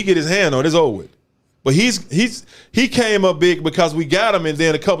 When he get his hand on, it's over with. But he came up big because we got him, and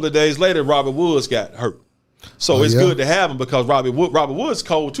then a couple of days later, Robert Woods got hurt. So it's good to have him because Robert Woods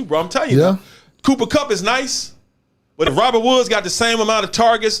cold too, bro. I'm telling you, now, Cooper Kupp is nice, but if Robert Woods got the same amount of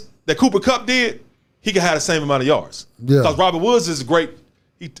targets that Cooper Kupp did, he could have the same amount of yards. Yeah. Because Robert Woods is great.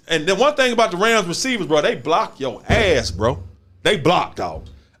 And then one thing about the Rams receivers, bro, they block your ass, bro. They block, dog.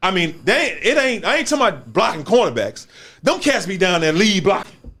 I mean, I ain't talking about blocking cornerbacks. Them cats be down there lead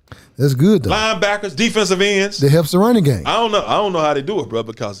blocking. That's good, though. Linebackers, defensive ends. That helps the running game. I don't know how they do it, bro,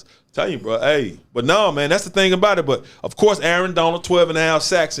 because tell you, bro, hey. But no, man, that's the thing about it. But, of course, Aaron Donald, 12.5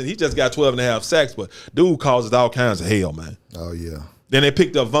 sacks, and he just got 12.5 sacks. But dude causes all kinds of hell, man. Oh, yeah. Then they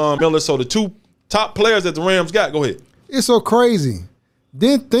picked up Von Miller. So the 2 top players that the Rams got, go ahead. It's so crazy.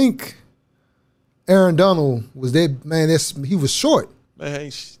 Didn't think Aaron Donald was that, man, he was short.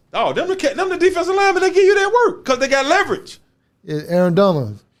 Man, them the defensive linemen, they give you that work because they got leverage. Yeah, Aaron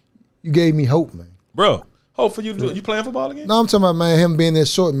Donald, you gave me hope, man. Bro, hope for you. You playing football again? No, I'm talking about, man, him being that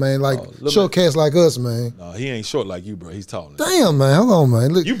short, man, like short cats like us, man. No, he ain't short like you, bro. He's tall. Damn, man. Hold on,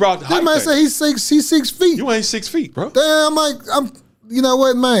 man. Look, you brought the height. That man say he's 6 feet. You ain't 6 feet, bro. Damn, I'm you know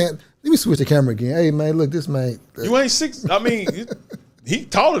what, man? Let me switch the camera again. Hey, man, look, this man. You ain't 6. I mean, he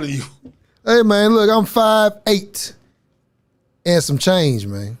taller than you. Hey, man, look, I'm 5'8" and some change,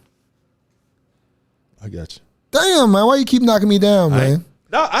 man. I got you. Damn, man, why you keep knocking me down, man?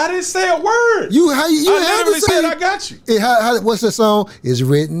 No, I didn't say a word. I literally said I got you. What's the song? It's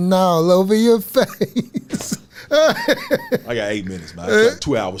written all over your face. I got 8 minutes, man. It's like a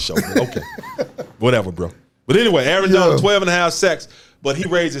 2-hour show. But okay. Whatever, bro. But anyway, Aaron Donald, 12.5 sacks, but he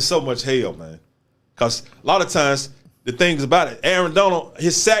raises so much hell, man. Because a lot of times, the things about it, Aaron Donald,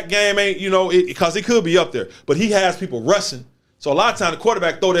 his sack game ain't, because he could be up there, but he has people rushing. So a lot of times the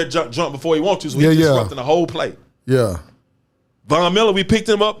quarterback throw that jump before he wants to, so he's disrupting the whole play. Yeah. Von Miller, we picked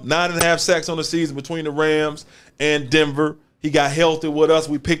him up, 9.5 sacks on the season between the Rams and Denver. He got healthy with us.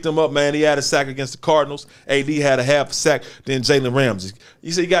 We picked him up, man. He had a sack against the Cardinals. AD had a half a sack. Then Jalen Ramsey.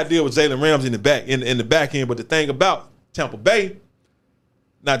 You see, you got to deal with Jalen Ramsey in the back end. But the thing about Tampa Bay,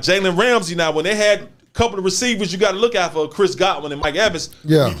 now Jalen Ramsey, when they had a couple of receivers, you got to look out for Chris Godwin and Mike Evans.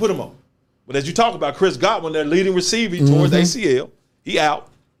 Yeah. You put them on. But as you talk about Chris Godwin, their leading receiver, he tore his ACL. He out.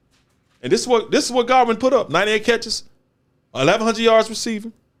 And this is what Godwin put up: 98 catches, 1,100 yards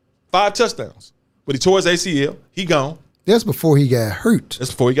receiving, 5 touchdowns. But he tore his ACL. He gone. That's before he got hurt.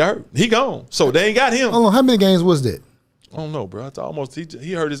 That's before he got hurt. He gone. So they ain't got him. Hold on, how many games was that? I don't know, bro.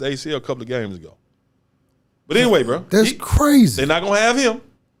 He hurt his ACL a couple of games ago. But anyway, bro. That's crazy. They're not going to have him.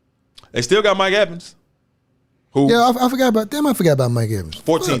 They still got Mike Evans. Who? Yeah, I forgot about Mike Evans.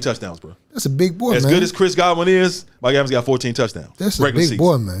 14 touchdowns, bro. That's a big boy, as man. As good as Chris Godwin is, Mike Evans got 14 touchdowns. That's a big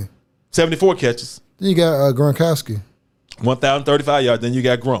boy, man. 74 catches. Then you got Gronkowski. 1,035 yards. Then you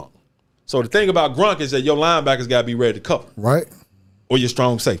got Gronk. So the thing about Gronk is that your linebackers got to be ready to cover. Right. Or your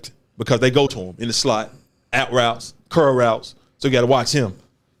strong safety. Because they go to him in the slot, out routes, curl routes. So you got to watch him.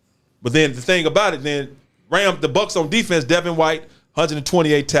 But then the thing about it, the Bucs on defense, Devin White,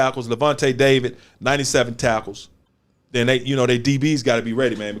 128 tackles. Levante David, 97 tackles. Then they DBs got to be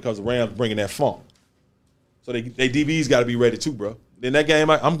ready, man, because the Rams bringing that funk. So they DBs got to be ready too, bro. Then that game,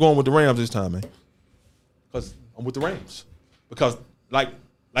 I'm going with the Rams this time, man. Because I'm with the Rams. Because, like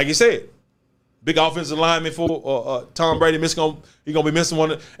Like you said, big offensive lineman for Tom Brady. He's gonna be missing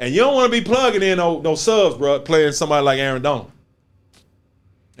one, and you don't want to be plugging in no subs, bro. Playing somebody like Aaron Donald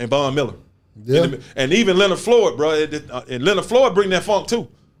and Von Miller, and even Leonard Floyd, bro. And Leonard Floyd bring that funk too.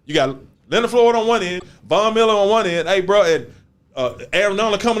 You got Leonard Floyd on one end, Von Miller on one end. Hey, bro, and Aaron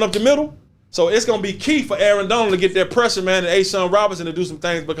Donald coming up the middle. So it's gonna be key for Aaron Donald to get that pressure, man, and Ashawn Robinson to do some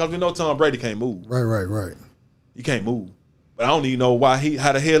things because we know Tom Brady can't move. Right. He can't move. But I don't even know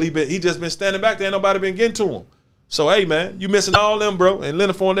how the hell he just been standing back there. Ain't nobody been getting to him. So, hey, man, you missing all them, bro. And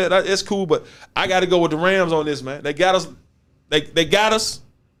Leonard Fournette, it's cool, but I got to go with the Rams on this, man. They got us. They got us.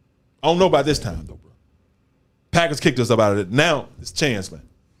 I don't know about this time, though, bro. Packers kicked us up out of it. Now it's chance, man.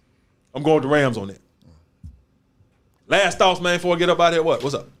 I'm going with the Rams on that. Last thoughts, man, before I get up out of here.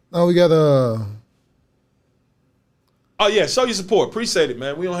 What's up? Oh, we got Oh yeah, show your support. Appreciate it,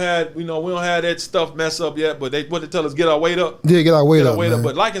 man. We don't have that stuff mess up yet, but they tell us get our weight up. Yeah, get our weight up, man.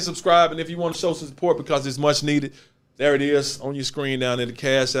 But like and subscribe, and if you want to show some support because it's much needed, there it is on your screen down there, the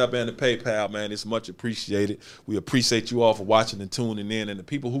Cash App and the PayPal, man. It's much appreciated. We appreciate you all for watching and tuning in, and the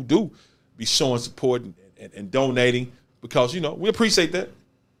people who do be showing support and donating because we appreciate that.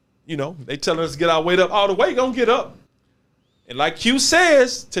 They telling us to get our weight up. All the weight gonna get up. And like Q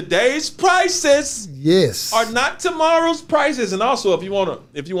says, today's prices are not tomorrow's prices. And also, if you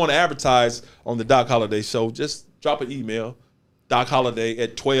want to advertise on the Doc Holliday Show, just drop an email,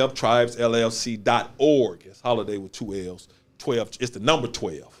 docholliday@12tribesllc.org. It's Holiday with 2 L's. 12. It's the number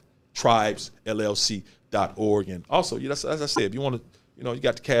 12. Tribesllc.org. And also, as I said, if you want to, you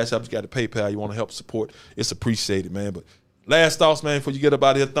got the Cash App, you got the PayPal, you want to help support, it's appreciated, man. But last thoughts, man, before you get up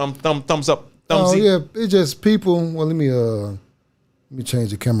out of here, thumbs up. Yeah, it's just people. Well, let me change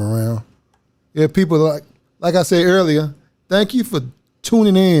the camera around. Yeah, people like I said earlier. Thank you for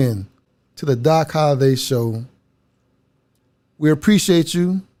tuning in to the Doc Holliday Show. We appreciate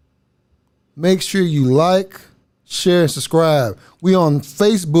you. Make sure you like, share, and subscribe. We on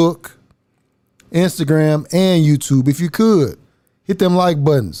Facebook, Instagram, and YouTube. If you could, hit them like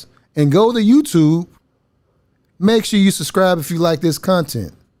buttons and go to YouTube. Make sure you subscribe if you like this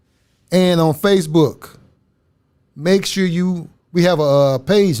content. And on Facebook, make sure we have a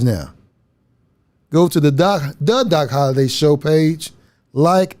page now. Go to the Doc Holliday Show page,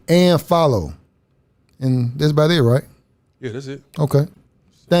 like and follow. And that's about it, right? Yeah, that's it. Okay.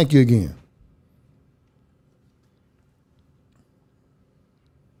 Thank you again.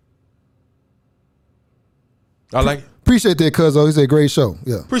 I like it. Appreciate that, Cuzzo. It's a great show.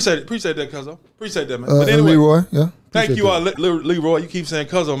 Yeah. Appreciate that, Cuzzo. Appreciate that, man. But anyway, Leroy, yeah. Thank you all, Leroy. You keep saying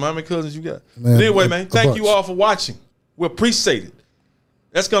Cuzzo, man. How many cousins you got? Man, but anyway, man, thank you all for watching. We appreciate it.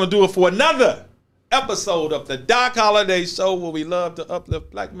 That's going to do it for another episode of the Doc Holliday Show, where we love to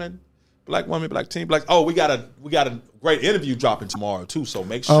uplift black men, black women, black teen, black. Oh, we got a great interview dropping tomorrow too. So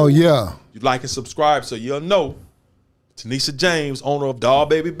make sure you like and subscribe so you'll know. Tanisha James, owner of Doll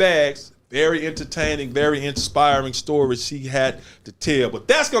Baby Bags. Very entertaining, very inspiring stories she had to tell. But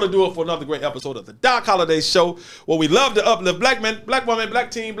that's going to do it for another great episode of the Doc Holliday Show, where we love to uplift black men, black women, black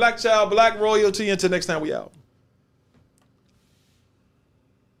teen, black child, black royalty. Until next time, we out.